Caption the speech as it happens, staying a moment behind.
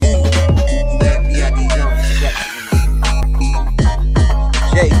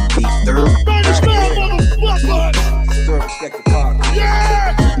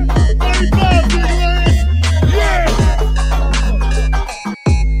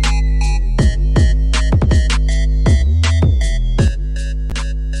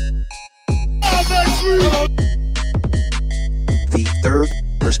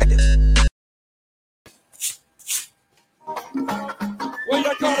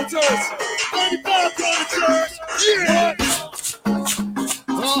church. 95 going to church. Yeah.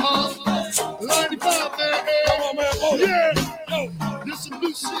 95, man. Come on, man. Yeah. Yo, this some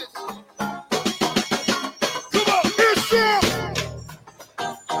new shit. Come on, it's up.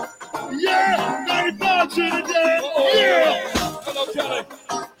 Yeah, 95 today. Yeah. Hello, Kelly.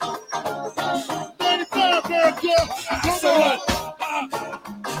 95, man. Come on.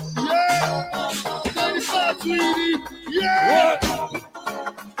 Yeah. 95, sweetie. Yeah.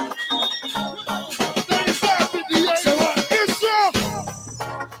 95, 58. It's up.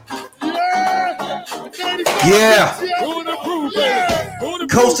 Yeah.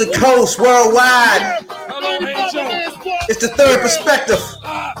 Coast to coast, worldwide. It's the third perspective.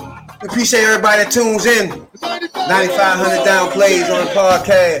 We appreciate everybody that tunes in. 9,500 downplays on the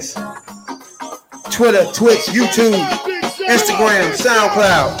podcast. Twitter, Twitch, YouTube, Instagram,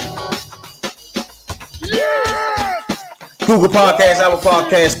 SoundCloud, Google Podcasts, Apple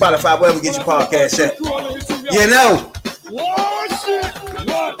Podcasts, Spotify, wherever you get your podcast at. You know.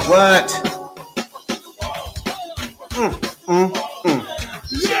 What?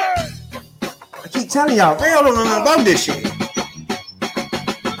 I keep telling y'all, they don't know nothing about this shit.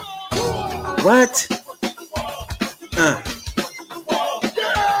 What? I'm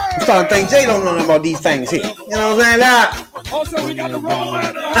starting to think Jay don't know nothing about these things here. You know what I'm saying? Also, we got the wrong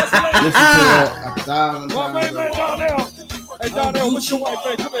man. Wrong man down there. Hey, down there, what's your wife,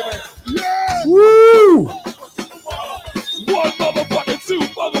 man? Come here, man. Yeah. Woo! 1 motherfucking 2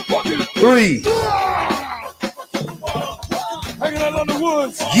 motherfucking 3. Hanging out on the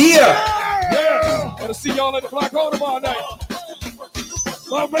woods. Yeah. Yeah. Gotta see y'all at the Black Hole tomorrow night.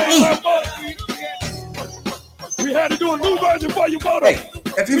 My man, we had to do a new version for you, brother. Hey,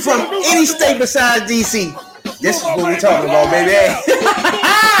 if you're from any state besides DC, this is what we're talking about, baby.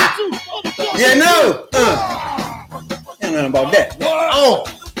 Yeah, no. Ain't nothing about that. Oh.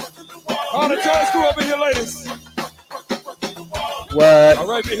 All the church crew up in here, ladies. What? All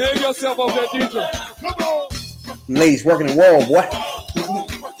right, behave yourself over that DJ. Come on. Ladies working the world, boy.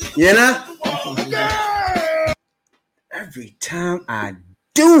 You know? Every time I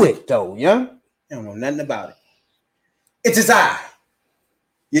do it, though, yeah? I don't know nothing about it. It is I.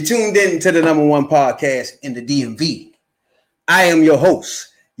 You're tuned in to the #1 podcast in the DMV. I am your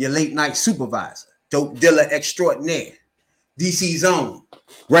host, your late night supervisor, dope dealer extraordinaire, DC's own,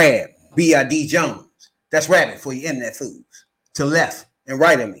 Rab, B.I.D. Jones. That's Rabbit for your internet foods. To left and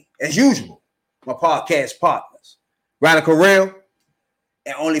right of me, as usual, my podcast partners, Radical Real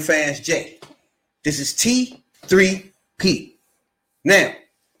and OnlyFans J. This is T3P. Now,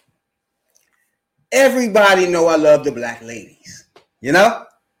 everybody know I love the black ladies. You know?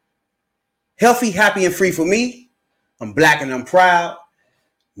 Healthy, happy, and free for me. I'm black and I'm proud.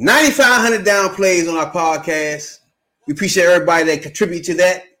 9,500 downplays on our podcast. We appreciate everybody that contribute to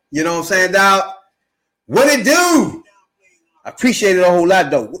that. You know what I'm saying, dog? What it do? I appreciate it a whole lot,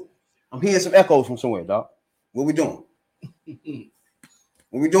 though. I'm hearing some echoes from somewhere, dog. What we doing?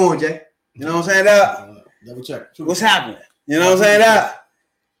 What we doing, Jay? You know what I'm saying, dog? Double check. What's happening? You know what I'm saying, dog?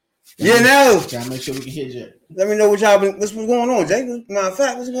 You know. Trying to make sure we can hear Jay. Let me know what y'all been. What's going on, Jay? Matter of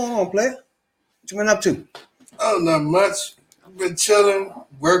fact, what's going on, player? What you been up to? Oh, not much. I've been chilling,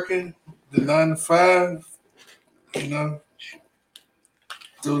 working the 9 to 5. You know,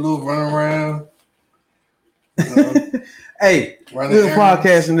 do a little run around. Hey, we're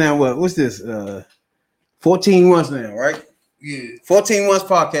podcasting now. What's this? 14 months now, right? Yeah. 14 months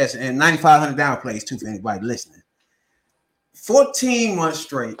podcasting and 9,500 downplays too for anybody listening. 14 months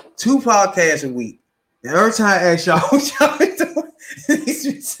straight, 2 podcasts a week. And every time I ask y'all what y'all been doing, he's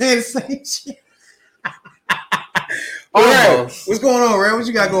been saying the same shit. All right, what's going on, Ray? What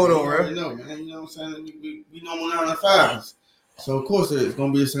you got going on, Ray? No, man. You know what I'm saying? We know 9 to 5s. So, of course, it's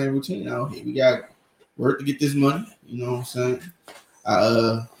going to be the same routine out here. We got work to get this money. You know what I'm saying?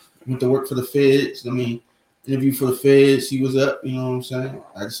 I went to work for the feds. Interview for the feds. See what's up. You know what I'm saying?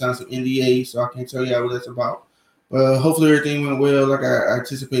 I just signed some NDA, so I can't tell you what that's about. But hopefully everything went well like I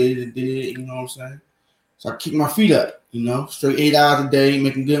anticipated it did. You know what I'm saying? So I keep my feet up, you know, straight 8 hours a day,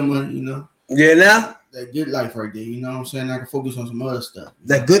 making good money, you know. Yeah, now? That good life right there, you know what I'm saying? I can focus on some other stuff.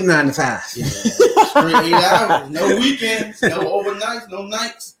 That good 9 to 5. Yeah. Straight 8 hours, no weekends, no overnights, no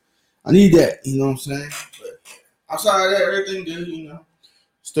nights. I need that, you know what I'm saying? But outside of that, everything good, you know.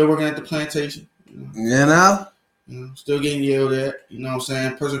 Still working at the plantation. You know, still getting yelled at, you know what I'm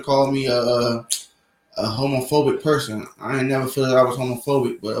saying? Person called me a homophobic person. I ain't never feel that I was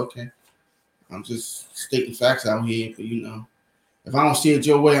homophobic, but okay. I'm just stating facts out here, but you know. If I don't see it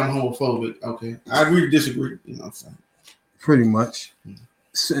your way, I'm homophobic. Okay. I agree to disagree, you know what I'm saying? Pretty much.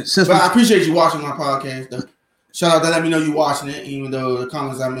 But I appreciate you watching my podcast, though. shout out to let me know you watching it, even though the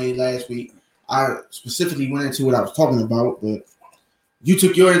comments I made last week, I specifically went into what I was talking about, but you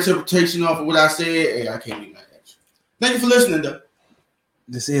took your interpretation off of what I said. Hey, I can't be mad at you. Thank you for listening, though.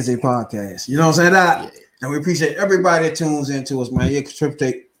 This is a podcast. You know what I'm saying? Yeah. And we appreciate everybody that tunes into us, man.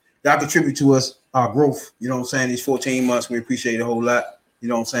 Y'all contribute to us, our growth. You know what I'm saying? These 14 months, we appreciate it a whole lot. You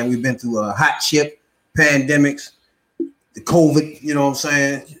know what I'm saying? We've been through a hot chip, pandemics, the COVID, you know what I'm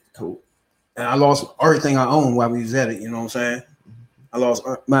saying? Cool. And I lost everything I owned while we was at it, you know what I'm saying? I lost,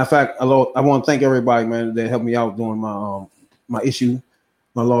 matter of fact, I want to thank everybody, man, that helped me out during my issue.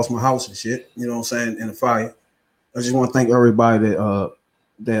 I lost my house and shit, you know what I'm saying, in the fire. I just want to thank everybody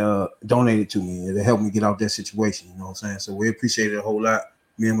that donated to me and that helped me get out that situation, you know what I'm saying? So we appreciate it a whole lot.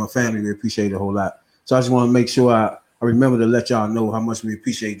 Me and my family, we appreciate it a whole lot. So I just want to make sure I remember to let y'all know how much we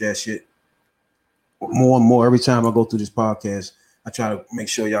appreciate that shit. More and more every time I go through this podcast, I try to make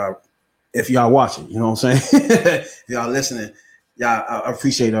sure y'all, if y'all watching, you know what I'm saying? If y'all listening, y'all, I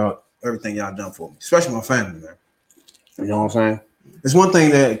appreciate everything y'all done for me, especially my family, man. You know what I'm saying? It's one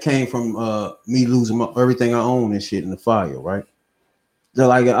thing that came from me losing everything I own and shit in the fire, right? So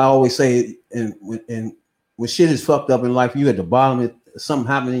like I always say, and when shit is fucked up in life, you at the bottom, something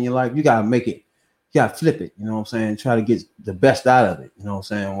happening in your life, you gotta make it, you gotta flip it, you know what I'm saying? Try to get the best out of it, you know what I'm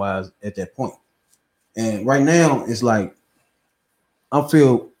saying? While I was at that point. And right now, it's like, I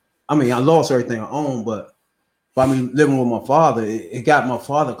lost everything I own, but by me living with my father, it got my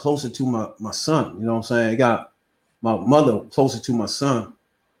father closer to my son, you know what I'm saying? It got my mother closer to my son,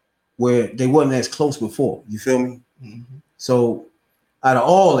 where they wasn't as close before, you feel me? Mm-hmm. So out of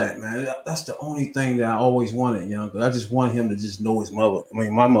all that, man, that's the only thing that I always wanted, you know, because I just want him to just know his mother. I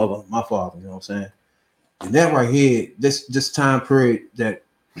mean, my mother, my father, you know what I'm saying? And that right here, this time period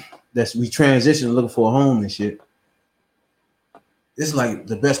that's we transition looking for a home and shit, it's like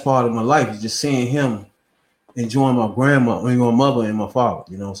the best part of my life is just seeing him enjoying my mother and my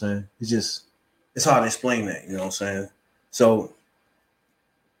father, you know what I'm saying? It's hard to explain that, you know what I'm saying? So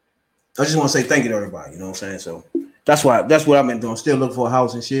I just want to say thank you to everybody, you know what I'm saying? So that's what I've been doing. Still looking for a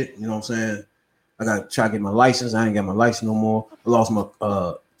house and shit, you know what I'm saying? I got to try to get my license. I ain't got my license no more. I lost my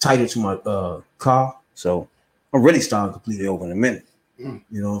title to my car. So I'm really starting completely over in a minute. You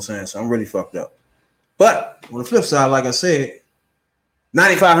know what I'm saying? So I'm really fucked up. But on the flip side, like I said,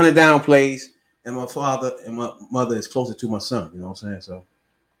 9,500 down plays, and my father and my mother is closer to my son. You know what I'm saying? So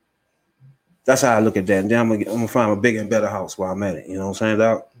that's how I look at that. And then I'm gonna find a bigger and better house while I'm at it. You know what I'm saying,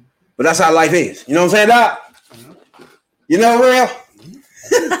 Doc? But that's how life is. You know what I'm saying, Doc? You know, real?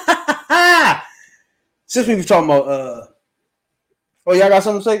 Since we were talking about, y'all got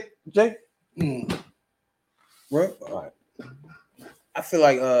something to say, Jay? Right? All right. I feel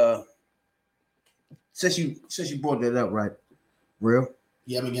like since you brought that up, right? Real?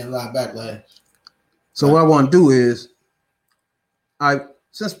 Yeah, I've been getting a lot of backlash. So what I want to do is,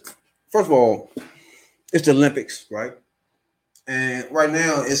 first of all, it's the Olympics, right? And right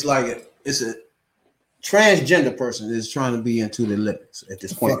now it's like it's a transgender person is trying to be into the Olympics at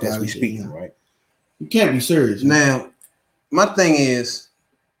this point as we speaking, right? You can't be serious. Now, my thing is,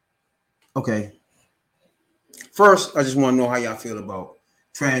 okay. First, I just want to know how y'all feel about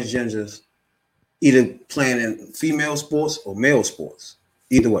transgenders either playing in female sports or male sports.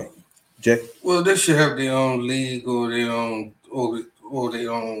 Either way. Jay? Well, they should have their own league or their own or their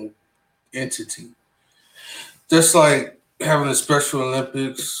own entity. Just like having a Special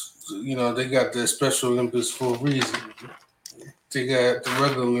Olympics, you know, they got the Special Olympics for a reason. They got the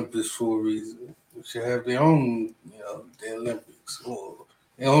regular Olympics for a reason. They should have their own, you know, the Olympics or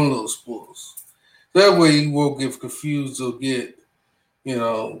their own little sports. That way you won't get confused or get, you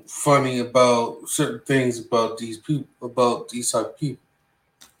know, funny about certain things about these people, about these type of people.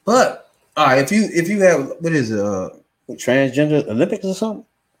 But all right, if you have what is it, transgender Olympics or something?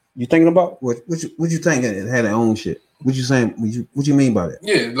 You thinking about what you think it had their own shit? What you saying? What you mean by that?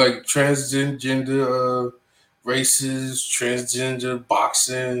 Yeah, like transgender races, transgender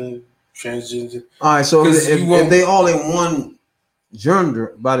boxing, transgender. All right, so if they all in one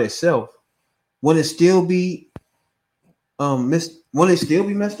gender by themselves, would it still be Will it still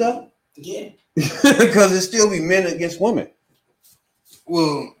be messed up? Yeah, because it still be men against women.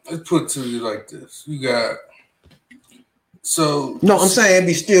 Well, let's put it to you like this: you got No, I'm saying it'd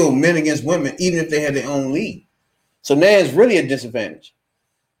be still men against women, even if they had their own league. So now it's really a disadvantage.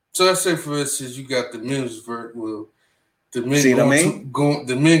 So let's say, for instance, you got the men's version. Well, the men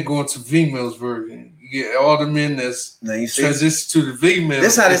the men going to females version. You get all the men that's transition to the female.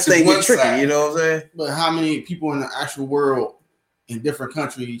 That's how this thing gets tricky. You know what I'm saying? But how many people in the actual world in different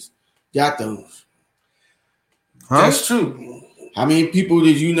countries got those? Huh? That's true. How many people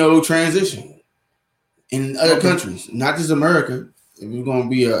did you know transition? in other countries, not just America. If we're gonna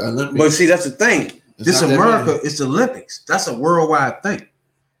be an Olympic, But see, that's the thing. This not that America, many. it's the Olympics. That's a worldwide thing.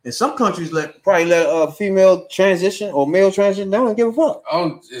 And some countries probably let a female transition or male transition. They don't give a fuck.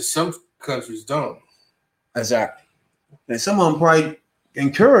 Some countries don't. Exactly. And some of them probably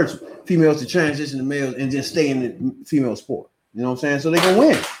encourage females to transition to males and just stay in the female sport. You know what I'm saying? So they can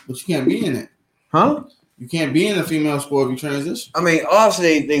win. But you can't be in it. Huh? You can't be in a female sport if you transition. I mean,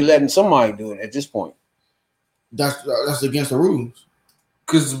 obviously they letting somebody do it at this point. That's against the rules.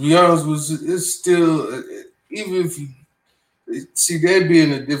 Because to be honest with you, it's still, even if you see, they'd be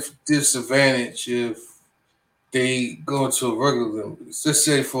in a disadvantage if they go into a regular Olympics. Let's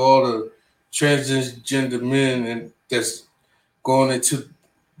say for all the transgender men and that's going into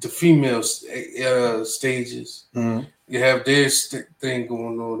the female stages, you have their thing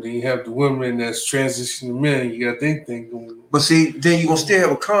going on. Then you have the women that's transitioning men. You got their thing going on. But see, then you're gonna still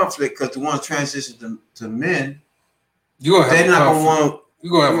have a conflict because the ones transition to men, they're not gonna want.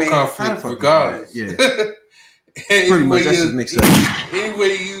 You're gonna have a conflict regardless. Yeah. Pretty much that's just mixed up.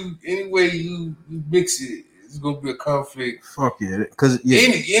 Anyway you mix it, it's gonna be a conflict. Fuck yeah, because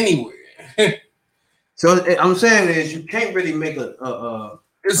anywhere. So I'm saying is you can't really make a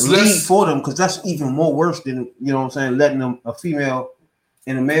lead for them because that's even more worse than you know what I'm saying, letting them a female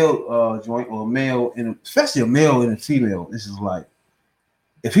in a male joint or a male in especially a male and a female. This is like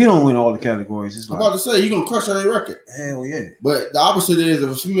if he don't win all the categories, it's I'm like about to say you're gonna crush their record. Hell yeah. But the opposite is if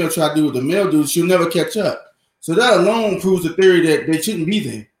a female try to do what the male do, she'll never catch up. So that alone proves the theory that they shouldn't be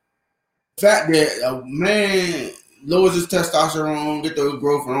there. The fact that a man lowers his testosterone, get the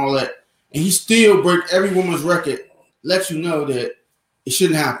growth and all that, and he still break every woman's record, lets you know that it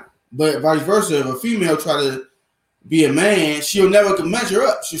shouldn't happen. But vice versa, if a female try to be a man, she'll never measure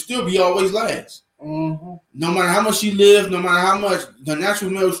up. She'll still be always last. Mm-hmm. No matter how much she lives, no matter how much the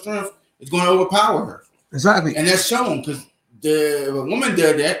natural male strength is going to overpower her. Exactly. And that's shown because if a woman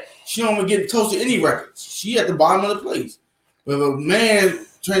does that, she don't even get close to any records. She at the bottom of the place. But if a man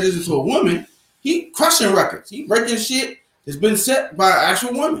transitions to a woman, he crushing records. He breaking shit that's been set by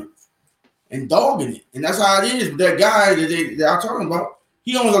actual women and dogging it. And that's how it is with that guy that I'm talking about.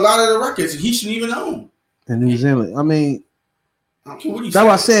 He owns a lot of the records and he shouldn't even own. In New Zealand, I mean, I don't care what he that's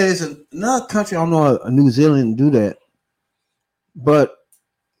why I said it's another country. I don't know a New Zealand do that, but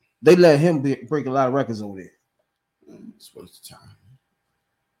they let him break a lot of records over there. It's a waste of time.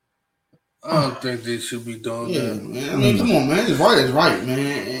 I don't think they should be doing that. Man. I mean, come on, man. It's right, man.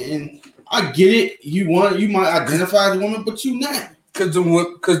 And I get it. You might identify as a woman, but you not.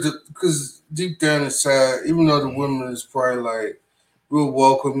 Because deep down inside, even though the women is probably like real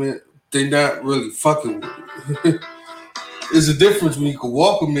welcoming, they not really fucking with it. There's a difference when you can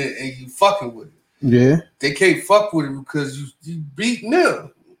welcome it and you fucking with it. Yeah. They can't fuck with it because you beating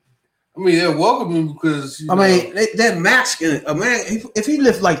them. I mean, they're welcoming because that masculine. A man, if he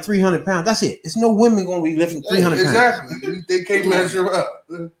lifts like 300 pounds, that's it. There's no women going to be lifting 300 pounds. Exactly. They can't measure up.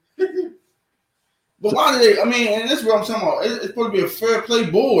 But why do they? I mean, and that's what I'm talking about. It's supposed to be a fair play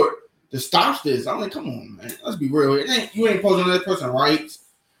board that stops this. I'm like, come on, man. Let's be real. You ain't posing that person rights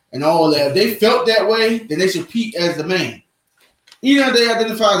and all that. If they felt that way, then they should compete as the man. Even if they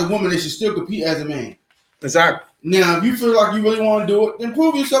identify as a woman, they should still compete as a man. Exactly. Now, if you feel like you really want to do it, then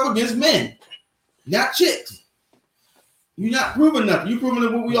prove yourself against men, not chicks. You're not proving nothing. You're proving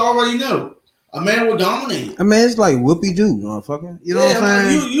what we already know. A man will dominate. I mean, it's like whoopie-doo, motherfucker. You know what I'm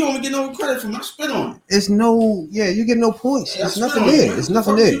saying? You don't get no credit for my spit on it. It's no, you get no points. Yeah, It's nothing there. It's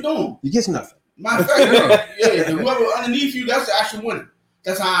nothing there. You get nothing. Matter of fact, whoever underneath you, that's the actual winner.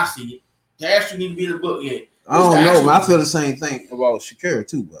 That's how I see it. The actual need to be in the book, yeah. I don't know, man. I feel the same thing about Shakira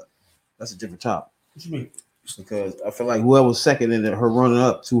too, but that's a different topic. What you mean? Because I feel like whoever's second in her running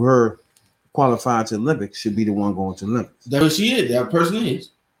up to her qualifying to Olympics should be the one going to Olympics. That's what she is. That person is.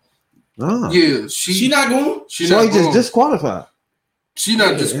 Yeah, she not going. She just disqualified. She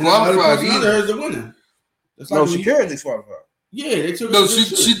not disqualified either. Her the winner. No, Shakira disqualified. Yeah, they took. No,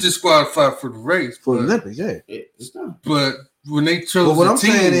 she disqualified for the race for the Olympics. Yeah, it's done. But when they chose, but what I'm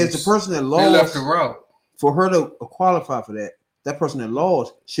saying is the person that lost, they left her out. For her to qualify for that person that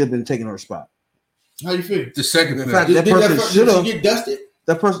lost should have been taking her spot. How you feel? The second in fact, that person should have. Did she get dusted?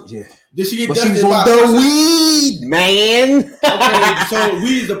 That person, yeah. Did she get but dusted? She was on the weed, man. Okay, so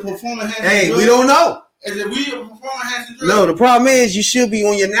weed is a performance-enhancing drug? Hey, we don't know. Is it weed a performance-enhancing drug? No, the problem is you should be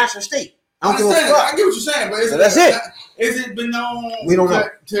on your natural state. I don't give a fuck. I get what you're saying, but so that's it. Is it been known? We don't know.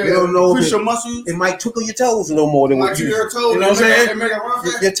 We don't know. Push your muscles. It might twinkle your toes a little more than what you. Your toes. You know what I'm saying?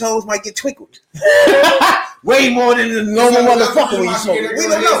 Your toes might get twinkled. Way more than the normal motherfucker when you smoke. We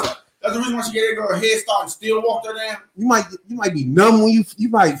don't know. That's the reason why she gave that girl a head start and still walked her down. You might be numb when you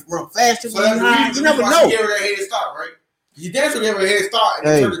might run faster. So that's the reason you never why know. she gave her that head start, right? She dancer gave her a head start and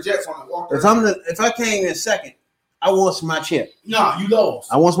then turned the Jets on and walked her. If I came in second, I want my chip. Nah, you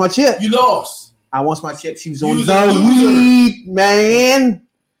lost. I want my chip. You lost. I want my chip. She was You on was the a loser. weed, man.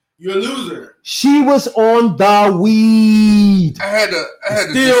 You're a loser. She was on the weed. I had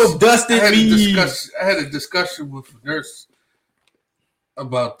Still dusted me. I had a discussion with a nurse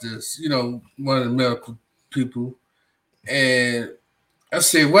about this. You know, one of the medical people, and I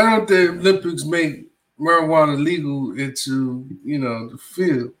said, "Why don't the Olympics make marijuana legal into the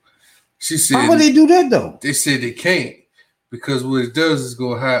field?" She said, "Why would they do that though?" They said they can't because what it does is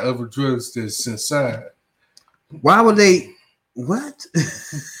go hide other drugs that's inside. Why would they? What?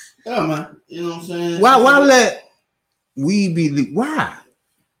 Yeah, man. You know what I'm saying? Why let weed be legal? Why?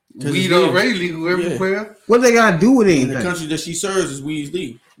 Weed already legal everywhere. Yeah. What they gotta do with anything? In the country that she serves is weed's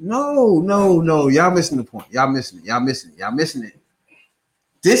legal. No. Y'all missing the point. Y'all missing it.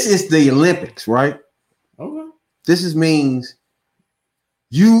 This is the Olympics, right? Okay. This means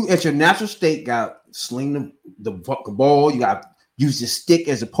you at your natural state got sling the ball. You got use the stick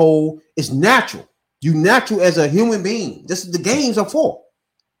as a pole. It's natural. You natural as a human being. This is the games are for.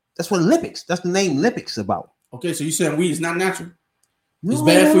 That's what Olympics. That's the name Olympics about. Okay, so you saying weed is not natural? No, it's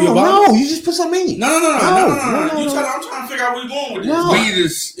bad for your body. No, you just put something in it. No. I'm trying to figure out where you're going with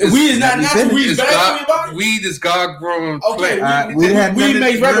this. No. Weed is not natural. Weed is bad for your body. Weed is God grown. Okay, weed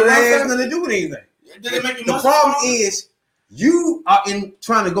makes regular has nothing to do with anything. Did it make you the problem is you are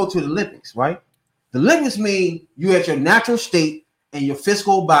trying to go to the Olympics, right? The Olympics mean you at your natural state and your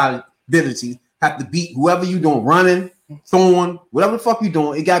physical ability have to beat whoever you doing, running, throwing, whatever the fuck you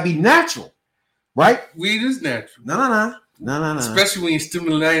doing. It gotta be natural, right? Weed is natural. No. Especially when you're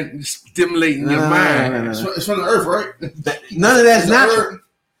stimulating your mind. It's from the earth, right? None of that's natural.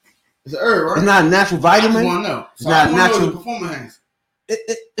 It's the herb, right? It's not a natural vitamin. I just want to know. It's not a natural performance enhancer.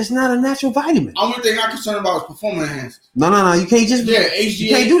 It's not a natural vitamin. Only thing I'm concerned about is performance enhancers. No. You can't just HGH. You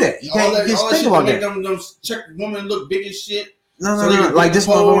can't do that. You can't just think about that. Them check women look big as shit. No. Like this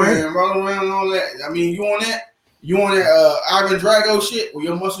one and roll around and all that. I mean, you on that? You on that Ivan Drago shit where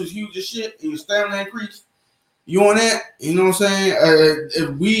your muscles huge as shit and your stamina increase? You on that? You know what I'm saying?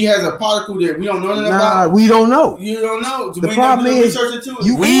 If weed has a particle that we don't know nothing about, we don't know. You don't know. The problem is you don't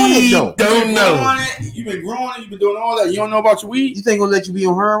know. You've been growing it. You've been doing all that. You don't know about your weed. You think gonna let you be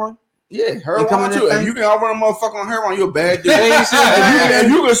on heroin? Yeah, heroin too. If you can outrun a motherfucker on heroin, you're a bad dude. If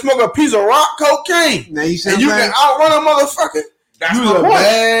you can smoke a piece of rock cocaine and you can outrun a motherfucker, that's you're a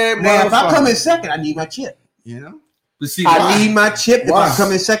bad motherfucker. Now, if I come in second, I need my chip. You know. But see, I need my chip if I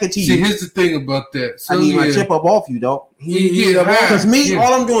come in second to you. See, here's the thing about that. So I need my chip up off you, dog. Because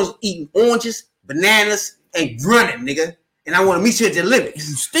all I'm doing is eating oranges, bananas, and running, nigga. And I want to meet you at the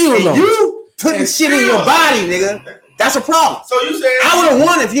Olympics. You putting shit in your body, nigga. That's a problem. So you said I would have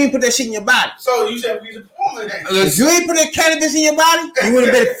won if you ain't put that shit in your body. So you said we performance. If you ain't put that cannabis in your body, you would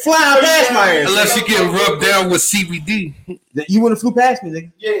have been flying past my ass. Unless you get rubbed down with CBD. You would have flew past me,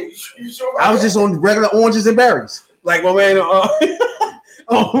 nigga. Yeah, you sure? I was just on regular oranges and berries. Like my man,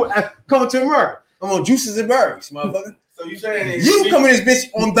 coming to America. I'm on juices and berries, motherfucker. So you saying you come in this bitch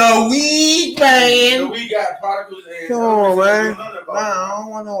on the weed, man? So we got particles and come on, man. Nah, I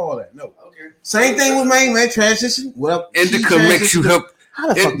don't want all that. No. Okay. Same thing with me, man. Transition. Well, indica makes you help.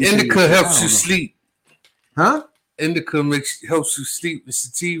 Indica helps you sleep. Huh? Indica helps you sleep. The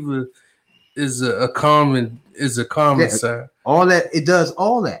sativa is a calming side. All that it does.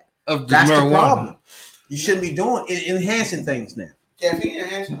 All that. Of the That's marijuana. The problem. You shouldn't be doing enhancing things now. Caffeine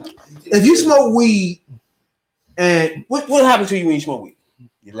enhancing. If you smoke weed, and what happens to you when you smoke weed?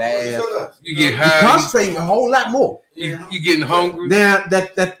 You laugh. You get high. You concentrate a whole lot more. You getting hungry. Now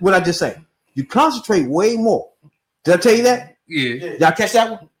that what I just say. You concentrate way more. Did I tell you that? Yeah. Y'all catch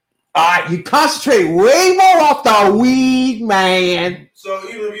that one? All right. You concentrate way more off the weed, man. So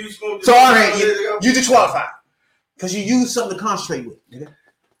even if you smoke, so all right, you disqualified because you use something to concentrate with. Nigga.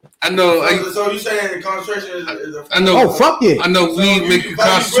 I know. So you saying the concentration is I know. Oh fuck yeah! I know weed make you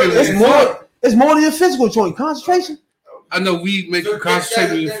concentrate. It's more than your physical joint concentration. I know weed make you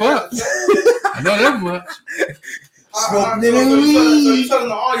concentrate when you fuck. I know that much. So you telling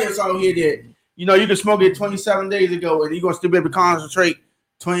the audience out here that you can smoke it 27 days ago and you're gonna still be able to concentrate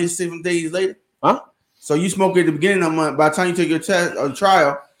 27 days later? Huh? So you smoke it at the beginning of the month. By the time you take your test or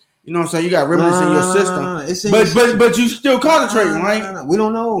trial, you know what I'm saying? You got remnants in your system. But you still concentrating, right? No. We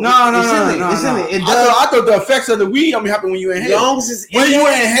don't know. No. It's in it. I thought the effects of the weed only happen when you inhale. As long as it's when you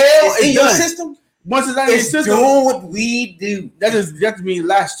inhale, in your system. Once it's out of your system, doing what weed do. That just means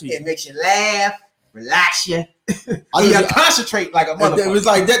last to you. It makes you laugh. relax you. I You just, concentrate like a if motherfucker. it's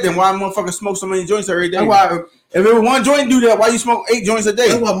like that, then why motherfucker smoke so many joints every day? That's why, If it was one joint do that, why you smoke 8 joints a day?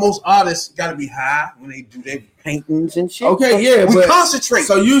 that's why most artists gotta be high when they do their paintings and shit. Okay, yeah, we but concentrate.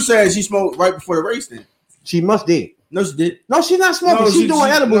 so you said she smoked right before the race then? She must did. No, she did. No, she's not smoking. No, she's doing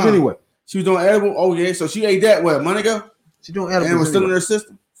edibles no. anyway. She was doing edible. Oh yeah, so she ate that what a month ago, She's doing and it edibles was still in anyway. her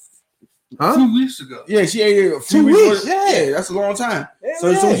system. Huh? 2 weeks ago. Yeah, she ate it a few 2 weeks. weeks, before- yeah. That's a long time. Yeah,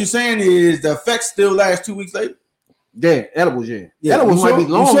 So what you're saying is the effects still last 2 weeks later. Yeah, edibles, yeah. Yeah, Edibles you might sure, be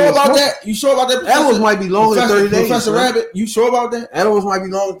longer. You sure than about smoking. that? You sure about that? Edibles might be longer than 30 days. Professor man. Rabbit, you sure about that? Edibles might be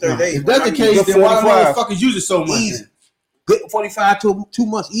longer than 30 days. If that's the case, then why motherfuckers use it so much? Easy. Good 45 to 2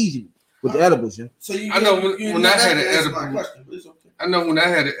 months easy with the edibles, yeah. So you, I know when I had an answer my edible. question, but it's okay. I know when I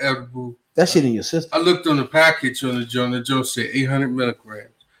had an edible, That shit in your system I looked on the package on the joint. The joint said 800 milligrams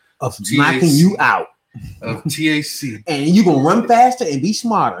of THC. knocking you out. of THC. And you gonna run faster and be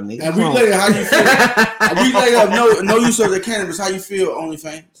smarter, nigga. A week later, how you feel? A week later, no use of the cannabis. How you feel?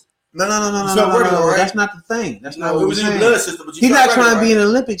 OnlyFans. No, So regular, right? That's not the thing. That's not No, what it we're was in the saying. blood system. But you He's felt not trying to regular, be in the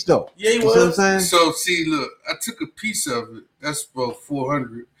Olympics though. Yeah, he You see what I'm was. saying? So see, look, I took a piece of it. That's about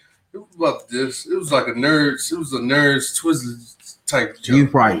 400. It was about this. It was like a nerds. It was a nerds Twizzlers type You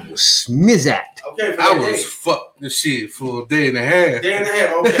joke. probably was smizzat. Okay, for I that was day. fucked the shit for a day and a half. Day and a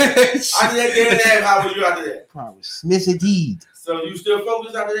half. Okay. After that day and a half, how was you after that? Probably smizzed. So you still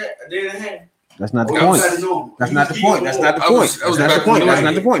focused after that? A day and a half. That's not the Or point. you decided normal? That's You not just the keep point. it That's normal. not the I point. was That's not back the point. in That's the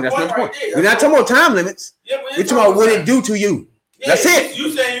not the point. That's not the Point point. right there. We're not talking about time limits. Yeah, but We're talking about what it do to you. That's it.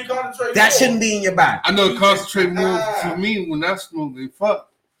 You saying you concentrate. That more. shouldn't be in your body. I know it concentrate more for me when I smoke than fuck.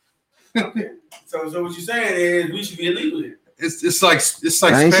 Okay. So what you're saying is we should be illegal then. It's like I ain't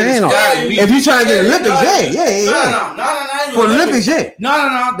Spanish saying all guy that. and me. If you trying to get Olympics, yeah. No. For the Olympics, yeah.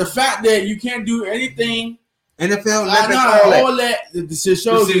 No. The fact that you can't do anything, NFL, Olympics, all that. all that, the shit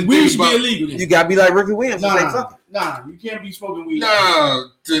shows You see, that we think should be about- illegal then. You gotta be like Ricky Williams and say fuck it. Nah, you can't be smoking weed. Nah,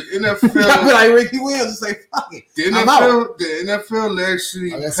 the You gotta be NFL, like Ricky Williams and say fuck it. the I'm out. NFL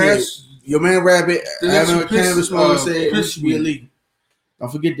actually Like I said, passed. your man Rabbit, The having a next piss, cannabis smoker said it piss should be weed. illegal.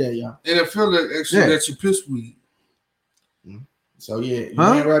 Don't forget that, y'all. NFL actually Yeah. let you piss weed. So yeah, your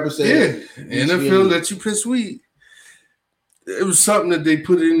Huh? man Rabbit said Yeah, it should be NFL illegal. let you piss weed. It was something that they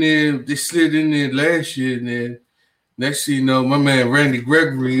put in there. They slid in there last year, and then next thing you know, my man Randy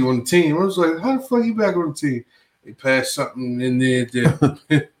Gregory on the team. I was like, how the fuck he back on the team? They passed something in there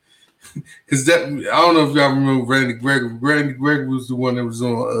that because that I don't know if y'all remember Randy Gregory. Randy Gregory was the one that was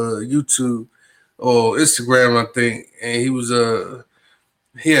on YouTube or Instagram, I think, and he was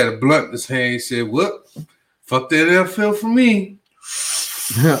he had a blunt in his hand. He said, "What? Fuck that NFL for me."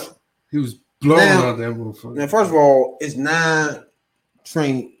 He was blowing Now- out that motherfucker. Now, first of all, it's 9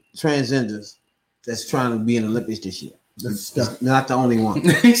 transgenders that's trying to be in the Olympics this year. That's disgusting. Not the only one.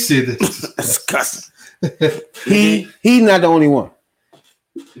 He said that's Disgusting. He's not the only one.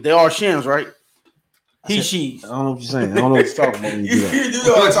 They are shims, right? I He, said- she. I don't know what you're saying. I don't know what you're talking about when you do that. You do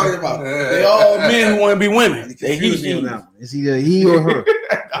know what I'm talking about. They all men who want to be women. They he, Confuse me on she. that one. It's either he or her.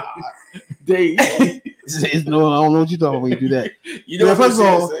 They, It's no, I don't know what you're talking about when you do that. you know Yeah, what first of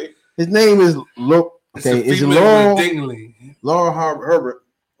all, say? His name is it's Okay, a is it female with a dingling. Laura Herbert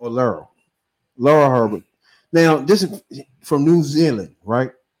or Laura Herbert. Now, this is from New Zealand,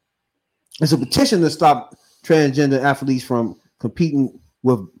 right? It's a petition to stop transgender athletes from competing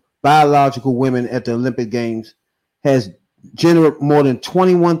with biological women at the Olympic Games. Has generated more than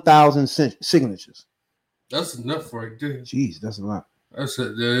 21,000 signatures. That's enough right there. Jeez, that's a lot. That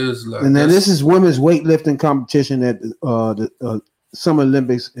is like. And then this is women's weightlifting competition at the Summer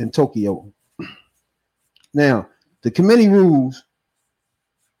Olympics in Tokyo. Now, the committee rules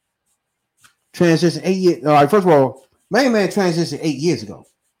transition 8 years. All right, first of all, Main Man transitioned 8 years ago.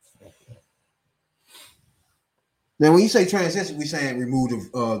 Now, when you say transition, we're saying remove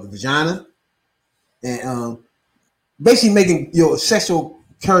the vagina and basically making your sexual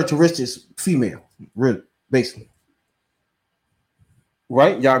characteristics female, really, basically.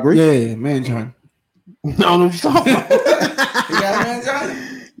 Right? Y'all agree? Yeah, man, John. I don't know what you're talking about. You got a man,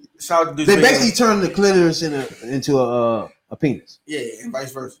 John? Shout out to They this basically man. turn the clitoris into a penis. Yeah, and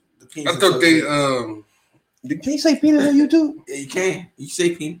vice versa. The penis I thought they Can you say penis on YouTube? Yeah, you can. You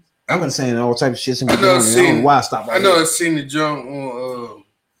say penis. I've been saying all type of shit since I know I've I don't know seen- why I stopped. I know I've seen the jump on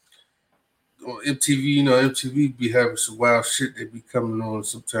MTV. You know, MTV be having some wild shit that be coming on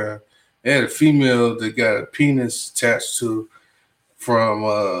sometimes. They had a female that got a penis attached to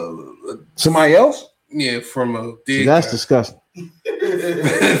from Somebody else. from a See, dead that's guy. disgusting.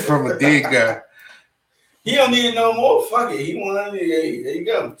 From a dead guy. He don't need it no more. Fuck it. He want to. There you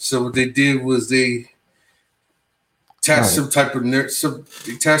go. So what they did was they attach some type of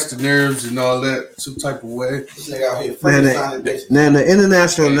attach the nerves and all that some type of way. This nigga out here now the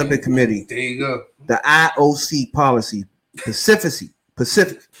International Olympic Committee, there you go. The IOC policy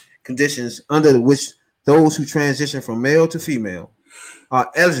specific conditions under which those who transition from male to female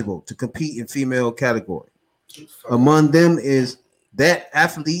are eligible to compete in female category. Among them is that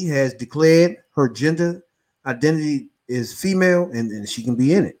athlete has declared her gender identity is female and she can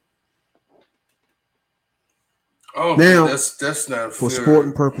be in it. Oh, now that's not for fair.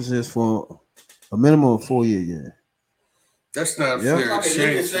 sporting purposes for a minimum of 4 years. Yeah, that's not yep. fair.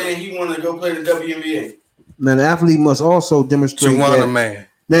 Nigga saying he want to go play the WNBA. Now the athlete must also demonstrate that, man.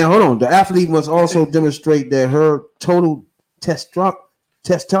 Now hold on, the athlete must also demonstrate that her total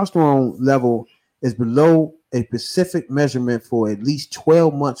testosterone level is below a specific measurement for at least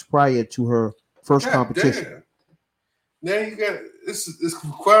 12 months prior to her first competition. Damn. Now you got it's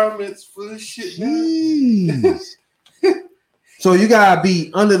requirements for this shit. Jeez. So you gotta be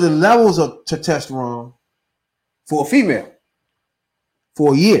under the levels of testosterone for a female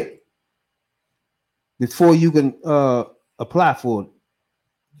for a year before you can apply for it.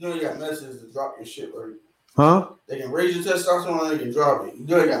 You know you got medicines to drop your shit, right? Huh? They can raise your testosterone, they can drop it. You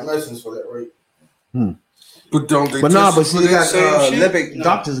know you got medicines for that, right? But don't they? But no, but see, you got shit? Olympic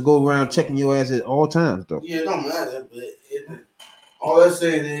doctors go around checking your ass at all times, though. Yeah, it don't matter. But all they're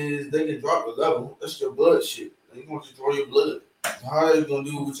saying is they can drop the level. That's your blood shit. They want to draw your blood. How are you gonna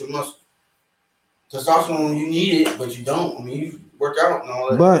do it with your muscle? Testosterone, you need it, but you don't. I mean, you work out and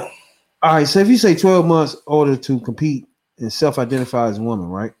all that. But all right, so if you say 12 months in order to compete and self-identify as a woman,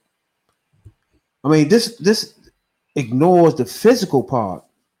 right? I mean, this ignores the physical part,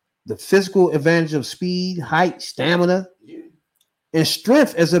 the physical advantage of speed, height, stamina, and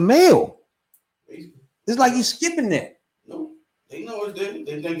strength as a male. It's like you skipping that. No, they know it's there.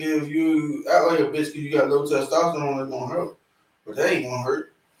 They think if you act like a bitch because you got low testosterone, it's gonna hurt. But that ain't gonna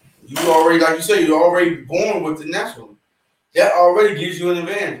hurt. You already, like you say, you're already born with it naturally. That already gives you an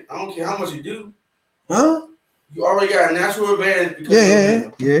advantage. I don't care how much you do. Huh? You already got a natural advantage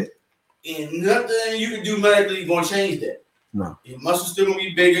because yeah. And nothing you can do medically is gonna change that. No. Your muscles still gonna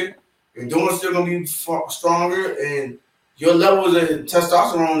be bigger. Your endurance still gonna be stronger, and your levels of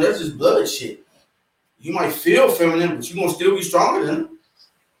testosterone, that's just blood shit. You might feel feminine, but you're gonna still be stronger than them.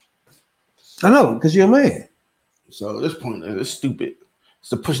 I know, because you're a man. So at this point, it's stupid. It's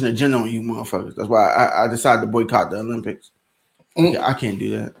the pushing the agenda on you motherfuckers. That's why I decided to boycott the Olympics. Yeah, I can't do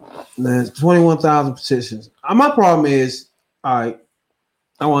that. There's 21,000 positions. My problem is, all right,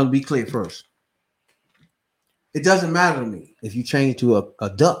 I want to be clear first. It doesn't matter to me if you change to a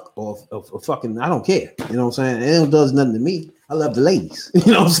duck or a fucking, I don't care. You know what I'm saying? It does nothing to me. I love the ladies.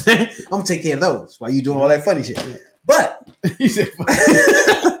 You know what I'm saying? I'm going to take care of those while you doing all that funny shit. But, He said,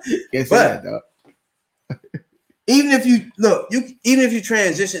 can't say that, dog. even if you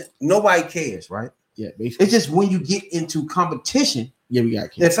transition, nobody cares, right? Yeah, basically. It's just when you get into competition. Yeah, we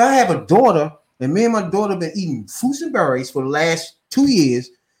got kids. If I have a daughter and me and my daughter been eating fruits and berries for the last 2 years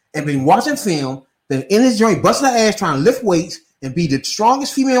and been watching film, been in this joint, busting her ass, trying to lift weights and be the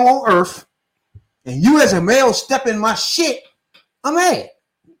strongest female on earth, and you as a male step in my shit, I'm mad.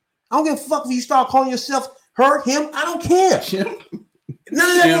 I don't give a fuck if you start calling yourself her, him. I don't care. None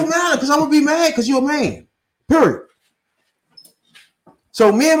of that don't matter because I'm gonna be mad because you're a man. Period.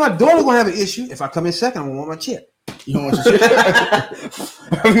 So me and my daughter gonna have an issue. If I come in second, I'm gonna want my chip. You don't want your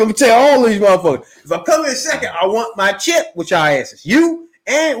shit? I'm gonna tell all these motherfuckers. If I come in second, I want my chip with y'all asses. You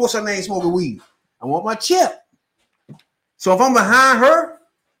and what's her name smoking weed. I want my chip. So if I'm behind her,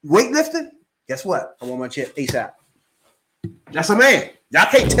 weightlifting, guess what? I want my chip ASAP. That's a man. Y'all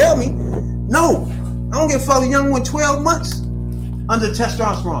can't tell me. No, I don't give a fuck. A young one 12 months under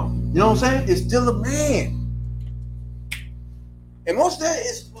testosterone. You know what I'm saying? It's still a man. And most of that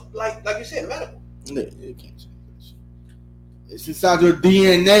is like you said, medical. You can't change that shit. It's inside your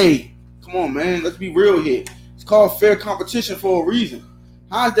DNA. Come on, man. Let's be real here. It's called fair competition for a reason.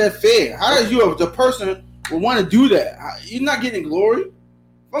 How is that fair? How is you, the person, would want to do that? You're not getting glory.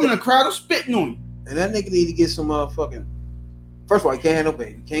 If I'm in the crowd, I'm spitting on you. And that nigga need to get some motherfucking. First of all, he can't have no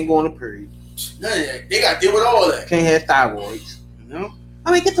baby. Can't go on a period. They got to deal with all that. Can't have thyroids. You know?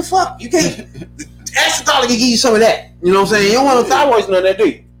 I mean, get the fuck. You can't. Astronaut can give you some of that. You know what I'm saying? You don't want no thyroids, none of that, do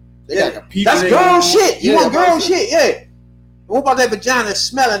you? They got compete. That's girl shit. You want girl shit. shit, yeah. What about that vagina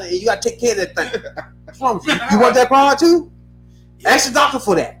smelling? You gotta take care of that thing. What's wrong with you? You want that part too? Ask the doctor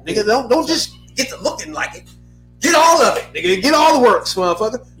for that, nigga. Don't just get to looking like it. Get all of it, nigga. Get all the works,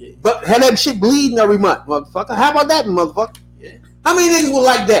 motherfucker. Yeah. But have that shit bleeding every month, motherfucker. How about that, motherfucker? Yeah. How many niggas would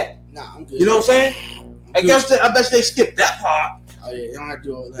like that? Nah, I'm good. You know what I'm saying? I bet they skip that part. Oh yeah, you don't have to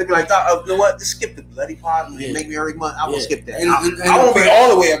do all They that. be like, you know what? Just skip the bloody part and make me every month. I won't skip that. And I won't be all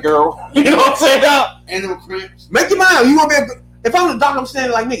the way a girl. You know what I'm saying, dog? And no cramps. Make your mind up. You want to be a girl. If I'm the doctor, I'm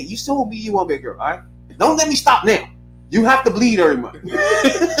standing like, nigga, you still be, you want to be a girl, all right? Don't let me stop now. You have to bleed every month.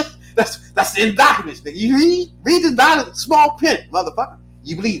 that's in the documents, nigga. You read the document, small print, motherfucker.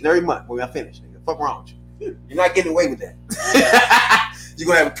 You bleed every month when I finish, nigga. Fuck wrong with you. You're not getting away with that. You're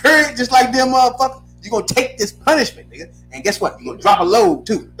going to have a period just like them motherfuckers. You're going to take this punishment, nigga. And guess what? You're going to drop a load,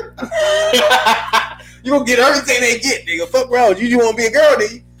 too. You're going to get everything they get, nigga. Fuck wrong with you. You want to be a girl,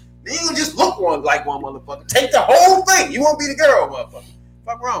 nigga. Then you can just look like one motherfucker. Take the whole thing. You won't be the girl, motherfucker.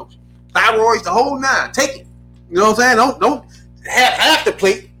 Fuck wrong with you. Thyroids, the whole nine. Take it. You know what I'm saying? Don't have half the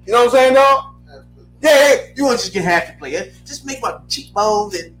plate. You know what I'm saying, dog? Yeah, you want to just get half the plate. Just make my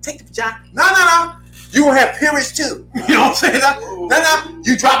cheekbones and take the vagina. No. You will have periods too. You know what I'm saying? No.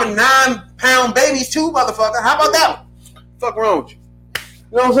 You dropping 9-pound babies too, motherfucker. How about that one? Fuck wrong with you?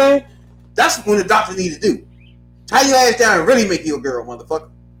 You know what I'm saying? That's when the doctor needs to do. Tie your ass down and really make you a girl, motherfucker.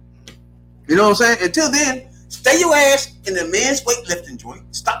 You know what I'm saying? Until then, stay your ass in the men's weightlifting joint.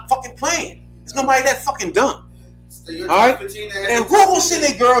 Stop fucking playing. There's nobody that fucking dumb. All right? And who will send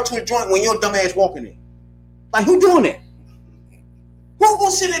a girl to a joint when your dumb ass walking in? Like, who doing that? Who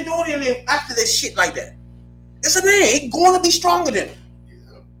will send a girl in there after that shit like that? It's a man. He's going to be stronger than her.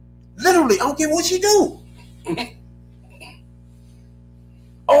 Literally, I don't care what she do.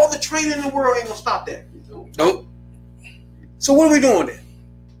 All the training in the world ain't gonna stop that. Nope. So what are we doing then?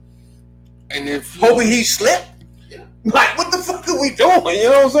 And if Hoping he slept? Like, what the fuck are we doing? You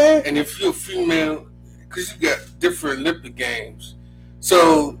know what I'm saying? And if you're a female, because you got different Olympic games.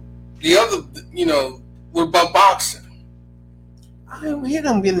 So the other, what about boxing? I don't hear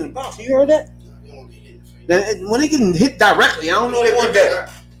them getting in the box. You heard that? When they getting hit directly, I don't know they want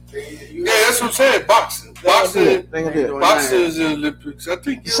that. Yeah, that's what I'm saying. Boxing is in the Olympics. I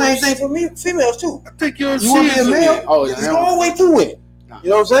think same thing for me, females too. I think you'll You want to be a male? Oh, Just go all the way through with it. You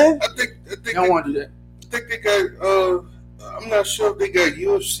know what I'm saying? I think You don't want to do that. I think they got. I'm not sure if they got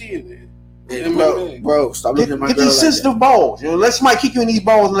UFC in there. Bro, stop looking at my Get girl these like sensitive balls. Let somebody kick you in these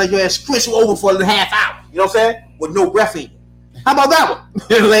balls and let your ass squish over for a half hour. You know what I'm saying? With no breath in you. How about that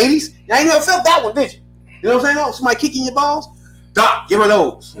one? Ladies? You ain't never felt that one, did you? You know what I'm saying? Oh, somebody kicking your balls? Doc, give her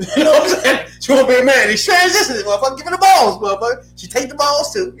those. You know what I'm saying? She won't be a man. She's transitioning, motherfucker. Give her the balls, motherfucker. She take the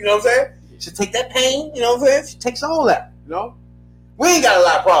balls too. You know what I'm saying? She take that pain. You know what I'm saying? She takes all that. You know? We ain't got a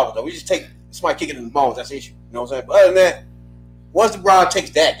lot of problems, though. We just take somebody kicking in the balls. That's the issue. You know what I'm saying? But other than that, once the broad takes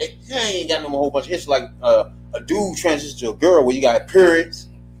that, they ain't got no whole bunch of issues like a dude transitions to a girl where you got periods,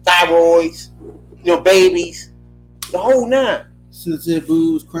 thyroids, babies, the whole nine. sensitive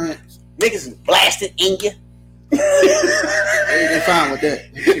boobs, cramps. Niggas is blasted in you. They fine with that.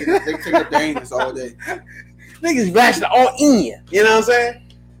 They take up their anus all day. Niggas is blasted all in you. You know what I'm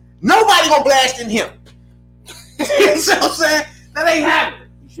saying? Nobody gonna blast in him. You know what I'm saying? That ain't happening.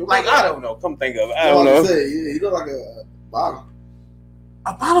 Like, I don't know. Come think of it. I don't know. He look like a bottom.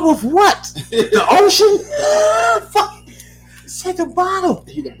 A bottom of what? The ocean? Fuck. It's like a bottom.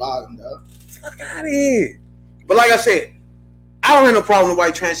 He the bottom, though. Fuck out of here. But like I said, I don't have no problem with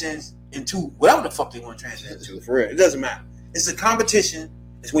nobody transcends into whatever the fuck they want to transcend into. For real, it doesn't matter. It's a competition.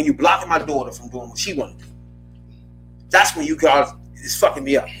 It's when you blocking my daughter from doing what she want to do. That's when you got it's fucking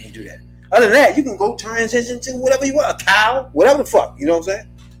me up when you do that. Other than that, you can go transition to whatever you want, a cow, whatever the fuck. You know what I'm saying?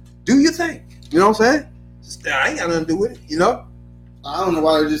 Do your thing. You know what I'm saying? I ain't got nothing to do with it. You know? I don't know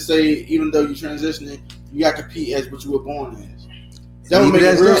why they just say even though you're transitioning, you got to compete as what you were born as. That would make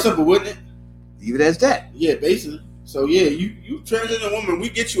it real simple, wouldn't it? Leave it as that. Yeah, basically. So yeah, you transition woman, we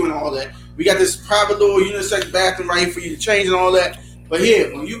get you and all that. We got this private little unisex bathroom right here for you to change and all that. But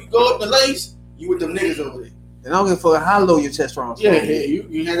here, when you go up the lace, you with them niggas over there. And I don't give a fuck how low your testosterone is. Yeah,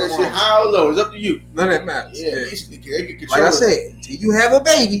 you have that shit high or low. It's up to you. None of that matters. Yeah, basically, they can control like I said, until you have a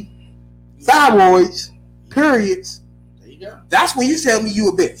baby, thyroids, periods, there you go. That's when you tell me you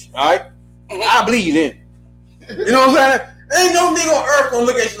a bitch. All right? I bleed in. You know what I'm saying? Ain't no nigga on earth gonna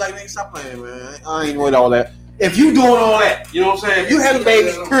look at you like, nigga, stop playing, man. I ain't with all that. If you doing all that, you know what I'm saying? If you having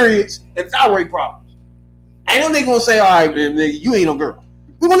babies, periods, and thyroid problems, ain't no nigga gonna say, all right, man, nigga, you ain't no girl.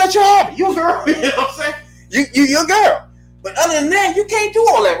 We gonna let you have it. You a girl. You know what I'm saying? You're a girl. But other than that, you can't do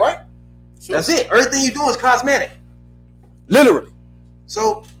all that, right? Sure. That's it. Everything you do is cosmetic. Literally.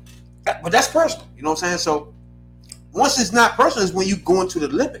 So, but that's personal. You know what I'm saying? So, once it's not personal is when you go into the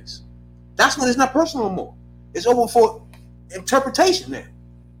Olympics. That's when it's not personal anymore. It's over for interpretation now.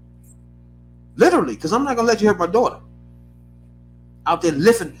 Literally, because I'm not going to let you hurt my daughter. Out there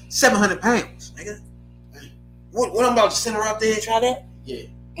lifting 700 pounds, nigga. What I'm about to send her out there and try that? Yeah.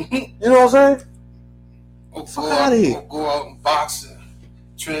 You know what I'm saying? Or Fuck outta here. Or go out and boxing.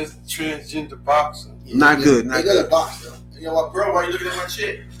 Transgender boxing. Yeah, Not they good, They not got a good. box though. You know what, bro? Why you looking at my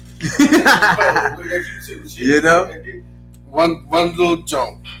chick? Look at you too, shit. You know? One little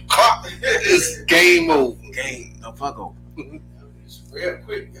jump. It's game over. Game. No, fuck over. It's real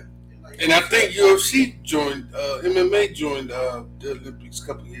quick. And I think UFC joined, MMA joined the Olympics a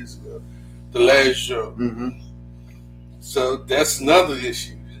couple years ago, the last year. Mm-hmm. So that's another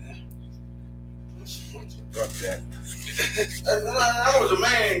issue. Fuck that. I was a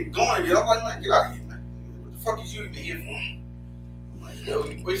man going again. I'm like, man, get out of here, man. What the fuck is you even here for? I'm like, yo,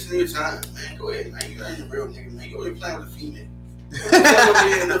 you wasting your time, man. Go ahead, man. You ain't a real nigga, man. Go ahead playing with a female.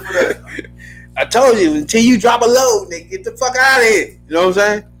 I told you, until you drop a load, nigga, get the fuck out of here. You know what I'm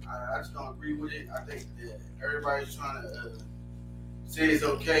saying? I just don't agree with it. I think that everybody's trying to say it's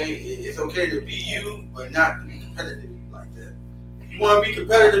okay. It's okay to be you, but not to be competitive like that. If you want to be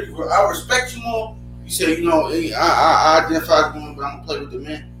competitive, I respect you more. You say, you know, I identify as woman, but I'm gonna play with the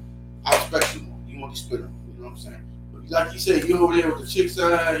men. I respect you more. You want to spit them. You know what I'm saying? But like you said, you over there with the chick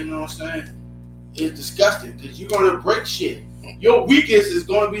side. You know what I'm saying? It's disgusting because you're gonna break shit. Your weakest is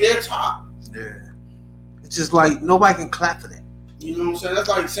gonna be their top. Yeah. It's just like nobody can clap for that. You know what I'm saying? That's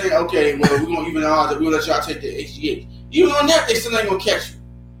like saying, okay, well, we're gonna even odds that we'll let y'all take the HGH. Even on that, they still ain't gonna catch you.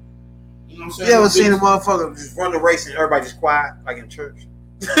 You know what I'm saying? You ever seen a motherfucker just run the race and everybody just quiet, like in church?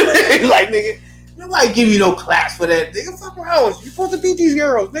 Like, nigga, nobody give you no claps for that. Nigga, fuck around with you. You supposed to beat these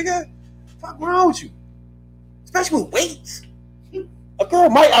girls, nigga. Fuck around with you. Especially with weights. A girl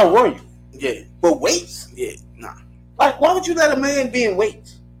might outrun you. Yeah, But weights? yeah, nah. Like, why would you let a man be in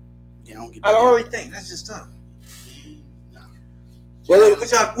weights? Yeah, I don't get I that. already think that's just tough. Nah. Well,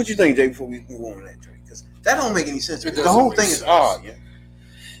 what you think, Jay, before we move on to that, Jay? Because that don't make any sense. It The doesn't whole make thing is sense. odd, yeah.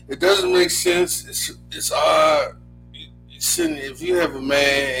 It doesn't make sense. It's odd. If you have a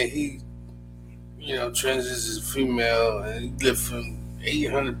man and he, you know, transitions as a female and he lifting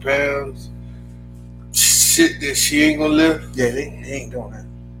 800 pounds, shit that she ain't gonna lift. Yeah, they ain't doing that.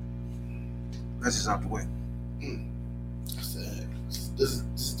 That's just out the way. I said, this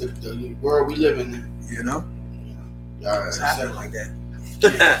is the world we live in. You know? Y'all It's happening like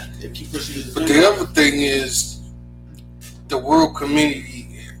that. They keep pushing this. But the other thing is, the world community,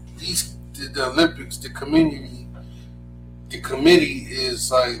 the Olympics, the committee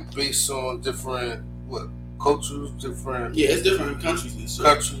is like based on different cultures, different Yeah, it's different in countries and shit.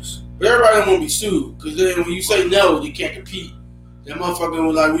 countries. But everybody don't want to be sued because then when you say no, you can't compete. That motherfucker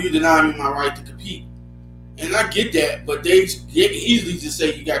was like, well, you deny me my right to compete. And I get that, but they can easily just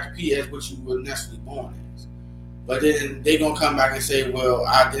say you got to compete as what you were naturally born as. But then they gonna come back and say, well,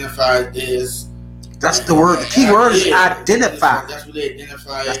 I identify as this. That's the word. The key word is Yeah, identify. That's what they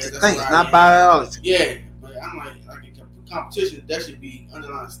identify That's as. the thing. what It's I not am. biology. Yeah, but I'm like a competition, that should be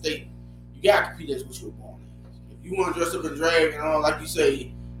underlying state. You gotta compete as what you were born as. If you want to dress up in drag and all, like you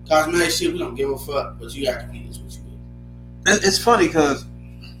say, cosmetic shit, we don't give a fuck, but you gotta compete as what you did. It's funny because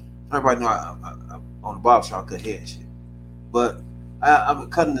everybody know I on the barbershop cut hair and shit. But I've been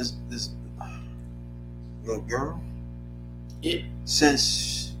cutting this little girl Yeah.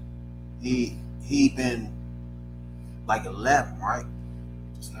 since he been like 11, right?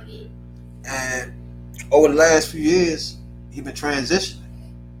 It's not good. And over the last few years, he been transitioning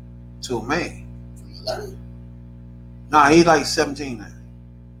to a man. From 11, Nah, he like 17 now.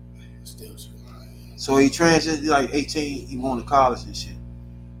 still too high. So he transitioned like 18. He going to college and shit.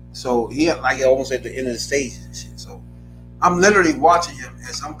 So he like almost at the end of the stages and shit. So I'm literally watching him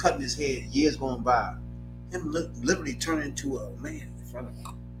as I'm cutting his hair. Years going by, him literally turning into a man in front of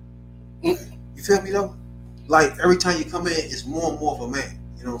me. You feel me though? Like every time you come in, it's more and more of a man.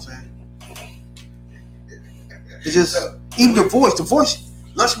 You know what I'm saying? It's just even the voice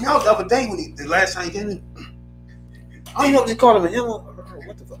lunched me out the other day when the last time he came in. I don't know if they called him a him or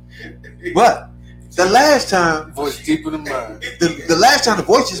what the fuck. But the last time, Voice deeper than mine. the last time the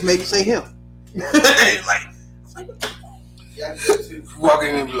voice just made me say him. Like Yeah, too. Walk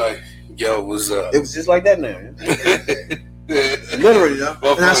in and be like, yo, what's up? it was just like that now. Yeah. Literally, though.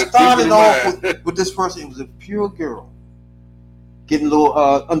 And I started Deeper off than mine. with this person. It was a pure girl getting little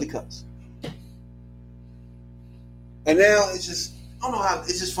undercuts, and now it's just I don't know how.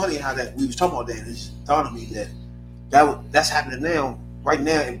 It's just funny how that we was talking about that. And it's dawned on me that's happening now, right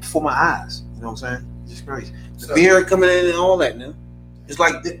now, and before my eyes. You know what I'm saying? It's just crazy. The So- beard coming in and all that now. It's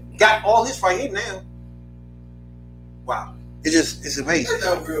like they got all this right here now. Wow, it's amazing. That's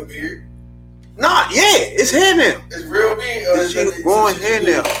not real beard. Nah, yeah, it's hair now. It's real beard. Or It's growing hair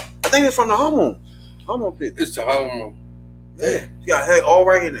now. I think it's from the hormone pick. It's the hormone. Yeah, she got hair all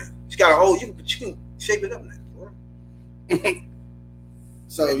right here now. She got a whole. You can shape it up now.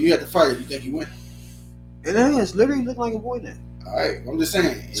 So you had to fight it. You think you win? It is literally look like a boy now. All right, I'm just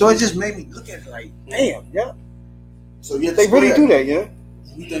saying. So it just made me look at it like, damn, yeah. So yeah, They really do that, yeah.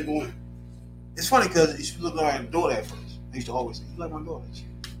 You think going? It's funny because you should look like my daughter at first. I used to always say, you like my daughter?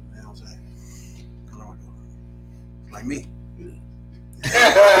 You know what I'm saying? I like my daughter. Like me.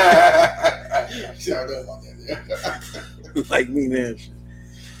 Shout out about that. Like me, man.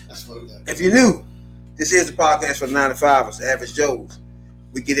 That's funny. If you're new, this is the podcast for the 9 to 5ers, the average Joes.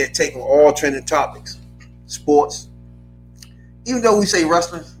 We get that take on all trending topics, sports. Even though we say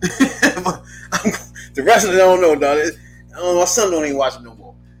wrestling, the wrestling I don't know, dog. I don't know, my son don't even watch it no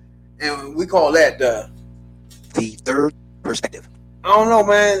more. And we call that the third perspective. I don't know,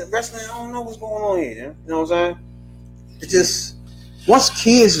 man. Wrestling, I don't know what's going on here. You know what I'm saying? It just, once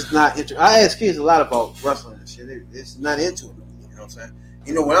kids is not into, I ask kids a lot about wrestling and shit. It's not into it no more. You know what I'm saying?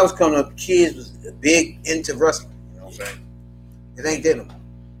 You know, when I was coming up, kids was big into wrestling. You know what I'm saying? It ain't that no more.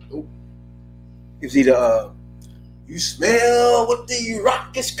 Nope. It was either, you smell what the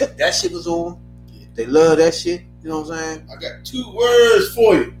rock is cooked. That shit was on. They love that shit. You know what I'm saying? I got 2 words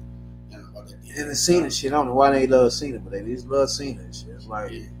for you. And the Cena shit, I don't know why they love Cena, but they just love Cena and shit. It's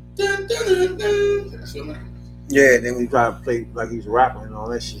like, Dun, dun, dun, dun. That's what I mean. yeah, then we try to play like he's a rapper and all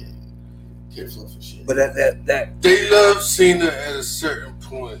that shit. Careful for shit. But that They love Cena at a certain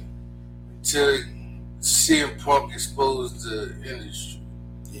point until CM Punk exposed the industry.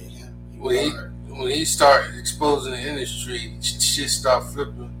 Yeah. When he started exposing the industry, shit started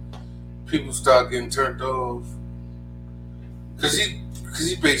flipping. People start getting turned off. Cause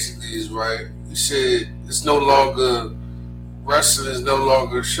he basically is right. He said it's no longer wrestling is no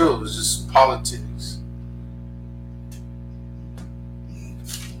longer a show. It's just politics.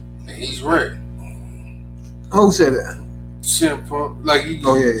 And he's right. who said that? CM Punk, like he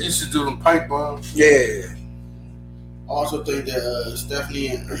used to do them pipe bombs. Yeah. I also think that Stephanie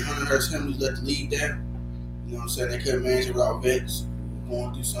and Hunter Hearst Helmsley let the lead down. You know what I'm saying? They couldn't manage it without Vince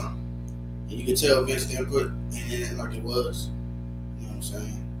going through something. And you could tell Vince's input and it like it was. You know what I'm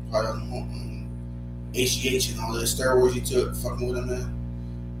saying? Probably on HGH and all that steroids he took, fucking with him, man.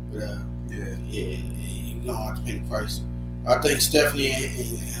 But yeah, you don't have to pay the price. I think Stephanie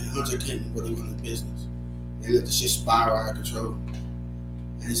and Hunter couldn't really run the business. They let the shit spiral out of control.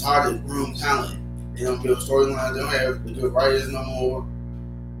 And it's hard to groom talent. They don't build storylines. They don't have the good writers no more.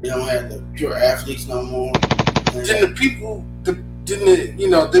 They don't have the pure athletes no more. Then the people,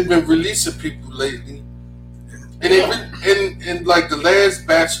 they've been releasing people lately. And like the last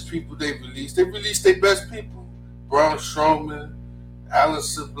batch of people they released their best people. Braun Strowman,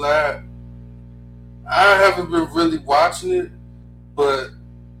 Aleister Black. I haven't been really watching it, but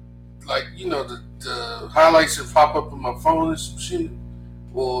like, the highlights that pop up on my phone and some shit.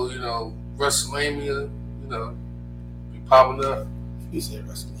 Or, WrestleMania, be popping up. You said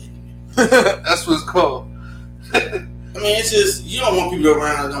WrestleMania. That's what it's called. I mean, it's just, you don't want people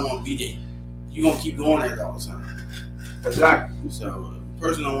around that don't want to be there. You're going to keep doing that all the time. Exactly. So, if the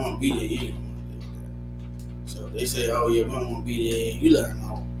person don't want to be there, you ain't going to do that. So, they say, oh, yeah, we don't want to be there. You let them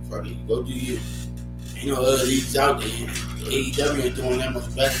know. Fuck it, go do you. Ain't no other leagues out there. AEW ain't doing that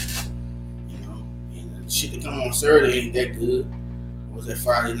much better. And the shit that come on Saturday ain't that good. Or was that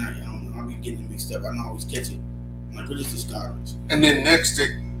Friday night? I don't know. I'll be getting it mixed up. I don't always catch it. I'm like, what is this garbage? And then next,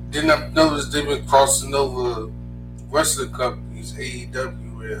 didn't I notice they've been crossing over wrestling companies,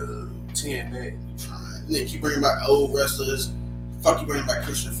 AEW and TNA. They keep bringing back old wrestlers. Fuck you bringing back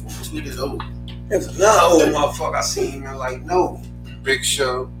Christian Ford. This nigga's old. There's another old motherfucker I seen him like, no. Big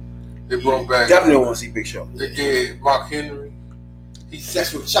Show. They brought back. Definitely don't want to see Big Show. They did Mark Henry.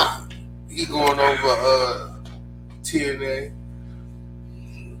 That's with Chop. He going over TNA.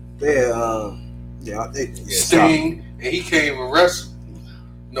 I think Sting, and he can't even wrestle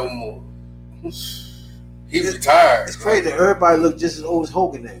no more. He retired. It's crazy that everybody look just as old as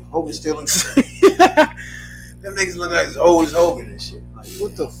Hogan now. Hogan still looks the same. Them niggas look like as old as Hogan and shit. Like,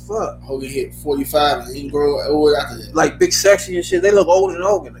 what the fuck? Hogan hit 45 and he grow old after that. Like Big Sexy and shit, they look older than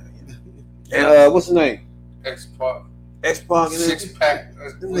Hogan now. And what's his name? X-Pac. X-Pac and Six pack.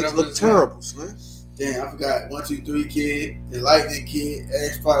 them niggas look terrible, man. Damn, I forgot 1, 2, 3 Kid, the Lightning Kid,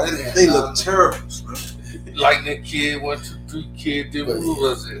 X-Pac. They look terrible, man. Lightning Kid, 1, 2, 3 Kid. Then who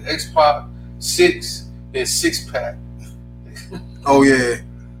was it? X-Pac, 6, and 6-pack. Oh yeah,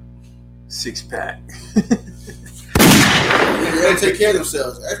 6-pack. They don't take care of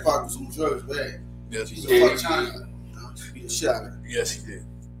themselves. X-Pac was some drugs bad. Yes, He's he a did. fuck China. Just beat the shit out of him. Yes, he did.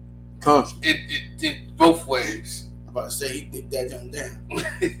 Constant. It did both ways. I'm about to say he did that jump down.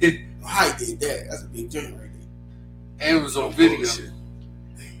 How he did that? That's a big joint right there. And it was on video.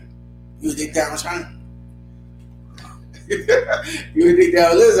 You dig down China? You dig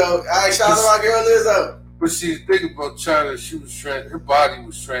down Lizzo? All right, shout out to my girl Lizzo. But see, the thing about China, her body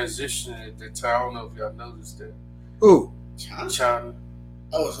was transitioning at that time. I don't know if y'all noticed that. Who? China.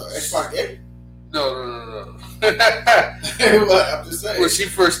 Oh, so X-Pac Eddie? No. I'm just saying. When she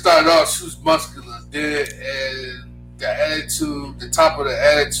first started off, she was muscular. Then, and the attitude, the top of the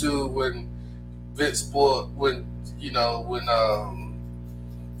attitude when Vince bought, when the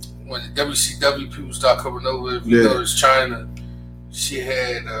WCW people start coming over, if you notice China, she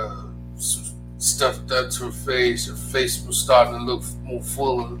had some stuff done to her face. Her face was starting to look more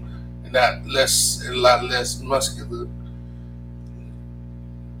fuller and a lot less muscular.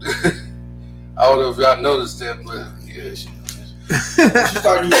 I don't know if y'all noticed that, but yeah. She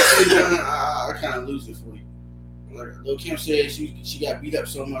started using I kind of lose it for you. Like Lil' Kim said, she got beat up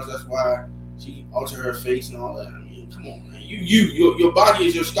so much, that's why she altered her face and all that. I mean, come on, man. Your body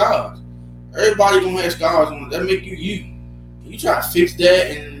is your scars. Everybody gonna have scars on it. That make you you. You try to fix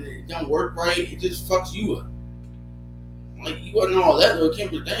that and it don't work right, it just fucks you up. Like, you wasn't all that, Lil' Kim,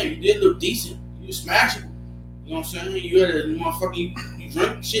 but damn, you did look decent. You was smashable. You know what I'm saying? You had a motherfucker, you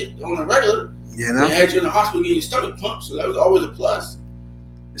drink shit on a regular. You know? They had you in the hospital getting your stomach pumped, so that was always a plus.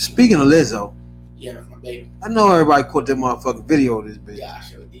 Speaking of Lizzo, Yeah, that's my baby. I know everybody caught that motherfucking video of this bitch. Yeah, I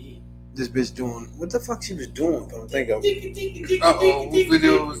sure did. This bitch doing what the fuck she was doing? I don't think of. What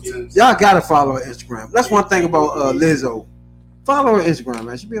video was this? Y'all gotta follow her Instagram. That's one thing about Lizzo. Follow her Instagram,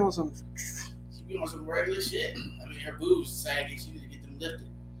 man. She be on some. She be on some regular shit. I mean, her boobs sagging. She need to get them lifted.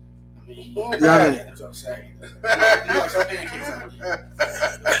 I mean, that's what I'm saying. Like some pancakes out there.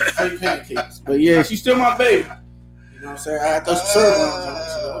 Fake pancakes. But yeah, she's still my baby. You know what I'm saying? I had to throw some syrup on them,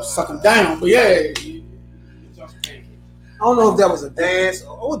 so suck them down. But yeah, I don't know if that was a dance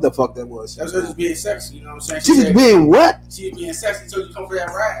or what the fuck that was. that's her just being sexy. You know what I'm saying? She was said, being what? She was being sexy until you come for that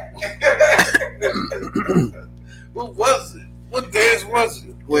ride. What was it? What dance was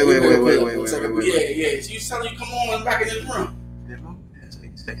it? Wait. Yeah. She was telling you, come on back in this room.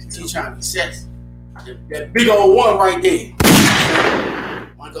 She trying to be sexy. That big old one right there.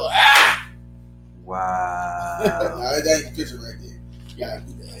 I go, ah! Wow. Nah, that ain't the picture right there. You gotta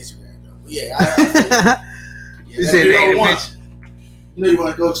do that Instagram though. But yeah, You said it ain't a bitch. You know you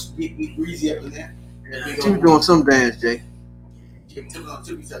wanna go be greasy up in there. She was doing some dance, Jay. Tipping on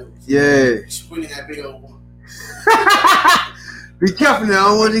tippy toes. Yeah. Swinging that big old one. Be careful now. I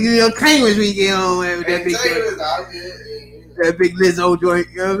don't want you to get your claimers when you get home with that big that big Lizzo joint.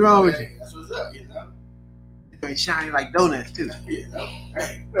 What's wrong with you? That's what's up, you know. They shiny like donuts too. You know.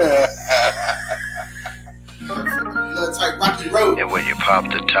 Hey. Little type rocky road. And when you pop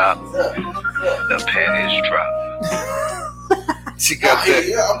the top, the panties drop. She got that.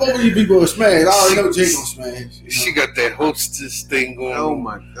 Yeah, I'm over you people smash. I already know Jay gonna smash. She got that hostess thing going. Oh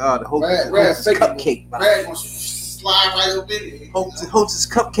my god, the hostess cupcake. Brad gonna slide right up in it. Hostess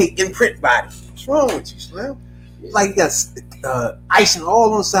cupcake imprint body. What's wrong with you, Slim? Like you got icing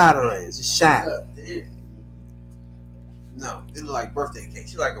all on the side of her ass. It's shine. No, it look like birthday cake.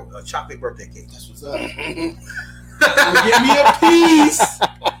 She like a chocolate birthday cake. That's what's up. Give me a piece.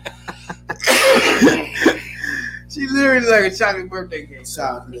 She literally like a chocolate birthday cake.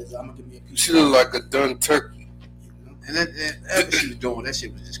 I'm gonna give me a piece. She look like a done turkey. And that she was doing, that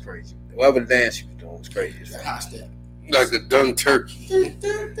shit was just crazy. Whatever the dance she was doing was crazy. That hot step. Like a done turkey.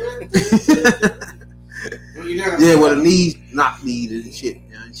 Yeah, with her knees knock knees and shit.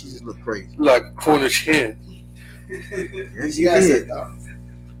 You know, she just looked crazy. Like a Cornish hen. Yeah, she did.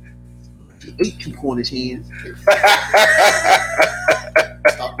 She ate 2 Cornish hens.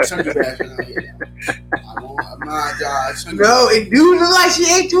 Stop Sunday bashing out here. My God. No, it do look like she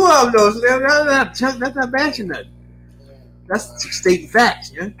ate 2 of them though. So that's not bashing nothing. That's stating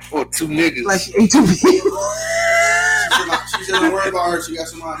facts, yeah. Or 2 niggas. Like she ate 2 people. She said, don't worry about her. She got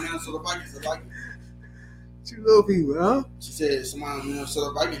somebody in Minnesota Vikings that like it. 2 little people, huh? She said somebody in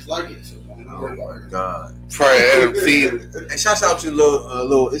Minnesota Vikings like it. So don't worry about her. God. Probably Adam Thielen. And shouts out to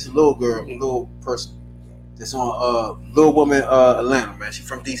it's a little girl, a little person that's on Little Woman Atlanta, man. She's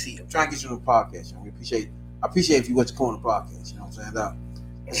from DC. I'm trying to get you on the podcast. You know? I appreciate if you watch the corner podcast. You know what I'm saying?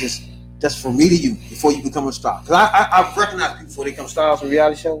 It's just that's from me to you before you become a star. Because I recognize people before they become stars on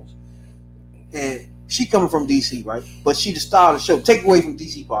reality shows. And she coming from DC, right? But she the star of the show. Take away from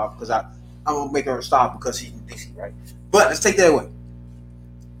DC part because I'm gonna make her a star because she's from DC, right? But let's take that away.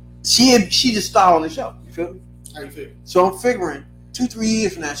 She the star on the show. You feel me? How you feel? So I'm figuring 2-3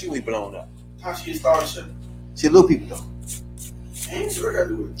 years from now she will be blown up. How she get started shit? She little people though. Ain't sure gotta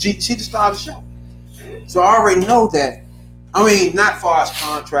do it. She the star of the show. So I already know that. I mean, not far as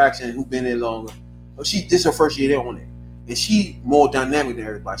contracts and who been there longer. But this is her first year there on it. And she more dynamic than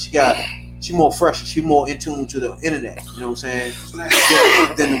everybody. She more fresh. She more in tune to the internet. You know what I'm saying?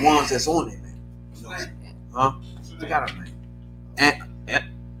 Than the ones that's on it, man. You know? Huh? I got her name.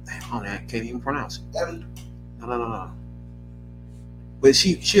 I can't even pronounce it. No. But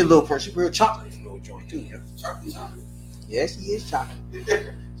she a little person. She real chocolate little joint too. Yeah. Chocolate. Yeah, she is chocolate.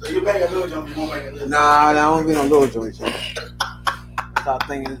 So you bang a little joint, you won't bang a little. Nah, I don't be no little joint. Start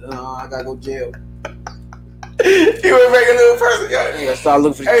thinking, I gotta go jail. You would make a little person, yeah. I start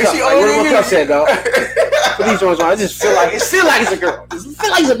looking for the Hey, cup. she Like, where older my than cups you. at, dog? Put these joints on. I just feel like it's a girl. It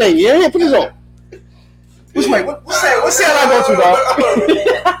feel like it's a baby. Yeah, put these on. Which way? What cell I go to, dog?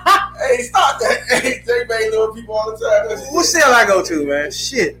 Hey, stop that. Hey, they bang little people all the time. What cell I go to, man?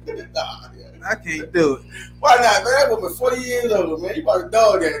 Shit, Nah, yeah. I can't do it. Why not, man? That woman 40 years old, man. You about to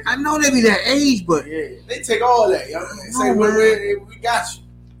dog that. I know they be that age, but Yeah, they take all that, yo. They say, No, we got you.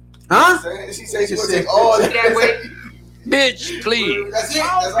 huh? She said she gonna take all that. Bitch, please. That's it.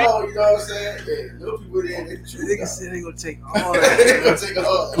 That's all, you know what I'm saying? Yeah, little people there, they Niggas said they gonna take all They that. gonna take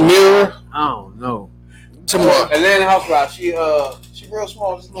all that. Mirror I don't know. tomorrow. Atlanta Housewife. She real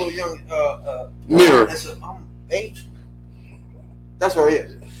small. This little young Mirror. That's 8. That's her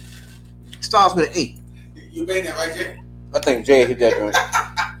is. Starts with an 8. You bang that right there. I think Jay hit that joint.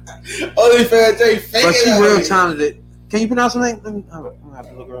 OnlyFans Jay fake But she it out real here. talented. Can you pronounce her name? I'm gonna have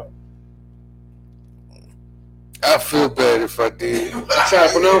to look her up. I feel bad if I did. Try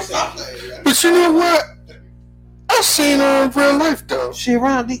to pronounce it. But you know what? I seen her in real life though. She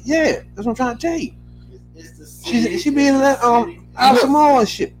around the, yeah. That's what I'm trying to tell you. It's the city. She be in that Al Simone and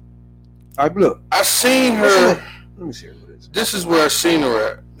shit. All right, look. I seen What's her. her- Let me see what it is. This is where I seen her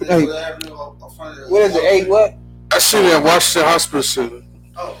at. Hey. What is it? 8 what? I seen her at Washington Hospital Center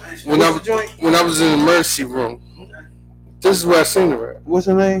Oh, man. when What's I the was joint? when I was in the emergency room. This is where I seen her at. What's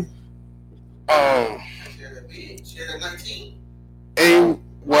her name? She had a 19.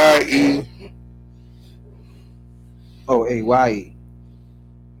 AYE. Oh, AYE.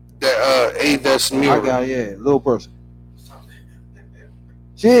 That A that's I mirror. got yeah, little person.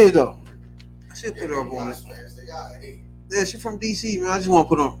 She is though. I should put her up on it. Yeah, she from DC, man. I just want to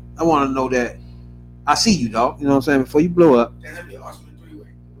put on. I want to know that I see you, dog. You know what I'm saying? Before you blow up. That'd be awesome in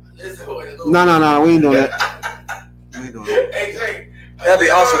 3-way. No. We ain't doing that. We ain't doing that. Hey, Jay. That'd be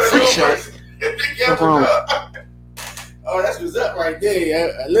awesome. Freak show. What's wrong? Oh, that's what's up right there.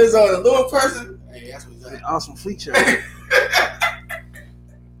 Yeah. Lizzo and a little person. Hey, that's what's up. Awesome freak show.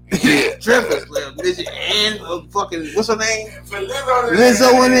 Yeah. Trevor, midget, and fucking what's her name? For Lizzo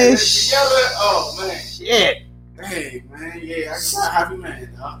Lizzo and together. this. Oh man. Shit. Hey man, yeah, I'm a happy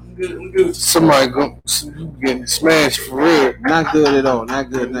man. Dog. I'm good. Somebody getting smashed for real. Not good at all. Not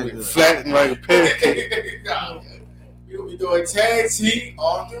good. Flattened like a pancake. Nah, you'll be doing tag team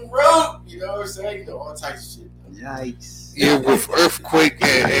on the road. You know what I'm saying? You know, all types of shit. Yikes. Yeah, with Earthquake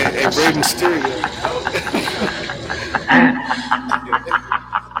and Rey Mysterio.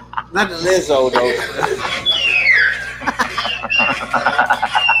 Not the Lizzo though.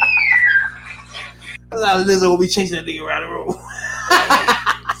 That's how Lizzo will be chasing that nigga around the room.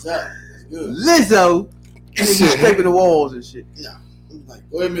 What's up? That's good. Lizzo, nigga scraping the walls and shit. I'm like,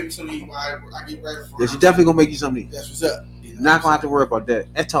 go ahead and make me some of these while I get ready for Yeah, she definitely gonna make you something. That's what's up. You know Not gonna have to worry about that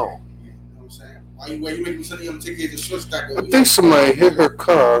at all. You know what I'm saying? While you make me something, I'm gonna take you to the short stack. I think somebody hit her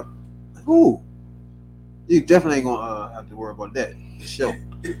car. Who? You definitely ain't gonna have to worry about that. For sure.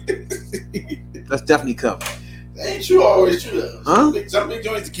 That's definitely covered. That ain't true. Always true though. Huh? Some big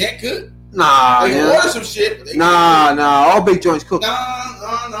joints that can't cook. Nah, They can yeah. order some shit, but they Nah. All big joints cook. Nah.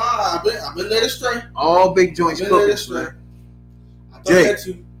 I've been led astray. All big joints I've been led cooking, astray. man. I thought Jay. that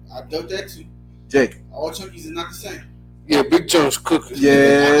too. I thought that too. Jake. All chunkies are not the same. Yeah, Big John's cooking.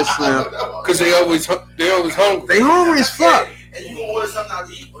 Yes, man. Cause they always hungry. They hungry as fuck. And you gonna order something out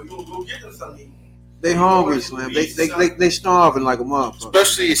to eat, or you gonna go get them something to eat. They hungry, Slim. They starving like a motherfucker.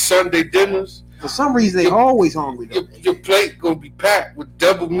 Especially Sunday dinners. For some reason, they always hungry though. Your plate gonna be packed with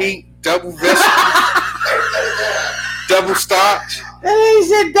double meat, double vegetables, double starch. They ain't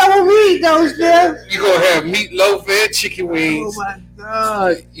said double meat though, Slim. You gonna have meatloaf and chicken Oh wings. my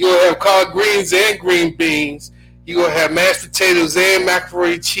god. You gonna have collard greens and green beans. You gonna have mashed potatoes and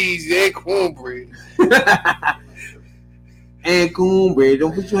macaroni cheese and cornbread. And cornbread.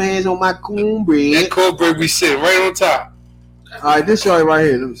 Don't put your hands on my cornbread. That cornbread be sitting right on top. All right, this shorty right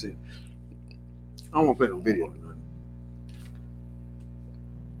here. Let me see. I don't want to play no video or nothing.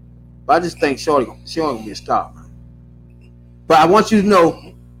 But I just think shorty gonna be a star, man. But I want you to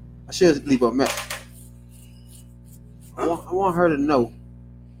know, I should leave her a message. I want her to know.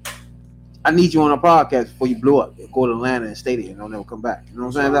 I need you on a podcast before you blow up. Go to Atlanta and stay there and don't never come back. You know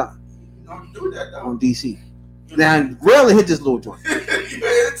what I'm saying? Don't do that though. On DC. Now, rarely hit this little joint. You heard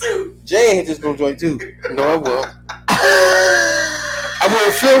it too. Jay hit this little joint too. No, I won't. I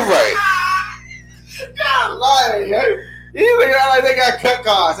won't feel right. lying. These niggas act like they got cut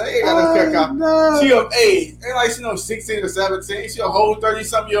cards. They ain't got no cut cards. No. She of age. Ain't like she 16 or 17. She a whole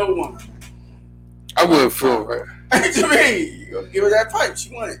 30-something-year-old woman. I wouldn't feel right. What you mean? You gonna give her that pipe? She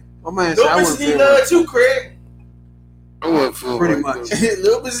want it. My man said I Little wouldn't bitches need feel love too, Craig. I wouldn't feel Pretty right. much.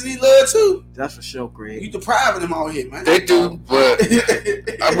 Little bitches need love too. That's for sure, Craig. You depriving them out here, man. They do, but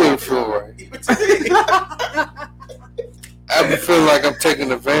I wouldn't feel right. What you mean? I would feel like I'm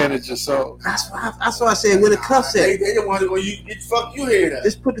taking advantage of something. That's why I said where the cuffs They at. the ones who fuck you head up.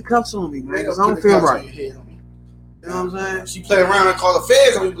 Just put the cuffs on me, man, They because gonna I put don't the feel cuffs right. on your head on me. You know what I'm saying? She play around and call the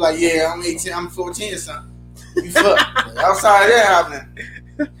feds and we be like, yeah, I'm 18, I'm 14 or something. You fuck. Outside of that happening.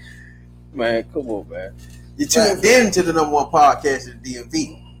 Man, come on, man. You tuned in to the number one podcast in the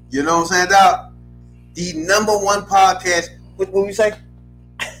DMV. You know what I'm saying, dog? The number one podcast. What we say?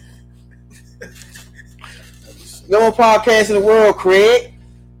 Number one podcast in the world, Craig.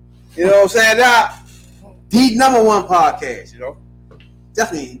 You know what I'm saying, dog? The number one podcast, you know?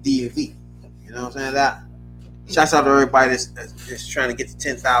 Definitely in DMV. You know what I'm saying, dog? Shouts out to everybody that's trying to get to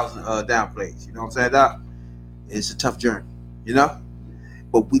 10,000 downplays. You know what I'm saying, dog? It's a tough journey, you know?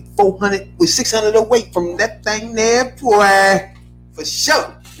 But we 600 away from that thing there, boy. For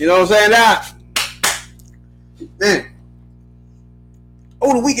sure. You know what I'm saying, dog? Man.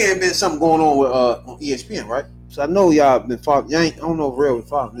 Over the weekend been something going on with on ESPN, right? So I know y'all been following. I don't know if real been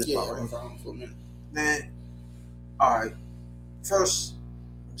following this part, right? For a minute. Man, all right. First,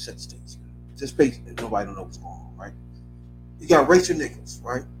 let me set the stage. Just basically, nobody don't know what's going on, right? You got Rachel Nichols,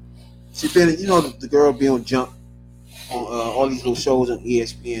 right? She been, you know, the girl be on Jump on all these little shows on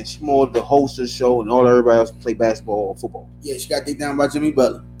ESPN. She's more the host of the show, and all everybody else play basketball or football. Yeah, she got dicked down by Jimmy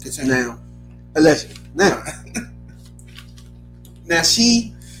Butler. Now, allegedly. Now,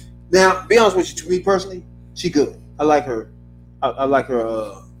 be honest with you, to me personally, she good. I like her. I like her.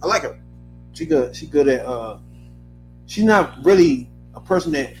 I like her. She good. She good at. She's not really a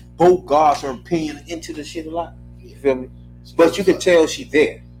person that both guards her opinion into the shit a lot. You feel me? But you can tell she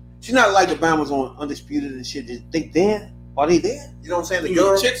there. She's not like the Bama's on Undisputed and shit. They there? Are they there? You know what I'm saying? The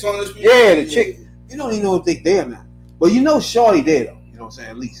girl. Chicks on this. Yeah, the chick. You don't even know if they there now. But you know Shorty there though. You know what I'm saying?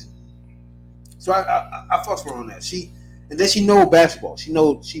 At least. So I fucks her on that. And then she know basketball. She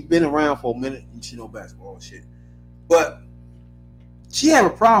been around for a minute and she know basketball and shit. But she have a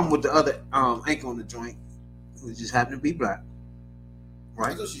problem with the other anchor on the joint, who just happened to be black.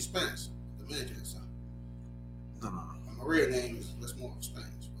 Right? I thought she's Spanish. Dominican or something. No. My real name is less more Spanish.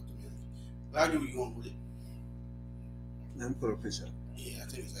 But I knew you going with it. Let me put her picture up. Yeah, I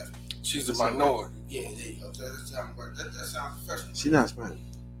think it's African. She's a minority. Yeah, there you go. That sounds professional. She's not Spanish.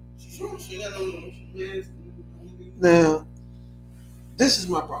 She got no. Now, this is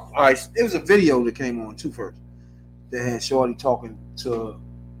my problem. All right, there was a video that came on too first that had Shorty talking to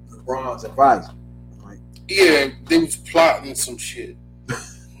LeBron's advisor. Right? Yeah, they was plotting some shit.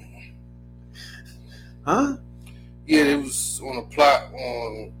 Huh? Yeah, they was on a plot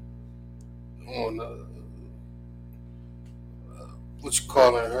on what you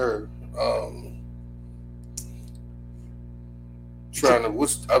calling her? Trying to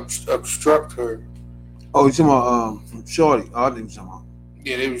obstruct her. Oh, you talking about from Shorty? Oh, I think you talking about.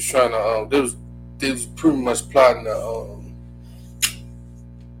 Yeah, they was trying to. They was pretty much plotting to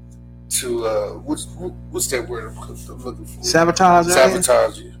what's that word I'm looking for? Sabotage.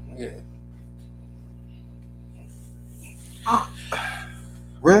 Sabotage you. Yeah.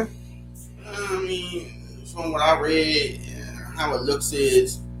 Real? I mean, from what I read and how it looks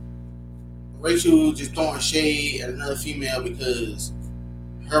is Rachel just throwing shade at another female because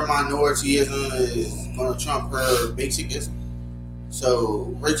her minorityism is going to trump her basicism.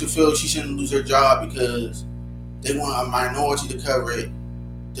 So Rachel feels she shouldn't lose her job because they want a minority to cover it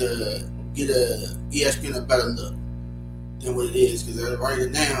to get a ESPN a better look than what it is. Because right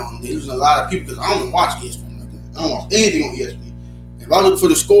now they're losing a lot of people because I don't watch ESPN like that. I don't watch anything on ESPN. If I look for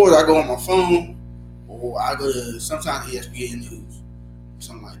the scores, I go on my phone or I go to sometimes ESPN News,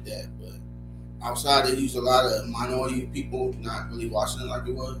 something like that. But outside, they use a lot of minority people not really watching it like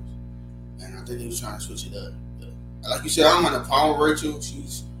it was, and I think they was trying to switch it up. But like you said, I don't have a problem with Rachel.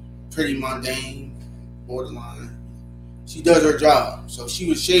 She's pretty mundane, borderline. She does her job, so she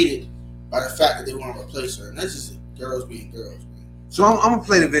was shaded by the fact that they want to replace her, and that's just girls being girls. So I'm gonna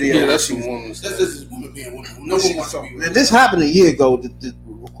play the video. Yeah, that's the woman. That's just women being women. No one wants to be. And this happened a year ago. The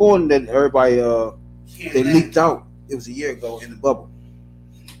recording that everybody they leaked out. It was a year ago in the bubble.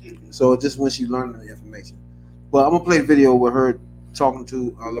 So just when she learned the information. But I'm gonna play the video with her talking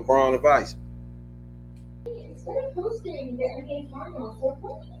to LeBron advice. Instead of posting the NBA finals, they're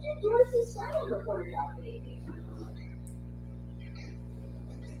posting it towards the silent reporter job.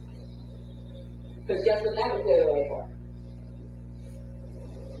 Because guess what that would pay away for?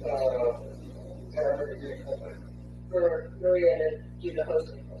 For Maria to do the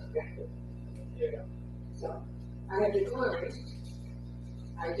hosting. Yeah. So, I have declined.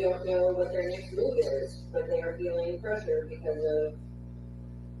 I don't know what their next move is, but they are feeling pressure because of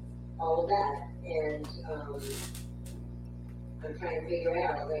all of that. And I'm trying to figure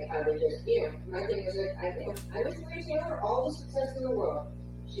out like how to just, my thing is that I wish Maria Taylor all the success in the world.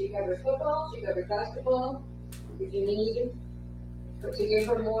 She covers football, she covers basketball. If you need to give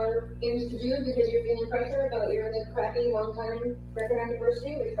her more things to do because you're feeling pressure about you're in the crappy long-time record on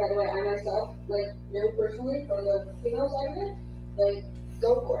diversity, which by the way I myself know personally from the female side of it,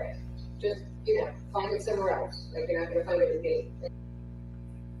 go for it. Just find it somewhere else. You're not gonna find it with me.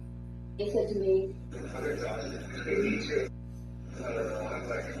 He said to me, we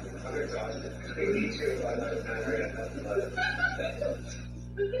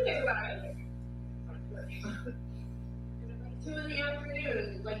can think about it. 2 in the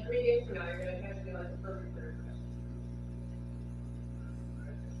afternoon, 3 days from now, you're gonna have to be the perfect dinner.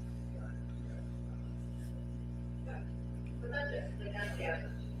 But that's it. That's the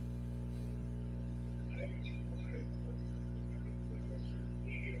answer.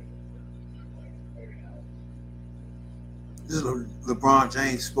 This is LeBron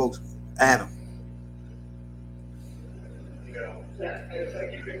James spokesman, Adam. It's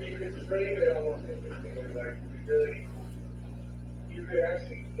like you could frame it almost really, you could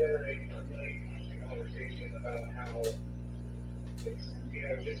actually generate a really interesting conversation about how it's,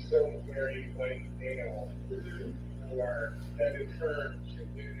 just so very white male who are then in turn to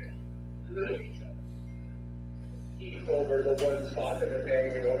do each other. Each over the one spot that they're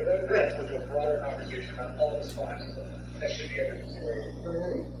banging over the rest with a broader conversation about all the spots that should be able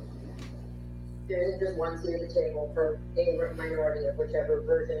to. There is just one seat at the table for a minority of whichever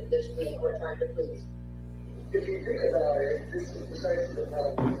version of this week we're trying to please. If you think about it, this is precisely the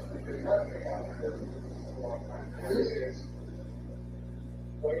problem we've been talking about for a long time. This is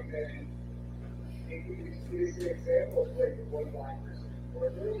white men. It is an example of one black person or a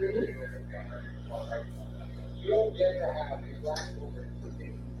little bit of you don't get to have a black woman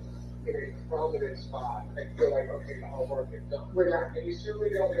in a prominent spot and feel like, okay, I'll work it done. And you certainly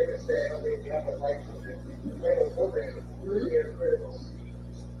don't get to say, you have a white woman, a woman in a critical seat.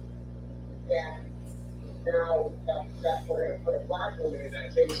 And now that we're going to put a black woman in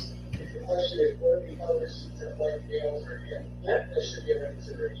that case, the question is, where are the other seats that white males are in? That should be a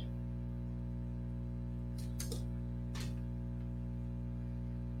consideration.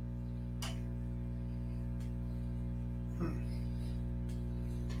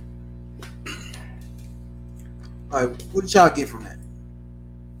 All right, what did y'all get from that?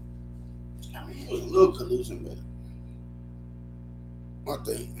 I mean, it was a little collusion, but I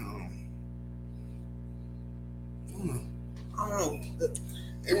think, I don't know.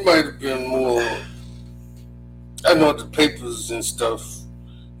 It might have been more. I know the papers and stuff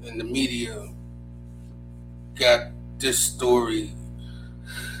and the media got this story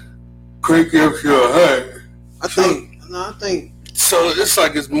cranking up your head. I think. So it's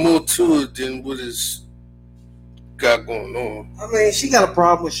like it's more to it than what it's got going on. I mean, she got a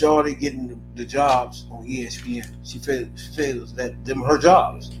problem with Shawty getting the jobs on ESPN. She feels that them her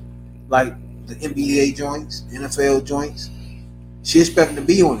jobs, like the NBA joints, NFL joints. She expecting to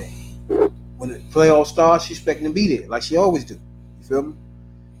be on it. When the playoffs start, she expecting to be there, like she always do. You feel me?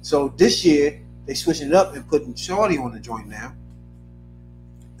 So this year they switching it up and putting Shawty on the joint now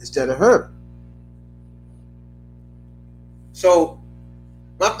instead of her. So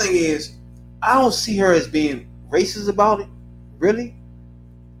my thing is, I don't see her as being racist about it. Really,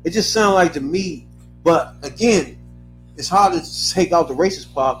 it just sounds like to me. But again, it's hard to take out the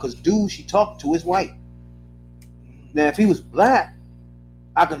racist part because dude she talked to is white. Now, if he was black,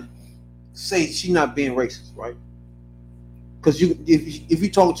 I can say she's not being racist, right? Because if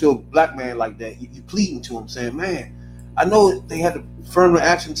you talk to a black man like that, you pleading to him, saying, "Man, I know they had affirmative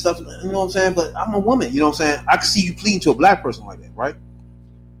action stuff, you know what I'm saying? But I'm a woman, you know what I'm saying? I can see you pleading to a black person like that, right?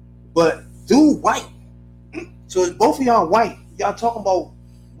 But dude, white. So if both of y'all white, y'all talking about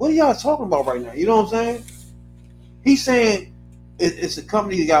what are y'all talking about right now? You know what I'm saying? He's saying it's a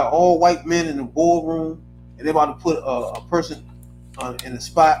company that got all white men in the boardroom, and they're about to put a person in a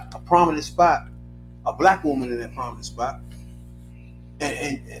spot, a prominent spot, a black woman in that prominent spot,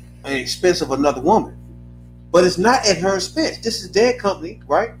 and at the expense of another woman. But it's not at her expense. This is their company,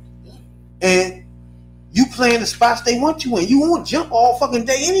 right? And you playing the spots they want you in. You won't jump all fucking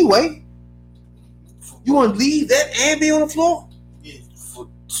day anyway. You want to leave that and be on the floor? Yeah, for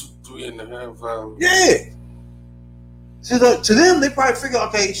 3.5 hours. Yeah. So to them, they probably figure,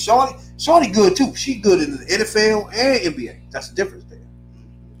 okay, Shawty Shorty good too. She good in the NFL and NBA. That's the difference there.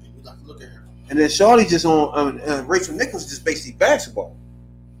 We like to look at her. And then Shorty just on Rachel Nichols just basically basketball,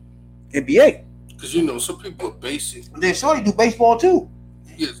 NBA. Because you know some people are basic. And then Shorty do baseball too.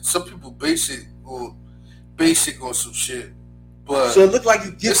 Yeah, some people basic on some shit. But So it look like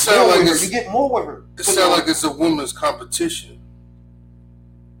you get It sound more like with her. it's- You get more with her. it sounds like it's a women's competition.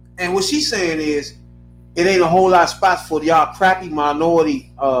 And what she's saying is, it ain't a whole lot of spots for y'all crappy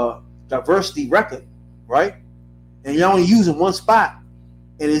minority diversity record, right? And y'all only using one spot,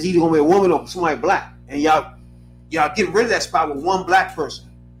 and it's either gonna be a woman or somebody black, and y'all getting rid of that spot with one black person,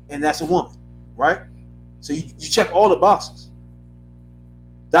 and that's a woman, right? So you check all the boxes.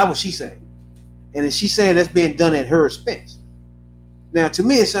 That's what she's saying, and then she's saying that's being done at her expense. Now, to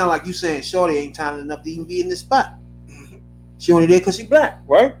me, it sounds like you saying Shorty ain't talented enough to even be in this spot. She only there because she black,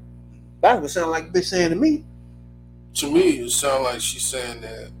 right? That's what it sounds like you've been saying to me. To me, it sounds like she's saying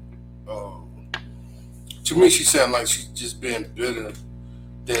that. To me, she sounds like she's just being bitter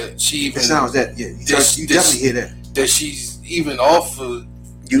that she even. It sounds that, yeah. You definitely hear that. That she's even offered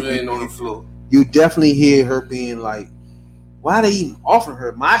being on the floor. You definitely hear her being like, why they even offering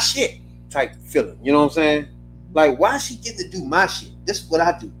her my shit type feeling. You know what I'm saying? Like, why is she getting to do my shit? This is what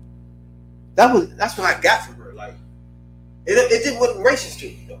I do. That's what I got from her. Like, it just wasn't racist to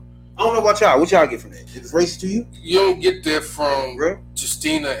me, though. I don't know about y'all. What y'all get from that? It was racist to you? You don't get that from Real?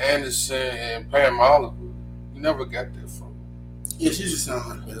 Justina Anderson and Pam Oliver. You never got that from. Yeah, she just sounds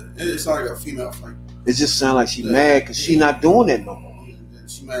like that. It's like a female fight. It just sounds like she mad because she not doing that no more.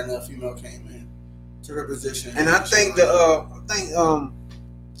 She mad enough female came in, took her position. And I think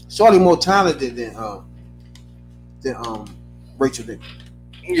Shorty more talented than Rachel Nichols.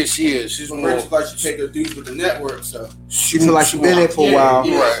 Yeah, she is. She's more. Rachel's like she paid her dues with the network, so She feel like she been there for a while,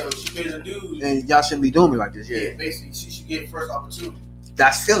 Yeah, Right. so she paid her dues. and y'all shouldn't be doing me like this. Yeah, Yeah, basically she should get first opportunity.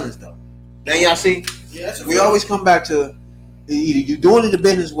 that's feelings though. Now y'all see, Yeah, that's a we always come back to either you doing it the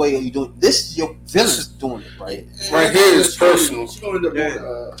business way or you doing this. Is your feelings doing it, right? Right here is personal. She gonna end up Yeah.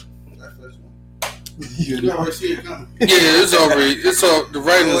 on that first one. You You already see it coming. Yeah, it's already. It's all the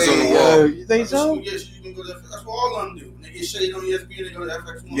writing's on the wall. You think so? Yeah, she can go to that's what all of them do. When they get shade on ESPN, they go to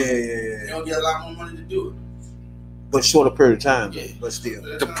FX1. Yeah. They don't get a lot more money to do it. But shorter period of time, Yeah. but still.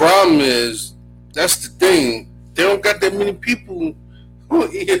 The problem is that's the thing. They don't got that many people on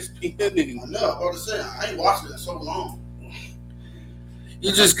ESPN I anymore. know. I was saying I ain't watching it in so long.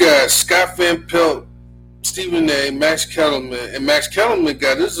 You just got Scott Van Pelt, Stephen A, Max Kellerman, and Max Kellerman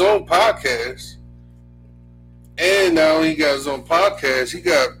got his own podcast. And now he got his own podcast.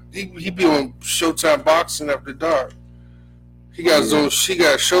 He be on Showtime Boxing After Dark. He got his own. She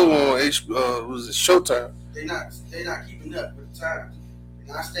got a show on was it Showtime? They're not keeping up with the times.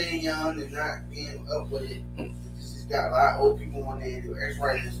 They're not staying young. They're not being up with it. This has got a lot of old people on there, who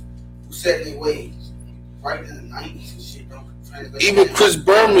ex-writers who set their ways. Right in the 90s and shit don't translate. Even Chris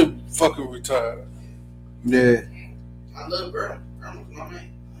Berman fucking retired. Yeah, I love Berman. Berman's my man.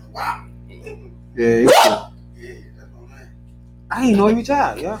 Wow. yeah. Yeah, that's my man. I didn't know he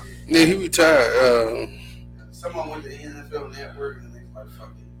retired. Yeah. Yeah, he retired. Someone went to the NFL Network and they like, fuck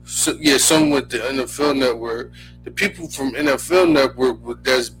it. Some with the NFL Network. The people from NFL Network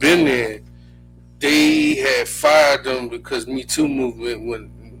that's been there, they had fired them because Me Too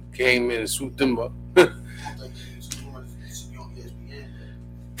movement came in and swooped them up. I don't think it's too much to be on ESPN.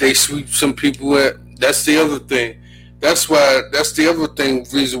 They sweep some people at. That's the other thing. That's the other thing.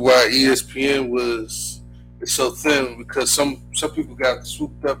 Reason why ESPN is so thin, because some people got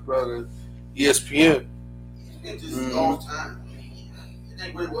swooped up out of ESPN. It's just all the time. It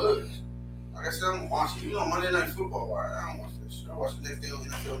ain't what it was. Like I said, I don't watch it. You know, Monday Night Football. I don't watch this shit. I watch the next day on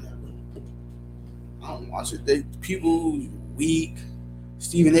NFL Network. I don't watch it. People weak.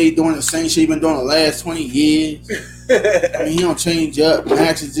 Stephen A. doing the same shit he been doing the last 20 years. I mean, he don't change up.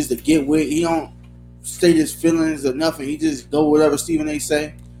 Max is just a get with. He don't state his feelings or nothing. He just go whatever Stephen A.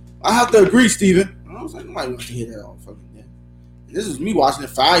 say. I have to agree, Stephen. I was like, nobody wants to hear that all fucking day. And this is me watching it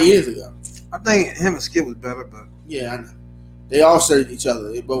 5 years ago. I think him and Skip was better, but Yeah, I know. They all say each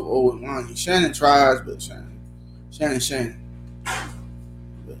other. They both owe it money. Shannon tries, but Shannon.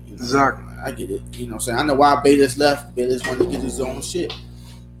 But, you know, Exactly. I get it. You know what I'm saying? I know why Bayless left. Bayless wanted to get his own shit.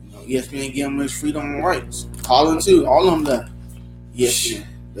 You know, ESPN gave him his freedom and rights. Colin too. All of them left. ESPN.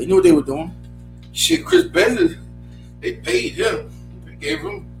 They knew what they were doing. Shit, Chris Bender, they paid him. They gave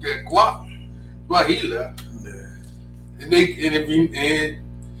him that guap while he left. And they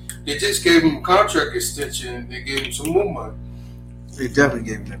just gave him a contract extension and they gave him some more money. they definitely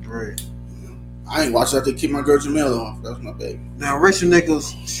gave him that bread. I ain't watched that to keep my girl Jamila off. That was my baby. Now Rachel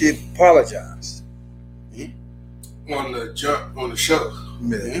Nichols, she apologized. on the jump on the show.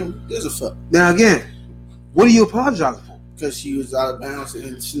 Man, there's a fuck. Now again, what are you apologizing for? Because she was out of bounds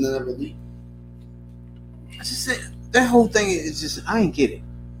and she never leave. I just said that whole thing is just I ain't get it.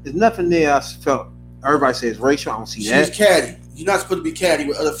 There's nothing there. I felt everybody says racial. I don't see She's that. catty. You're not supposed to be catty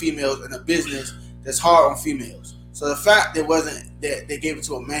with other females in a business that's hard on females. So the fact that wasn't that they gave it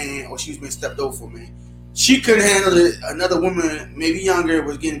to a man or she was being stepped over for a man, she couldn't handle it. Another woman, maybe younger,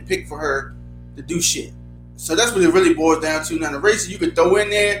 was getting picked for her to do shit. So that's what it really boils down to. Now the races you could throw in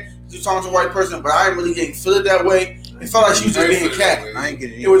there, you talking to the right person, but I really didn't feel it that way. It felt like she was just being catty. I ain't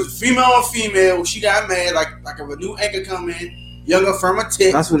get it. It was female on female. She got mad like if a new anchor come in, younger, firmer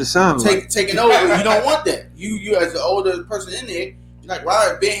tick. That's what it sounded like. Taking over. You don't want that. You as the older person in there, you're like,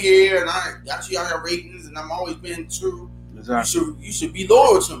 well, I've been here and I got you out here ratings and I'm always been true. Exactly. You should be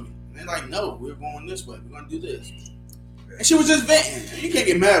loyal to me. And they're like, no, we're going this way. We're gonna do this. And she was just venting. You can't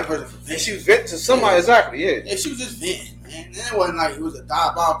get mad at a person for venting. And she was venting to somebody, exactly, yeah. Yeah, she was just venting, man. And it wasn't like it was a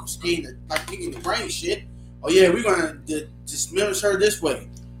diabolical scheme that like thinking the brain shit. Oh yeah, we're gonna dismiss her this way.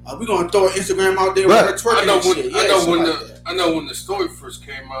 We're gonna throw her Instagram out there with her twerking and shit. Yeah, I know when the story first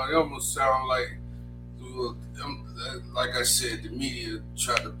came out, it almost sounded like I said, the media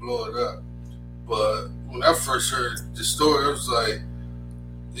tried to blow it up. But when I first heard the story, it was like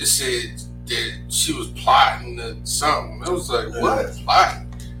it said that she was plotting something. I was like, what? Plotting?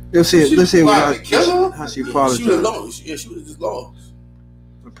 Let's see how she apologized. She was lost. Yeah, she was just lost.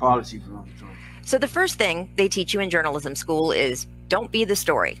 Apology for So the first thing they teach you in journalism school is don't be the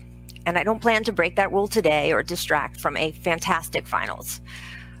story. And I don't plan to break that rule today or distract from a fantastic finals.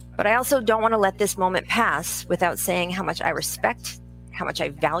 But I also don't want to let this moment pass without saying how much I respect, how much I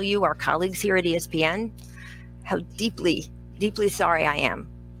value our colleagues here at ESPN, how deeply, deeply sorry I am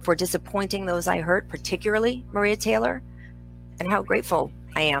for disappointing those I hurt, particularly Maria Taylor, and how grateful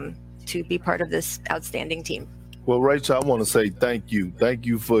I am to be part of this outstanding team. Well, Rachel, I want to say thank you. Thank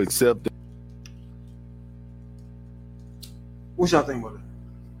you for accepting. What y'all think about it?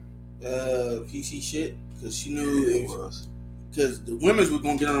 PC shit, because she knew it was because the women's was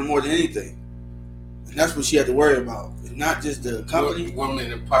gonna get on her more than anything, and that's what she had to worry about. It's not just the company.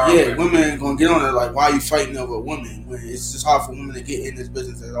 Women empowerment. Yeah, women gonna get on her like, why are you fighting over women when it's just hard for women to get in this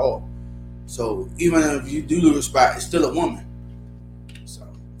business at all? So even if you do lose a spot, it's still a woman. So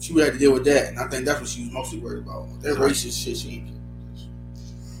she would have to deal with that, and I think that's what she was mostly worried about. That racist shit, she ain't.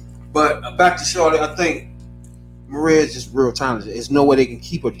 But back to Charlotte, I think Maria is just real talented. There's no way they can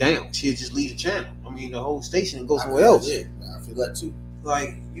keep her down. She'll just leave the channel. I mean, the whole station and go somewhere else. Yeah, I feel that too.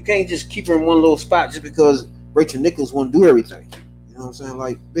 Like, you can't just keep her in one little spot just because Rachel Nichols want to do everything. You know what I'm saying?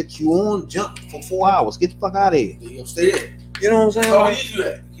 Like, bitch, you on jump for 4 hours. Get the fuck out of here. You go stay there. You know what I'm saying? Oh, Like, he do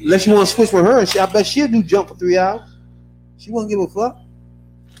that. unless you want to switch with her, I bet she'll do jump for 3 hours. She won't give a fuck.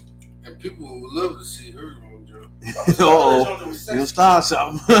 And people would love to see her on jump. Uh-oh. You'll start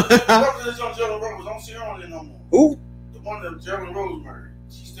something. Don't see her on there no more. Who? The one that German Rose murdered.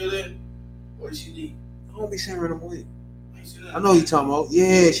 She still there? Or did she leave? I don't be seeing her in the morning. I know you talking about.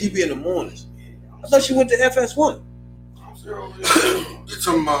 Yeah, she be in the mornings. I thought she went to FS1. I'm sure over there. You're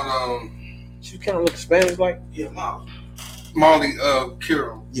talking about She kind of look Spanish like. Yeah, Molly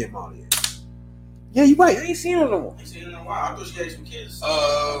Carroll. Yeah, Molly. Yeah, you right. I ain't seen her no more. I ain't seen her in a while. I thought she had some kids.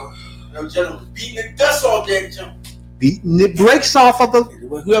 That gentleman was beating the dust off that jump. Beating the brakes off of the.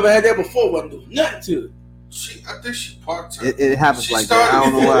 Whoever had that before wasn't doing nothing to it. I think she part-time. It happens like that. I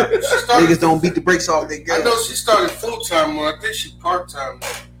don't know why. Niggas don't beat the brakes off their girls. I know she started full-time when I think she part-time now.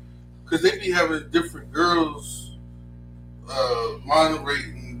 Because they be having different girls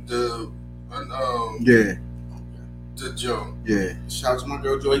moderating the jump. Yeah. Shout out to my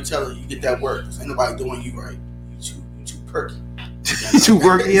girl Joy Teller. You get that work. Ain't nobody doing you right. You too perky. Too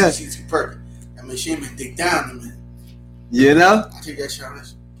perky, yeah. She's too perky. I mean, she ain't been dick down in a minute. You know? I take that challenge.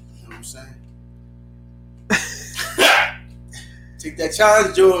 You know what I'm saying? Take that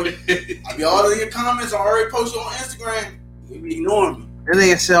challenge, Jordan. I be all of your comments. I already posted on Instagram. You be ignoring me. That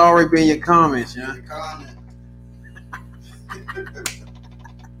nigga said already be in your comments, yeah.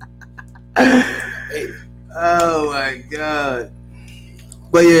 Hey. Oh my god.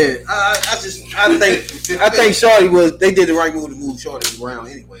 But yeah, I think Shorty they did the right move to move Shorty around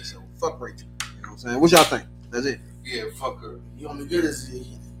anyway. So fuck Rachel. You know what I'm saying? What y'all think? That's it. Yeah, fuck her. You only good as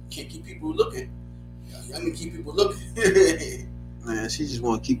you can't keep people looking. Let me keep people looking. Man, she just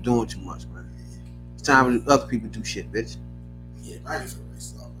want to keep doing too much, man. It's time for other people to do shit, bitch. Yeah, I ain't feel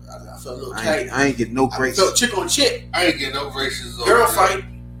racist. I felt a little catty. I ain't getting no grace. I felt chick on chick. I ain't getting no races. Girl fight. You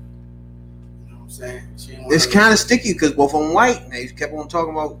know what I'm saying? It's kind of sticky because both of them white. And they kept on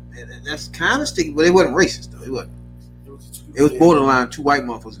talking about that's kind of sticky, but it wasn't racist though. It wasn't. It was It was borderline. Two white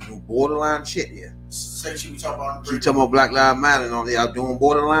motherfuckers doing borderline shit here. Say she was talking about. She talking about Black Lives Matter and all that. Out doing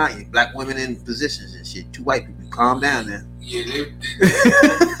borderline. Yeah, black women in positions and shit. Two white people. Calm down now. Yeah, they